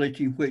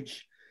disability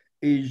which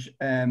is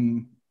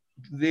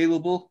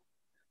variable.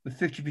 The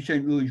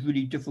 50% rule is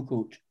really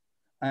difficult.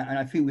 And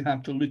I think we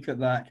have to look at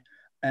that.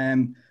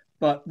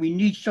 But we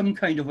need some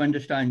kind of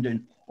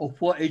understanding of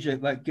what is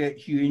it that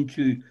gets you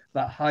into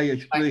that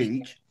highest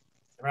rate.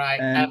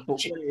 Right. But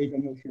what it is,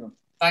 I'm not sure.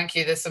 Thank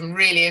you. There's some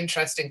really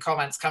interesting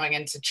comments coming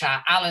into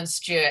chat. Alan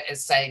Stewart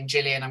is saying,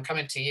 Gillian, I'm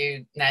coming to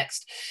you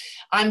next.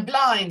 I'm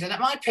blind, and at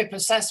my PIP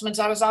assessment,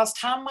 I was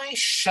asked how my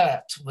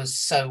shirt was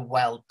so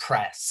well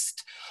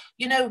pressed.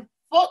 You know,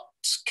 what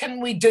can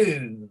we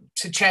do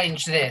to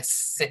change this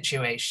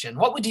situation?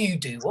 What would you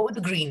do? What would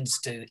the Greens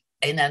do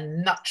in a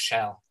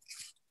nutshell?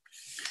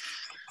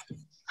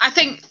 I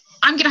think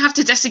I'm going to have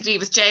to disagree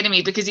with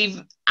Jeremy, because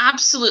he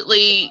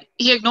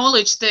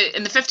acknowledged that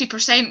in the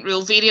 50%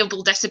 rule,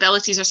 variable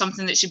disabilities are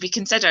something that should be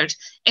considered.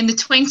 In the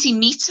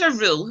 20-metre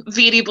rule,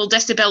 variable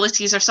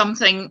disabilities are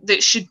something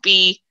that should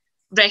be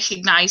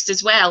recognised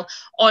as well.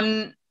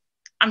 I'm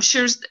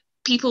sure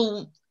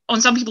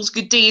on some people's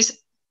good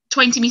days,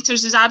 20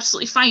 metres is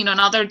absolutely fine. On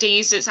other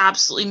days, it's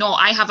absolutely not.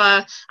 I have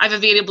a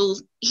variable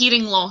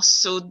hearing loss,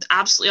 so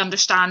absolutely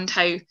understand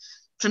how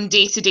from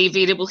day to day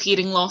variable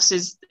hearing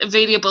losses,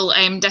 variable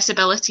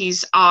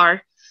disabilities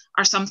are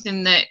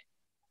something that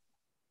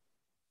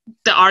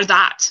are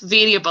that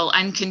variable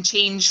and can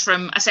change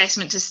from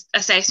assessment to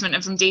assessment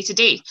and from day to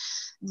day.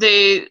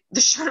 The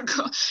shirt,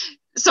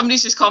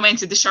 somebody's just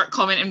commented, the shirt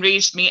comment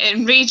enraged me. It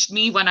enraged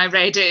me when I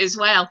read it as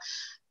well.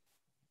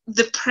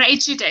 The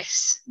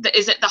prejudice that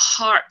is at the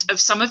heart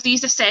of some of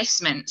these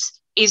assessments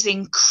is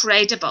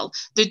incredible.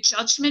 The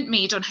judgment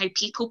made on how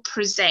people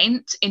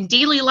present in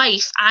daily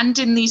life and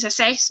in these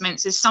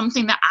assessments is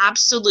something that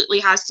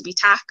absolutely has to be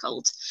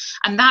tackled.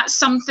 And that's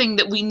something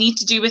that we need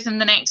to do within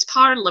the next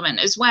Parliament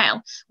as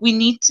well.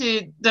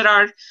 There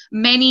are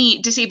many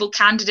disabled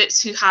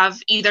candidates who have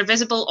either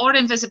visible or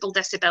invisible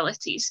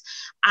disabilities,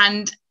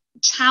 and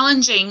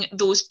challenging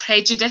those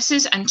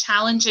prejudices and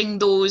challenging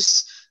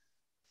those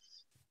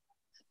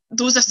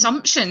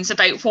assumptions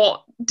about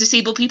what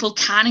disabled people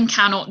can and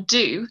cannot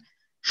do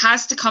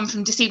has to come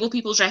from disabled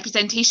people's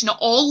representation at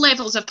all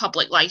levels of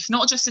public life,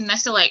 not just in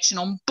this election,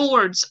 on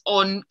boards,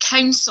 on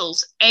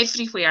councils,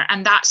 everywhere.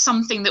 And that's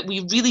something that we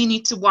really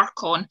need to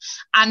work on,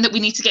 and that we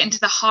need to get into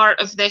the heart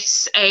of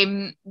this,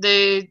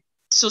 the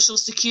social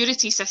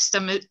security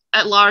system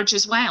at large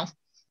as well.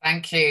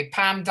 Thank you.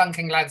 Pam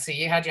Duncan-Glancy,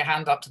 you had your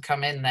hand up to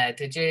come in there,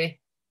 did you?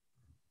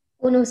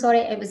 Oh, no, sorry,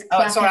 it was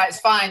clapping. Oh, it's all right, it's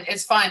fine,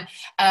 it's fine.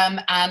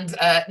 And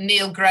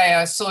Neil Gray,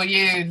 I saw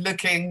you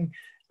looking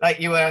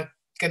like you were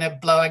going to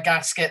blow a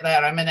gasket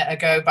there a minute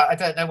ago, but I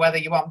don't know whether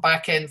you want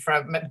back in for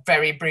a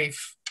very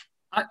brief.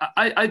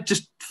 I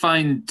just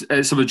find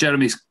some of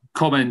Jeremy's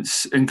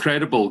comments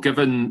incredible,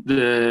 given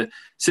the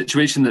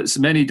situation that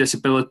many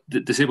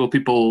disabled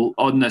people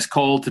on this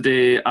call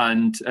today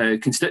and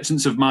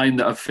constituents of mine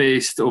that have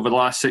faced over the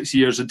last 6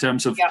 years in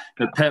terms of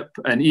the PIP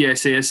and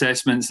ESA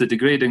assessments, the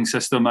degrading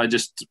system.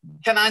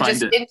 Can I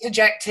just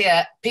interject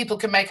here? People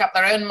can make up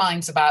their own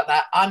minds about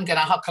that. I'm going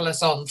to huckle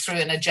us on through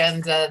an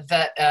agenda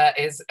that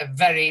is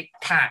very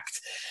packed.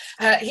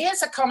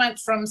 Here's a comment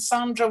from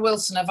Sandra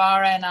Wilson of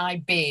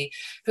RNIB,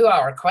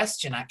 or a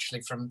question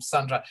actually from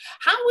Sandra.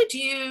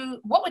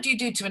 What would you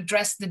do to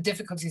address the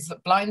difficulties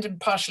that blind and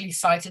partially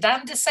sighted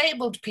and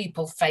disabled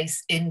people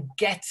face in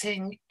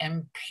getting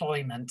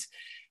employment?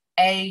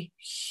 A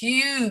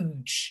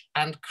huge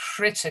and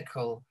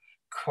critical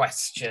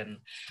question.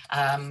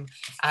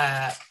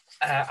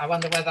 I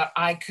wonder whether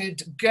I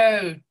could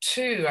go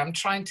to, I'm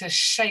trying to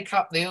shake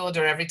up the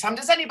order every time.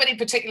 Does anybody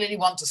particularly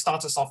want to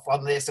start us off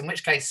on this? In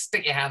which case,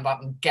 stick your hand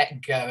up and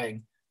get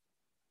going.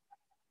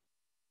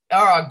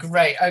 Oh,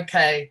 great.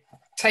 Okay.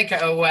 Take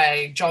it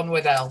away, John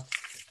Waddell.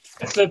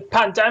 If the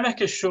pandemic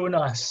has shown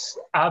us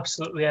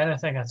absolutely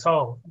anything at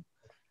all,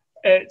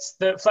 it's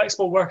that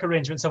flexible work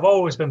arrangements have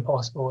always been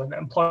possible and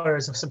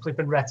employers have simply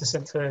been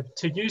reticent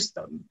to use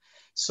them.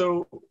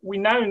 So we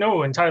now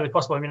know entirely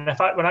possible. I mean,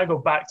 when I go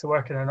back to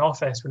work in an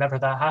office, whenever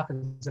that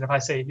happens, and if I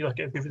say, look,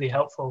 it would be really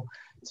helpful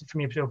for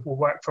me to be able to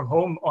work from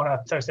home on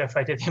a Thursday or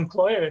Friday, the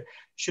employer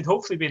should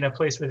hopefully be in a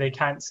place where they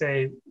can't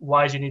say,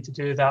 why do you need to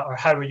do that? Or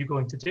how are you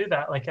going to do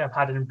that? Like I've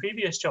had it in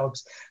previous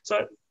jobs.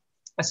 So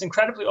it's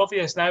incredibly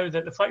obvious now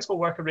that the flexible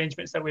work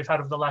arrangements that we've had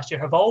over the last year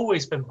have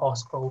always been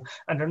possible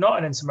and are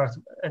not an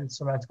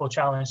insurmountable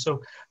challenge.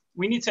 So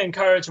we need to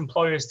encourage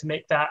employers to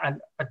make that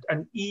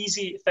an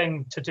easy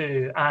thing to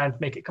do and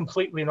make it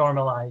completely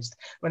normalized.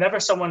 Whenever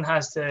someone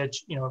has to,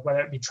 whether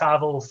it be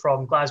travel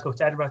from Glasgow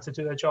to Edinburgh to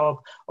do a job,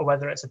 or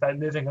whether it's about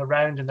moving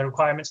around and the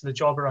requirements of the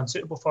job are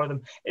unsuitable for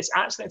them, it's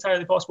actually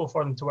entirely possible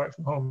for them to work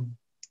from home.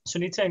 So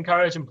we need to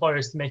encourage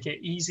employers to make it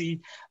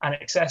easy and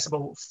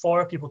accessible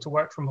for people to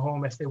work from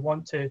home if they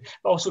want to,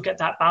 but also get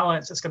that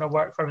balance that's going to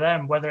work for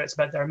them, whether it's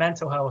about their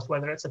mental health,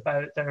 whether it's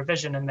about their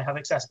vision and they have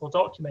accessible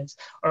documents,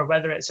 or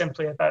whether it's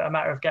simply about a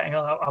matter of getting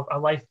a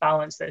life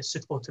balance that is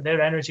suitable to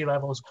their energy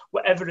levels,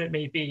 whatever it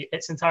may be.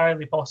 It's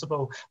entirely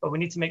possible, but we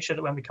need to make sure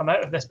that when we come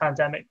out of this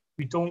pandemic,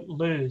 we don't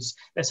lose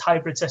this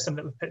hybrid system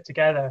that we've put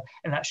together,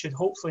 and that should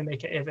hopefully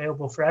make it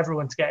available for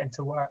everyone to get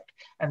into work,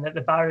 and that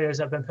the barriers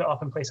that have been put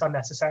up in place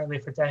unnecessarily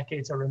for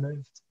decades are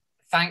removed.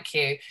 Thank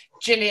you.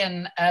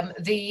 Gillian,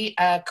 the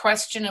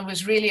questioner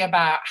was really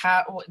about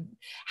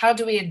how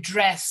do we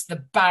address the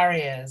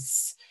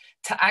barriers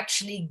to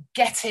actually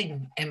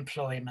getting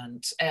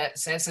employment?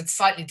 So it's a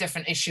slightly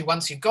different issue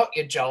once you've got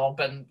your job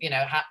and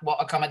what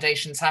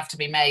accommodations have to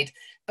be made,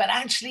 but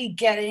actually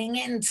getting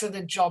into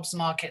the jobs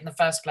market in the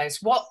first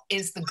place. What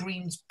is the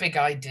Greens' big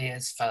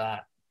ideas for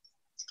that?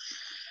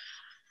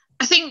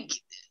 I think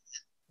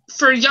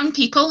for young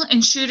people,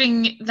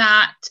 ensuring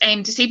that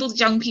disabled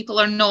young people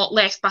are not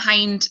left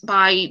behind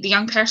by the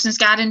Young Persons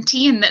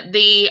Guarantee and that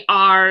they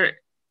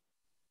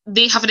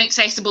have an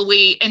accessible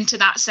way into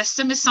that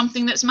system is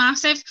something that's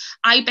massive.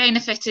 I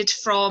benefited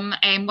from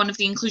one of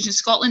the Inclusion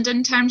Scotland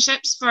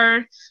internships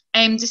for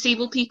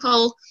disabled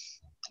people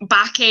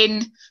back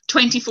in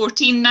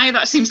 2014 now.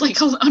 That seems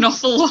like an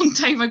awful long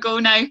time ago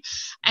now.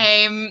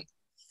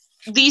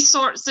 These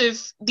sorts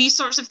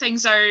of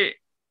things are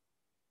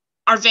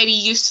very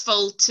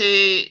useful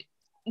to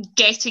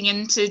getting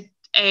into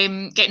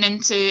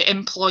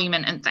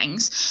employment and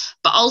things,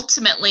 but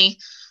ultimately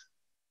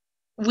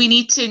we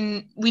need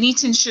to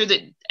ensure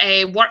that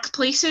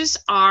workplaces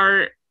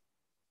are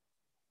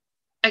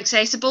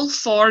accessible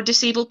for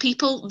disabled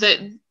people, that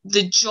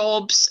the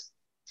jobs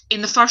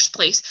in the first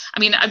place. I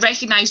mean, I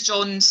recognise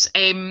John's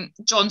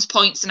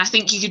points, and I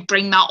think you could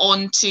bring that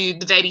on to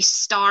the very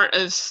start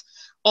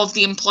of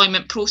the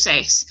employment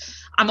process.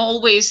 I'm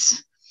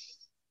always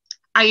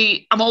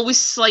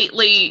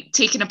slightly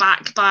taken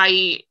aback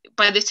by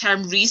the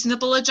term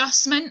reasonable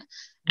adjustment.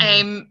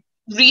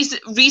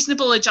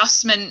 Reasonable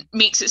adjustment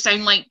makes it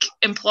sound like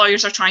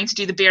employers are trying to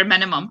do the bare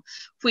minimum,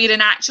 where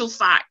in actual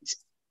fact,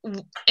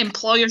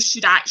 employers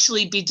should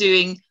actually be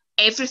doing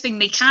everything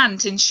they can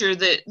to ensure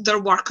that their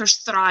workers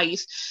thrive.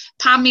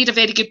 Pam made a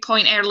very good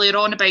point earlier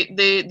on about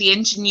the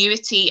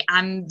ingenuity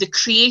and the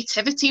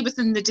creativity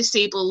within the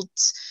disabled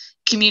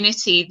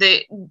community,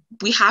 that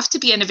we have to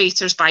be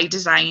innovators by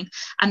design,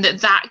 and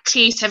that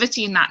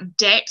creativity and that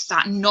depth,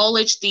 that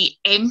knowledge, the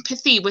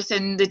empathy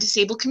within the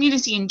disabled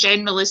community in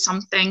general is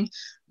something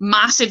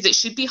massive that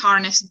should be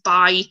harnessed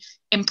by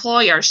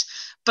employers.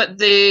 But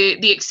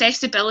the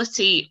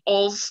accessibility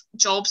of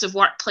jobs, of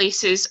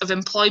workplaces, of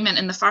employment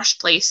in the first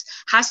place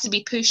has to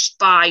be pushed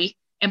by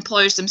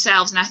employers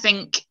themselves. And I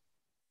think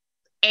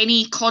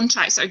any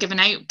contracts that are given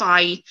out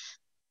by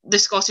the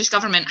Scottish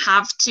Government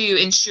have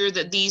to ensure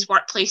that these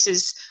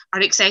workplaces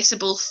are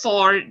accessible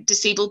for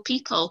disabled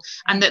people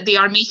and that they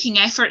are making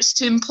efforts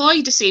to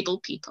employ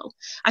disabled people.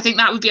 I think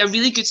that would be a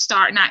really good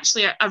start, and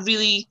actually a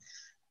really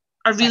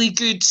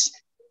good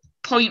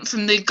point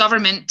from the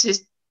government to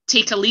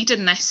take a lead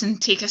in this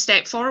and take a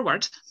step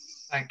forward.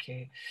 Thank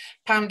you.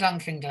 Pam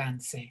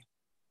Duncan-Glancy.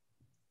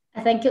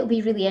 I think it'll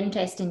be really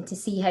interesting to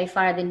see how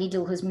far the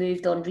needle has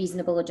moved on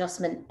reasonable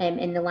adjustment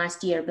in the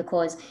last year,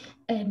 because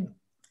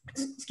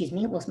excuse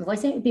me, I lost my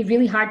voice there. It would be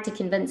really hard to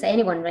convince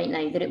anyone right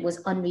now that it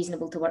was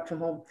unreasonable to work from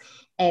home.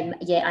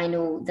 Yet I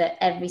know that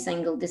every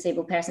single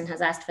disabled person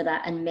has asked for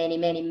that, and many,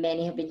 many,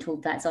 many have been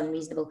told that's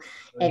unreasonable.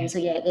 So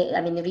yeah,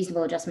 I mean, the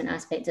reasonable adjustment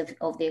aspect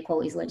of the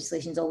equalities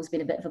legislation has always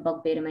been a bit of a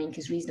bugbear of mine,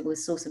 because reasonable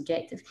is so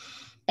subjective.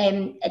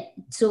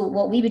 So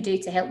what we would do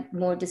to help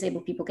more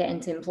disabled people get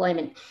into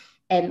employment,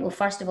 well,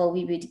 first of all,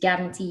 we would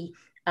guarantee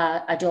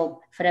a job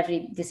for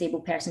every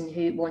disabled person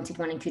who wanted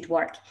one and could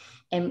work.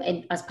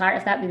 And as part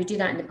of that, we would do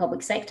that in the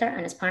public sector,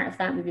 and as part of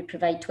that, we would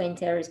provide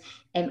 20 hours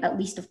at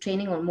least of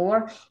training or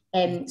more,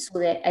 so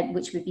that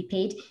which would be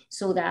paid,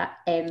 so that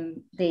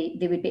they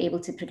would be able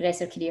to progress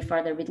their career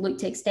further. We'd look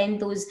to extend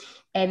those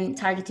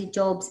targeted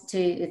jobs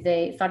to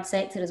the third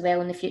sector as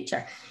well in the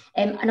future.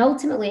 And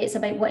ultimately, it's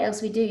about what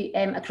else we do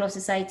across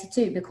society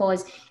too,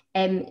 because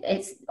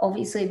it's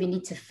obviously we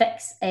need to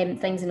fix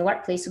things in the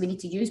workplace, so we need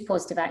to use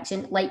positive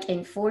action, like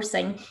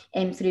enforcing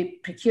through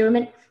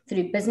procurement,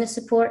 through business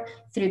support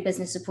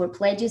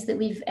pledges that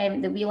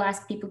we'll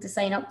ask people to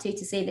sign up to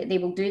say that they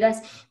will do this.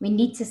 We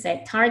need to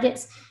set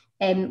targets.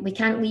 We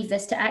can't leave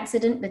this to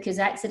accident, because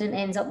accident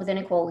ends up with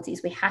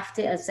inequalities. We have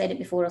to, I've said it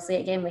before, I'll say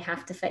it again, we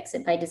have to fix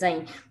it by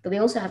design. But we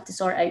also have to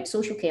sort out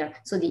social care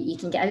so that you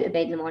can get out of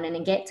bed in the morning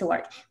and get to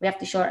work. We have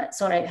to sort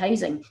out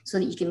housing so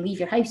that you can leave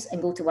your house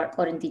and go to work,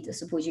 or indeed, I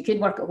suppose you could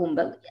work at home,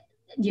 but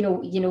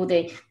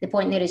the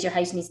point there is your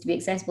house needs to be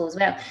accessible as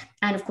well.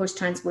 And of course,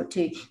 transport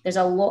too. There's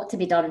a lot to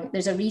be done.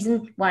 There's a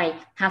reason why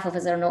half of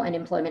us are not in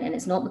employment, and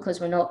it's not because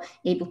we're not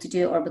able to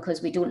do it or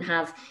because we don't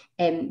have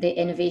the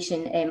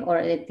innovation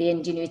or the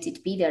ingenuity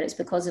to be there. It's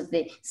because of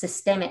the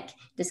systemic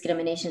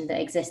discrimination that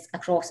exists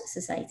across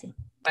society.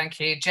 Thank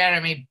you.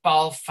 Jeremy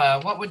Balfour,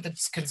 what would the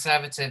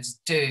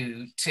Conservatives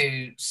do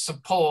to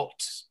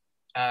support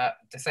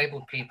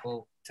disabled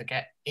people to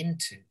get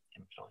into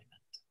employment?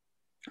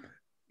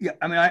 Yeah,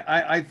 I mean,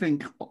 I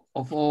think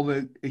of all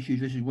the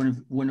issues, this is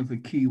one of the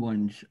key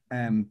ones.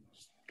 In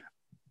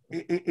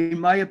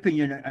my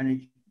opinion, and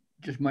it's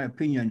just my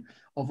opinion,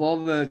 of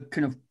all the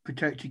kind of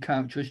protected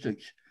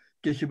characteristics,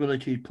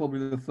 disability is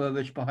probably the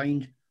furthest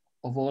behind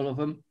of all of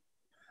them,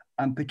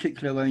 and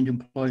particularly around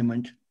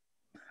employment.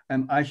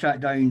 I sat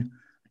down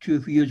 2 or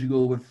 3 years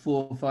ago with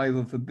 4 or 5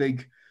 of the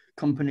big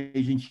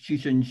companies,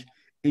 institutions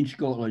in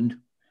Scotland,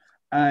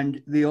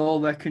 and they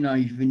all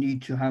recognise the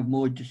need to have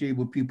more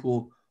disabled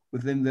people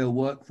within their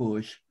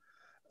workforce.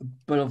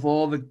 But of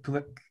all the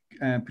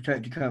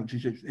protected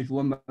characteristics, it's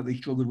one that they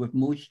struggled with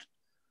most.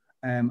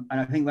 And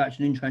I think that's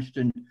an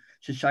interesting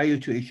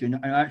societal issue.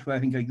 And that's why I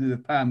think I agree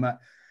with Pam that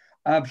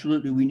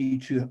absolutely we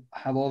need to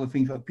have all the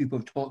things that people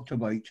have talked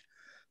about,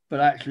 but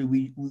actually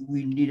we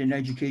need an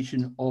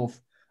education of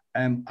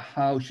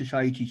how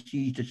society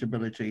sees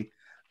disability.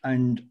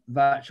 And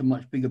that's a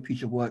much bigger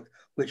piece of work,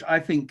 which I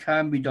think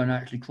can be done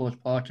actually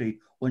cross-party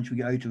once we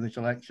get out of this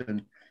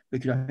election,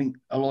 because I think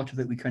a lot of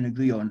it we can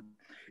agree on.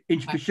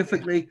 In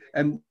specifically,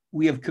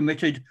 we have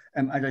committed,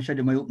 as I said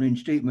in my opening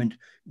statement,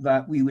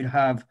 that we would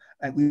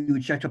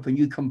set up a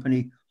new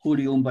company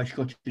wholly owned by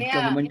Scottish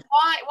Government.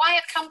 Why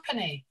a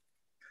company?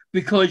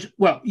 Because,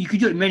 well, you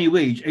could do it in many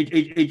ways.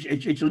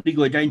 It's a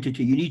legal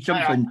identity. You need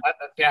something.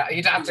 Yeah,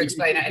 you don't have to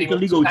explain it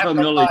anymore. It's a legal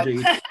terminology.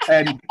 You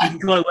can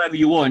call it whatever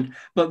you want.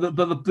 But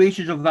the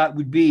basis of that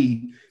would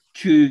be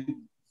to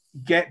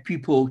get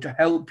people, to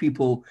help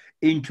people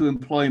into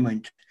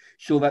employment,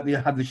 so that they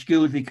have the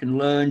skills they can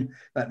learn,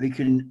 that they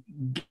can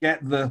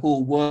get the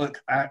whole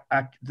work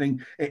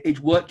thing. It's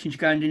worked in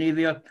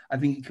Scandinavia. I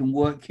think it can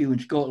work here in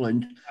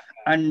Scotland.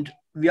 And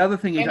the other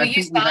thing is, we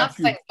used to have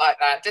things like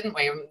that, didn't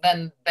we?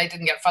 Then they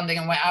didn't get funding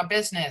and went out of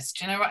business.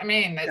 Do you know what I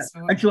mean? And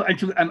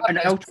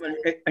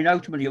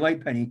ultimately, you're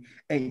right, Penny,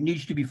 it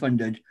needs to be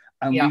funded,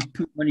 and we've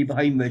put money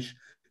behind this,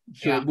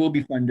 so it will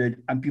be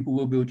funded and people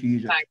will be able to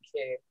use it. Thank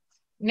you.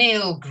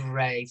 Neil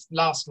Gray,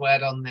 last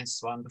word on this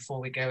one before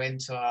we go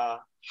into our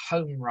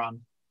home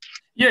run.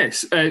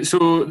 Yes,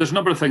 so there's a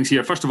number of things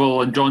here. First of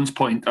all, on John's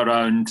point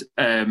around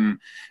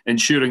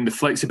ensuring the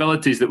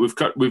flexibilities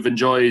that we've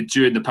enjoyed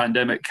during the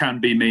pandemic can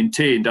be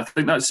maintained. I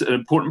think that's an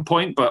important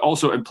point, but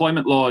also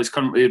employment law is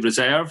currently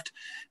reserved.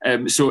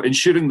 So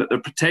ensuring that the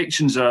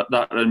protections that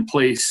are in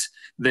place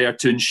there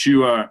to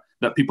ensure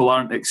that people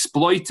aren't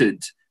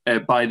exploited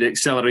by the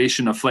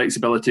acceleration of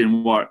flexibility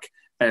in work,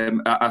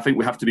 I think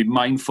we have to be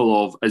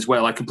mindful of as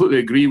well. I completely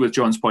agree with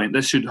John's point.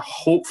 This should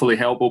hopefully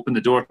help open the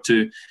door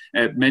to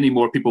many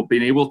more people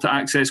being able to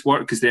access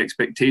work, because the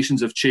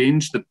expectations have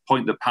changed. The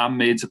point that Pam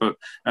made about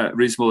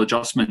reasonable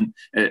adjustment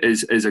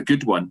is a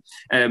good one.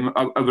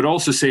 I would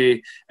also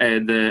say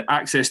the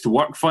Access to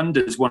Work Fund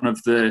is one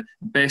of the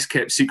best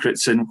kept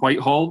secrets in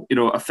Whitehall. You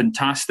know, a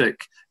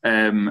fantastic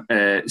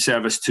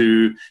service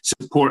to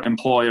support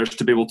employers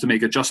to be able to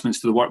make adjustments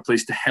to the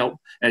workplace to help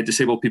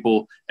disabled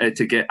people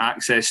to get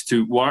access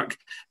to work.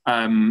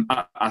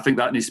 I think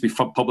that needs to be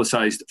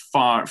publicised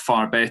far,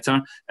 far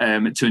better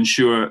to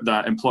ensure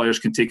that employers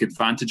can take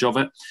advantage of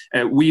it.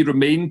 We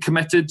remain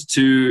committed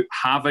to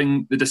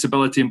having the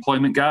disability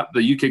employment gap.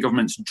 The UK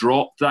government's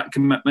dropped that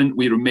commitment.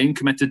 We remain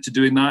committed to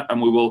doing that,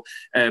 and we will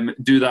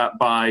do that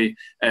by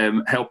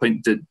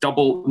helping to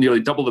nearly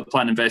double the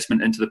planned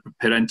investment into the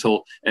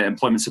Parental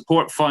Employment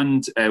Support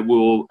Fund.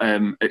 We'll,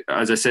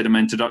 as I said in my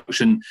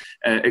introduction,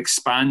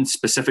 expand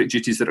specific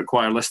duties that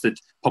require listed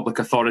public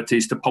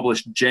authorities to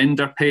publish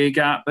gender pay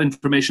gap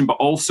information, but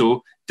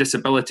also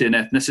disability and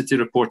ethnicity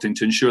reporting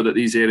to ensure that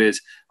these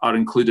areas are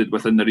included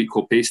within their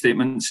equal pay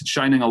statements.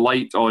 Shining a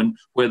light on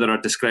where there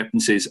are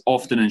discrepancies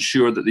often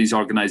ensure that these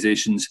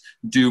organisations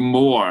do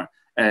more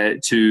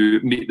to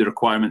meet the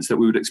requirements that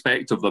we would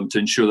expect of them to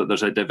ensure that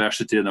there's a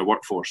diversity in their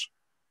workforce.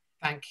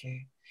 Thank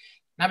you.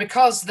 Now,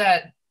 because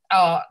there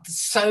are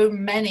so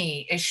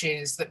many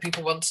issues that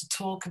people want to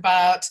talk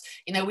about,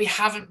 you know, we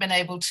haven't been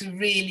able to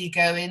really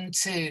go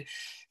into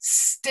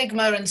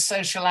stigma and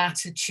social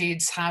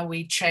attitudes, how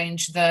we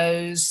change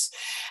those,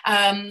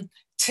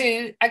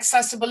 to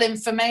accessible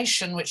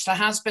information, which there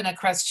has been a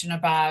question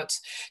about,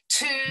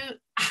 to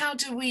how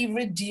do we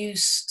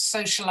reduce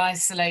social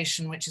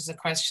isolation, which is a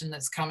question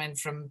that's come in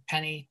from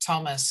Penny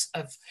Thomas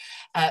of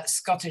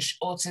Scottish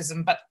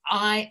Autism. But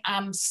I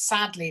am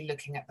sadly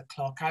looking at the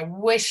clock. I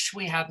wish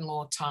we had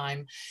more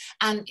time.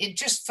 And it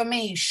just, for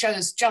me,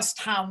 shows just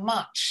how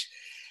much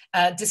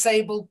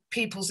disabled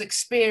people's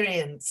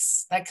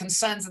experience, their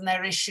concerns and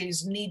their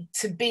issues need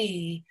to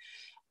be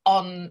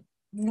on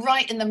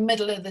right in the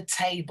middle of the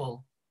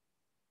table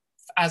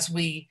as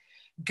we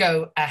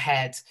go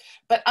ahead.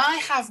 But I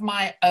have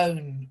my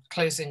own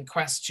closing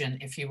question,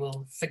 if you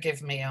will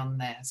forgive me on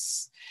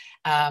this.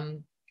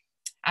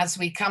 As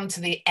we come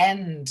to the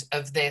end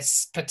of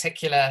this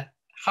particular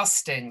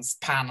Hustings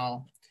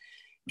panel,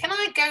 can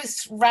I go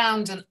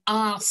round and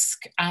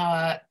ask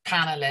our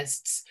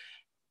panelists,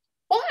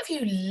 what have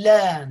you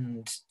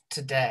learned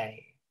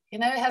today? You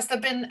know, has there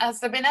been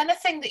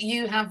anything that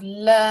you have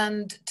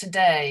learned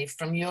today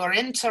from your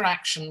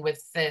interaction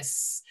with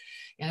this?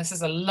 You know, this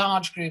is a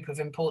large group of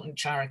important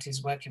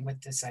charities working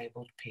with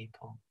disabled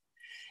people.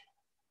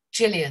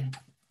 Gillian.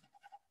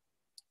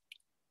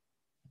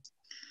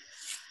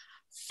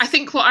 I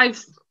think what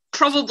I've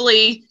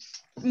probably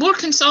more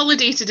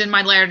consolidated in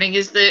my learning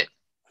is that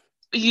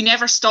you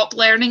never stop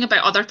learning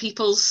about other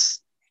people's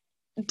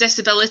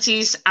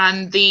disabilities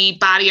and the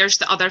barriers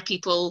that other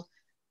people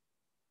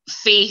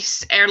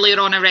face. Earlier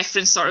on, I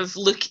referenced sort of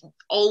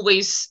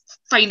always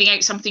finding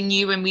out something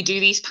new when we do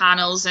these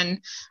panels,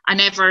 and I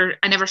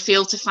never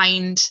fail to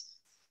find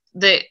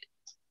that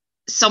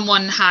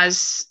someone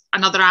has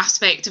another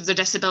aspect of their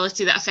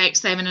disability that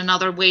affects them in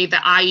another way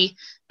that I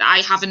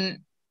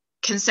haven't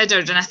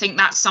considered. And I think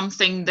that's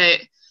something that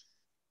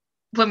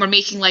when we're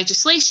making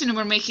legislation and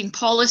we're making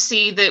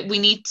policy, that we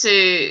need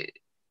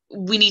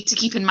to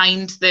keep in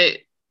mind that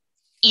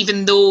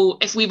even though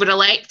if we were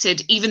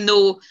elected, even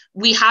though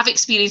we have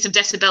experience of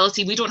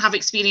disability, we don't have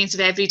experience of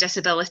every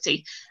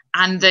disability.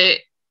 And that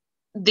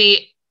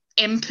the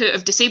input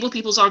of disabled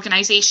people's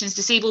organisations,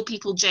 disabled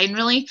people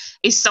generally,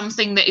 is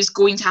something that is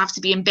going to have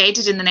to be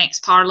embedded in the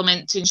next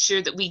Parliament to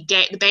ensure that we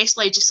get the best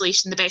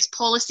legislation, the best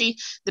policy,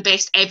 the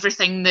best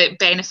everything that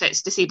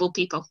benefits disabled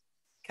people.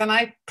 Can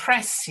I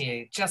press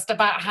you just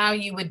about how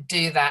you would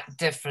do that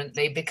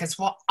differently? Because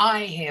what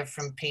I hear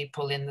from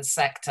people in the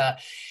sector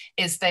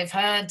is they've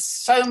heard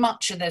so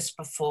much of this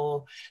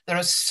before. There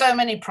are so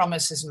many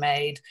promises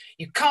made.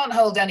 You can't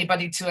hold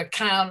anybody to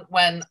account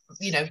when,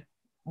 you know,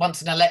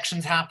 once an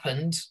election's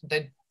happened,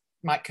 they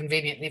might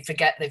conveniently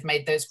forget they've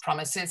made those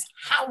promises.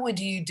 How would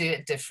you do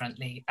it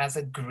differently as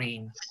a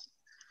Green?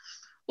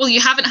 Well,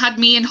 you haven't had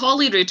me in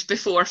Holyrood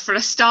before, for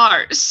a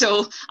start,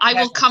 so I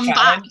will come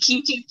back.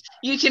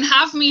 You can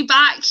have me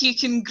back, you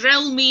can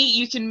grill me,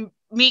 you can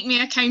make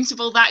me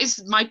accountable. That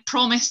is my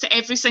promise to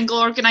every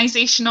single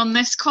organisation on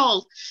this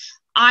call.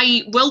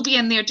 I will be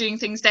in there doing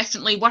things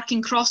differently,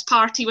 working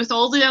cross-party with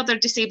all the other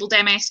disabled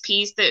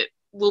MSPs that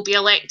will be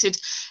elected,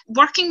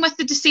 working with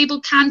the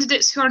disabled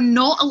candidates who are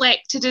not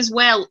elected as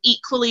well,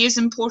 equally as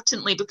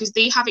importantly, because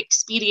they have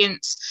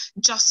experience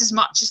just as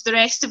much as the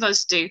rest of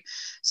us do.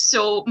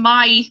 So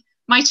my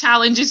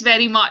challenge is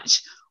very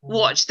much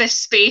watch this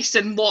space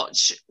and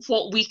watch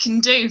what we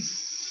can do.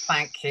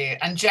 Thank you.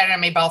 And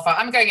Jeremy Balfour,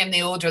 I'm going in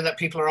the order that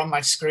people are on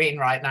my screen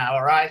right now,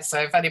 all right? So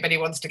if anybody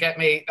wants to get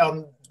me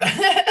on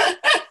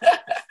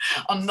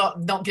on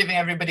not giving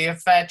everybody a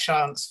fair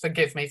chance,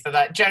 forgive me for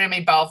that.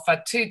 Jeremy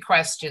Balfour, 2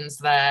 questions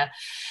there,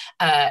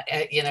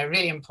 you know,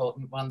 really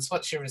important ones.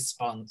 What's your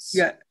response?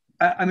 Yeah,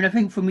 I mean, I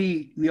think for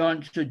me, the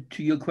answer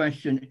to your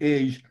question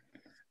is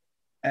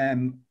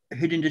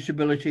hidden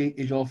disability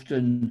is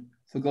often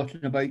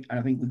forgotten about, and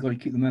I think we've got to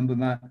keep remembering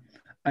that.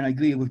 And I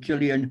agree with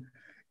Gillian,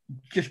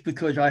 just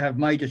because I have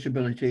my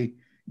disability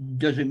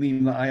doesn't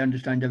mean that I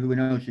understand everyone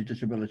else's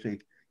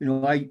disability. You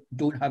know, I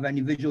don't have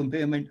any visual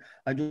impairment,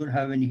 I don't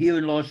have any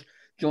hearing loss.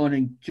 John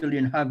and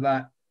Gillian have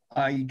that.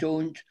 I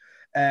don't.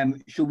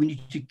 So we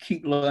need to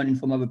keep learning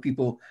from other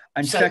people.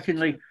 And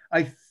secondly,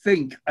 I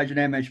think as an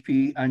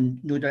MSP,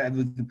 and no doubt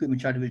everyone can put in the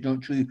chat if it's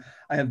not true,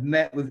 I have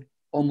met with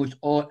almost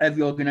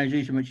every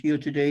organisation that's here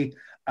today,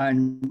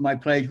 and my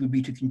pledge would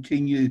be to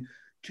continue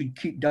to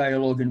keep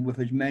dialoguing with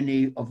as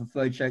many of the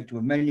third sector,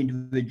 with many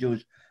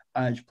individuals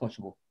as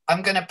possible.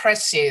 I'm going to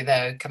press you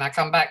though. Can I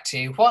come back to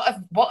you?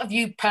 What have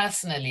you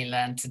personally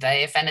learned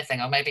today, if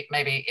anything, or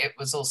maybe it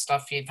was all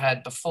stuff you've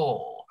heard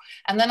before?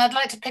 And then I'd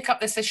like to pick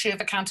up this issue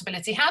of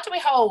accountability. How do we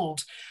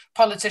hold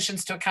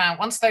politicians to account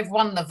once they've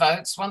won the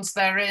votes, once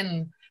they're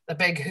in the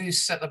big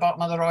hoose at the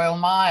bottom of the Royal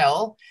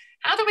Mile?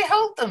 How do we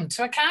hold them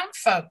to account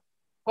for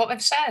what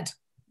they've said?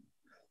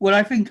 Well,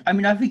 I think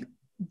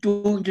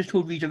don't just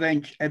hold these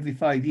events every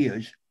 5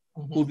 years.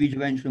 Hold these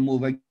events on a more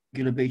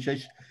regular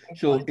basis.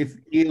 So if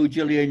Neil,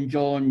 Gillian,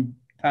 John,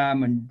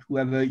 Pam, and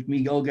whoever is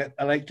me all get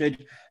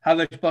elected,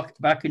 have us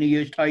back in a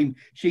year's time,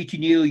 say to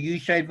Neil, you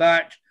said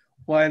that,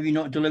 why have you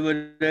not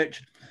delivered it?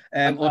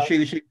 Or say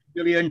the same to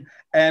Gillian.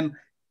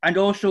 And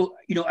also,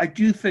 you know, I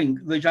do think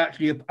there's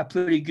actually a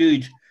pretty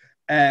good,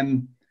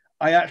 I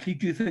actually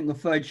do think the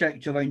third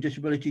sector and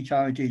disability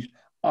charities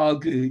are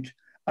good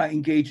at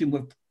engaging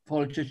with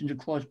politicians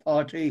across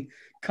party.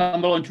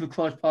 Come along to the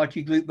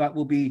cross-party group that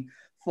will be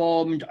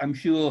formed. I'm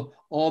sure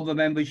all the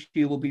members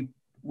here will be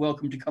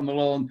welcome to come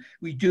along.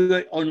 We do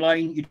it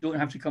online. You don't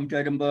have to come to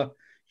Edinburgh.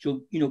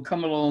 So, you know,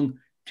 come along,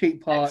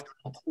 take part,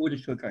 hold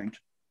us to account.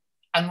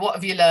 And what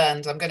have you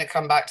learned? I'm going to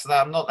come back to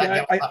that. I'm not letting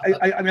you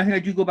I mean, I think I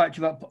do go back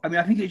to that. I mean,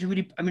 I think it's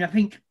really, I mean, I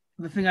think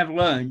the thing I've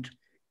learned,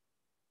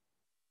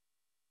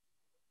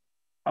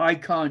 I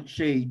can't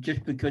say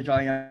just because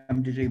I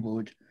am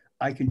disabled,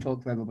 I can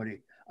talk for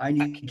everybody. I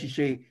need to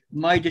say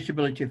my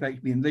disability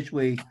affects me in this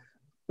way,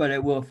 but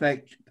it will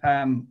affect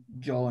Pam,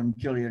 John,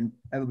 Gillian,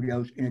 everybody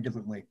else in a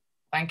different way.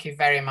 Thank you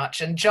very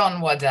much. And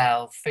John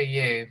Waddell, for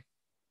you.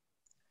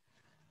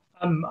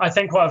 I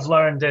think what I've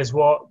learned is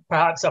what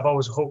perhaps I've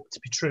always hoped to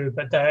be true,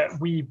 but that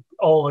we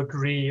all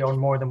agree on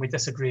more than we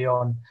disagree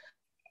on.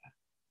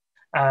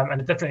 And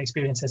the different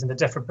experiences and the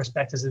different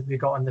perspectives that we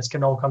got on this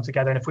can all come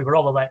together. And if we were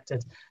all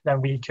elected, then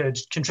we could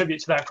contribute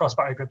to that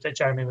cross-party group that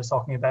Jeremy was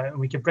talking about, and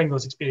we could bring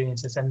those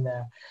experiences in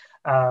there.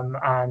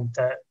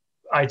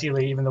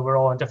 Ideally, even though we're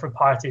all in different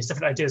parties,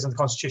 different ideas on the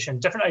Constitution,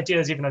 different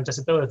ideas even on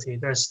disability,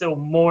 there's still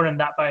more in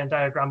that Venn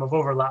diagram of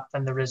overlap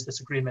than there is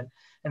disagreement.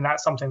 And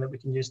that's something that we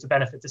can use to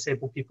benefit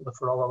disabled people if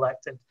we're all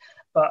elected.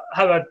 But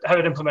how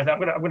I'd implement it, I'm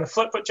going to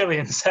flip what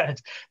Gillian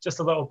said just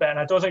a little bit. And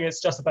I don't think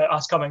it's just about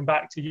us coming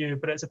back to you,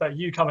 but it's about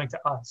you coming to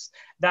us.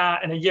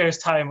 That in a year's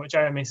time, what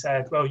Jeremy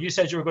said, well, you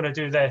said you were going to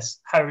do this.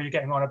 How are you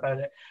getting on about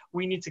it?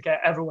 We need to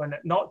get everyone,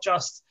 not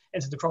just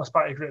into the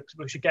cross-party groups,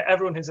 but we should get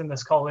everyone who's in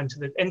this call into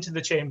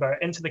the chamber,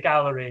 into the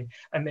gallery,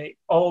 and make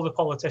all the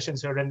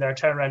politicians who are in there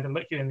turn around and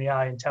look you in the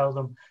eye and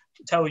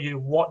tell you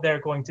what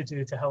they're going to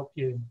do to help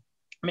you.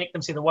 Make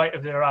them see the white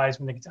of their eyes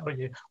when they tell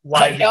you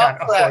why we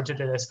can't afford to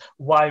do this,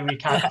 why we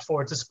can't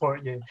afford to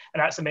support you,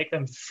 and actually make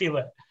them feel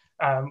it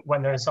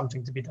when there is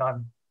something to be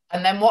done.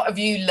 And then what have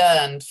you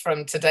learned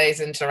from today's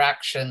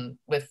interaction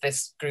with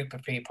this group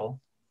of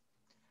people?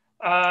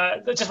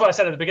 Just what I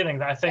said at the beginning,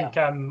 that I think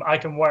I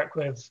can work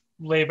with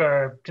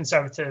Labour,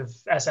 Conservative,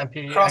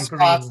 SNP,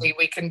 cross-party, and Green.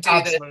 We can do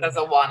Absolutely. This as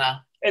a one-er.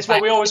 It's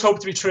what we always hope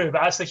to be true,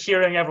 but actually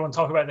hearing everyone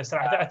talk about this,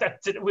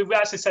 we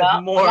actually said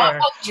more. I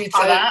hold you to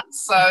that,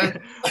 so.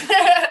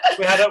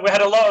 we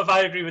had a lot of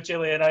I agree with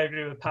Gillian, I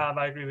agree with Pam,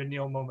 I agree with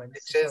Neil moments.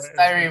 Which is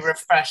very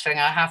refreshing,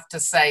 I have to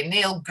say.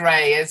 Neil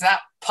Gray, is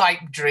that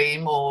pipe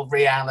dream or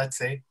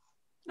reality?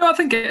 No, I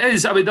think it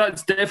is. I mean,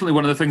 that's definitely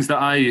one of the things that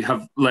I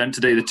have learned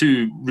today. The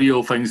two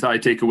real things that I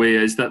take away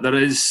is that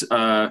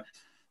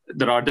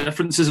there are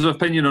differences of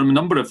opinion on a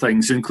number of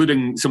things,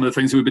 including some of the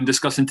things we've been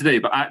discussing today,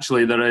 but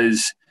actually there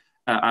is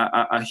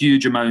a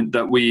huge amount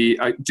that we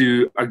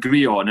do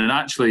agree on. And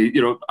actually,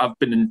 you know, I've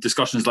been in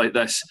discussions like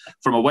this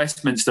from a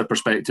Westminster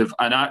perspective,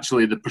 and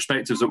actually the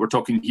perspectives that we're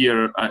talking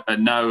here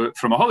and now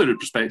from a Holyrood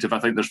perspective, I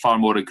think there's far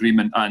more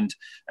agreement and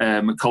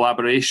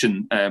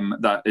collaboration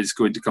that is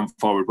going to come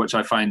forward, which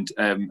I find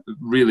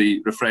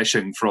really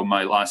refreshing from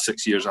my last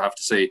 6 years, I have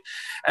to say.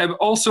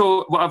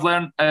 Also, what I've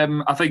learned,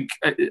 I think,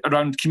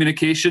 around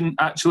communication,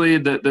 actually,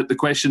 the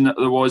question that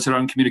there was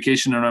around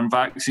communication around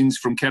vaccines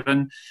from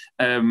Kieran,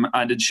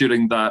 and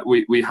ensuring that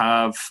we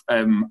have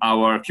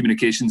our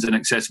communications in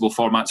accessible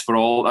formats for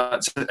all.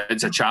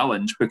 It's a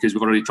challenge because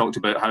we've already talked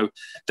about how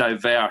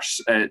diverse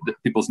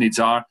people's needs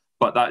are,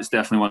 but that's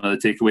definitely one of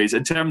the takeaways.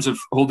 In terms of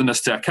holding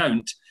us to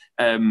account,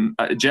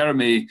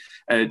 Jeremy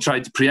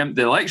tried to preempt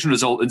the election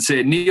result and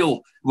say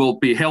Neil will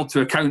be held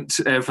to account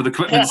for the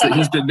commitments that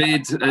he's been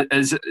made,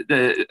 as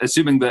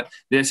assuming that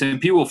the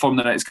SNP will form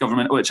the next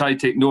government, which I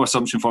take no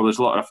assumption for. There's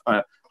a lot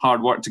of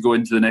hard work to go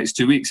into the next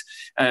 2 weeks.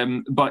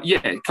 But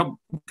yeah, come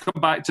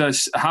back to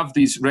us, have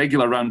these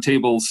regular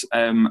roundtables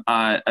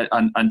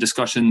and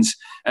discussions.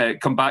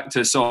 Come back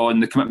to us on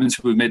the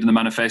commitments we've made in the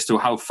manifesto,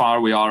 how far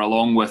we are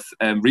along with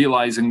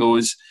realising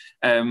those,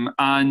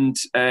 and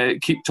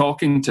keep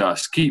talking to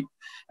us. Keep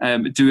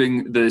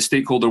doing the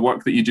stakeholder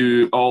work that you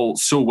do all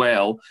so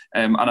well.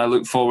 And I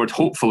look forward,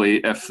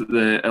 hopefully, if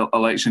the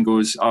election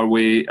goes our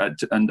way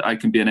and I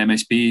can be an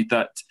MSP,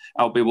 that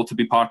I'll be able to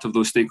be part of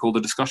those stakeholder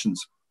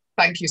discussions.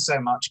 Thank you so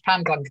much.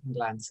 Pam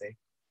Duncan-Glancy.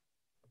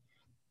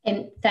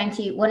 Thank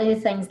you. One of the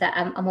things that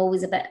I'm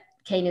always a bit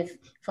kind of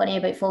funny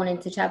about falling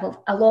into the trap of,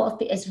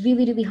 it's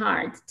really, really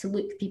hard to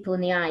look people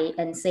in the eye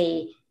and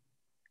say,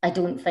 I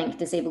don't think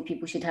disabled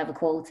people should have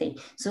equality.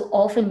 So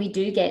often we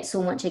do get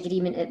so much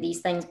agreement at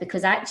these things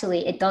because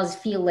actually it does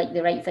feel like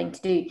the right thing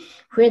to do.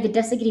 Where the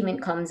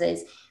disagreement comes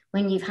is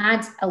when you've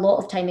had a lot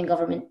of time in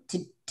government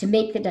to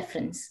make the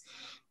difference.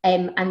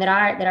 And there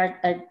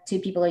are two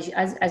people,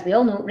 as we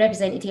all know,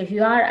 represented here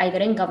who are either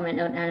in government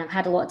and have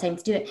had a lot of time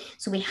to do it.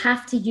 So we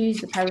have to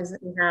use the powers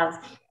that we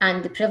have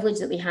and the privilege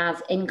that we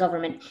have in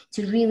government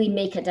to really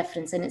make a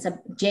difference. And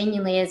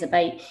genuinely is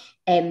about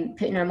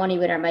putting our money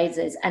where our mouths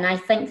is. And I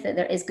think that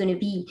there is going to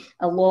be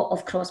a lot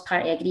of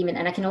cross-party agreement.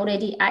 And I can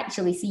already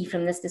actually see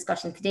from this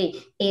discussion today,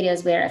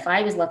 areas where if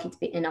I was lucky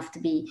enough to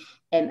be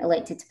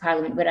elected to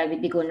Parliament, where I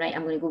would be going, right,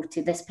 I'm going to go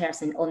to this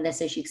person on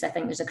this issue because I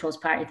think there's a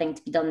cross-party thing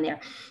to be done there.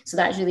 So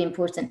that's really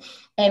important.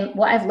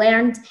 What I've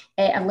learned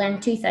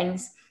two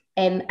things.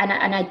 And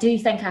I do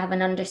think I have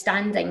an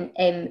understanding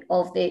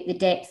of the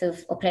depth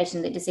of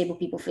oppression that disabled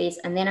people face.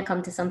 And then I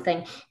come to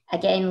something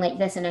again like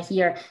this and I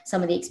hear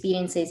some of the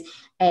experiences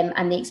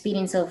and the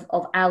experience of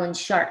Alan's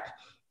shirt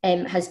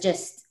has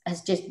just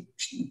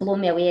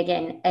blown me away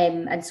again.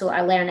 And so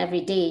I learn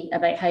every day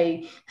about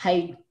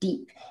how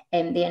deep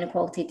the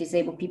inequality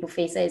disabled people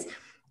face is.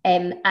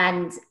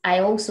 And I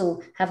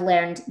also have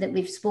learned that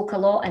we've spoke a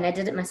lot, and I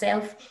did it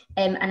myself,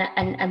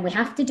 and we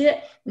have to do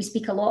it. We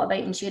speak a lot about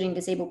ensuring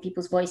disabled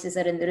people's voices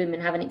are in the room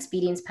and having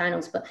experience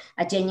panels, but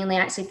I genuinely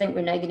actually think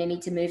we're now going to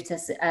need to move to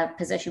a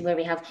position where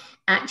we have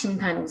action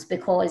panels,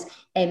 because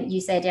you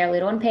said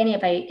earlier on, Penny,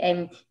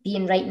 about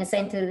being right in the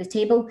centre of the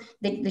table.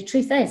 The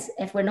truth is,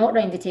 if we're not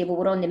round the table,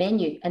 we're on the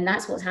menu, and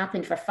that's what's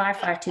happened for far,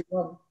 far too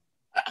long.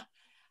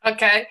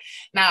 Okay,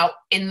 now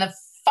in the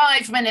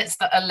 5 minutes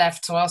that are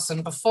left to us,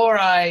 and before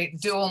I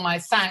do all my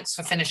thanks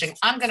for finishing,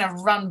 I'm going to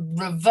run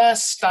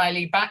reverse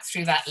styly back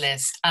through that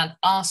list and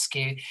ask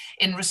you,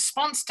 in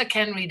response to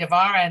Ken Reid of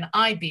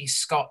RNIB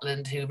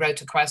Scotland, who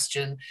wrote a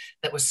question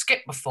that was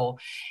skipped before,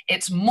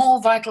 it's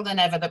more vital than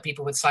ever that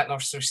people with sight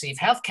loss receive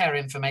healthcare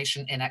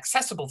information in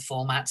accessible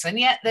formats, and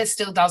yet this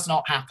still does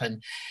not happen.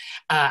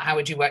 How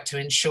would you work to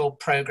ensure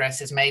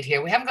progress is made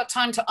here? We haven't got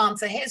time to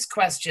answer his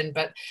question,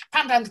 but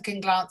Pam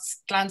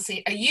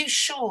Duncan-Glancy, are you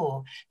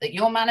sure that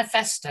your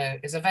manifesto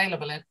is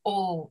available in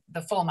all the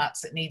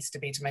formats it needs to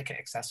be to make it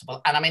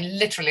accessible? And I mean,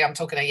 literally, I'm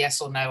talking a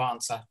yes or no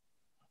answer.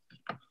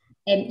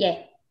 Yeah.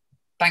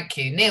 Thank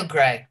you. Neil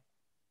Gray,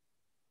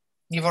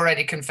 you've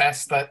already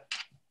confessed that.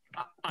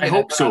 I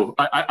hope so.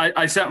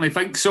 I certainly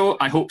think so.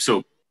 I hope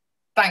so.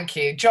 Thank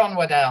you. John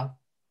Waddell.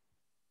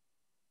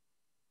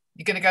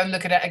 You're going to go and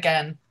look at it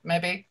again,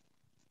 maybe?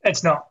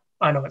 It's not.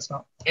 I know it's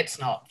not. It's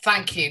not.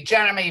 Thank you.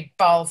 Jeremy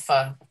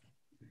Balfour.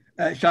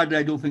 Sadly,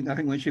 I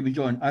think we should be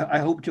joined. I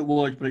hoped it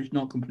was, but it's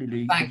not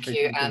completely. Thank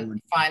you.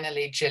 And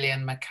finally,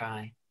 Gillian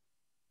Mackay.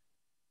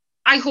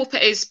 I hope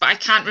it is, but I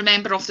can't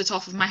remember off the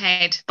top of my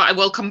head. But I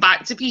will come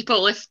back to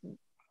people if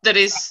there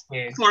is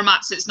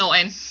formats it's not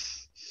in.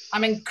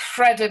 I'm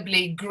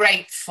incredibly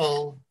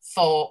grateful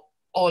for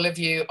all of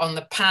you on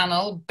the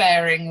panel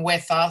bearing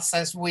with us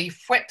as we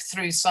whip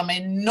through some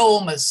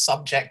enormous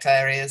subject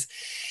areas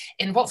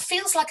in what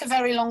feels like a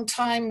very long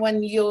time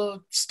when you're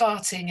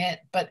starting it,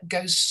 but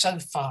goes so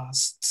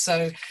fast.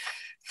 So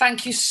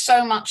thank you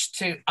so much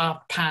to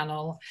our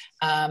panel.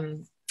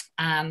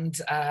 And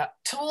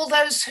to all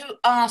those who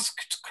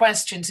asked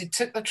questions, who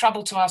took the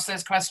trouble to ask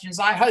those questions,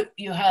 I hope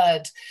you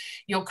heard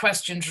your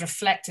questions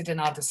reflected in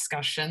our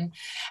discussion.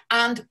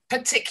 And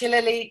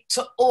particularly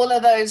to all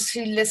of those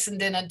who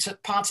listened in and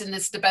took part in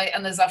this debate.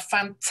 And there's a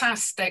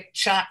fantastic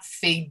chat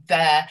feed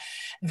there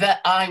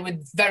that I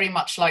would very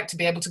much like to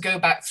be able to go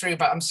back through,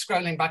 but I'm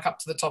scrolling back up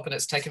to the top and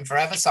it's taken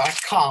forever, so I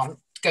can't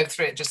go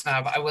through it just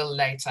now, but I will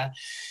later.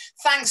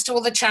 Thanks to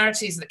all the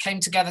charities that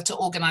came together to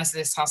organise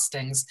this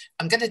hustings.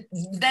 I'm going to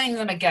name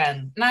them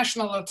again: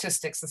 National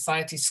Autistic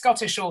Society,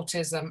 Scottish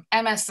Autism,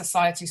 MS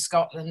Society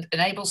Scotland,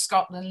 Enable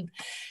Scotland,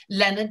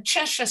 Leonard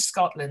Cheshire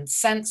Scotland,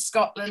 Sense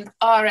Scotland,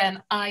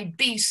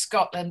 RNIB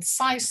Scotland,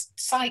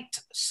 Sight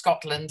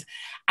Scotland,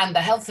 and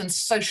the Health and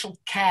Social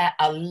Care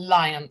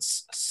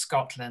Alliance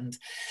Scotland.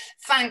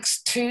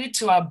 Thanks too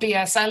to our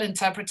BSL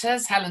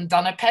interpreters, Helen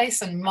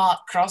Dunnerpace and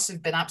Mark Cross,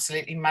 who've been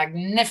absolutely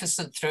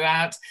magnificent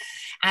throughout,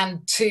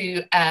 and to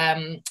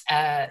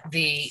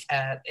the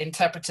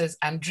interpreters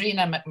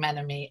Andrina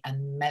McMenemy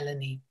and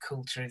Melanie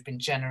Coulter, who've been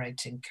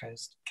generating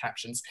closed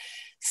captions.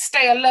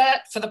 Stay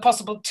alert for the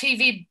possible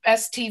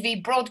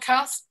STV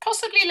broadcast,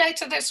 possibly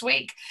later this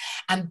week.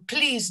 And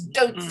please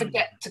don't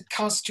forget to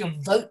cast your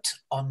vote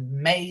on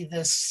May the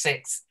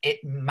 6th.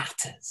 It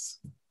matters.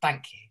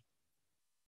 Thank you.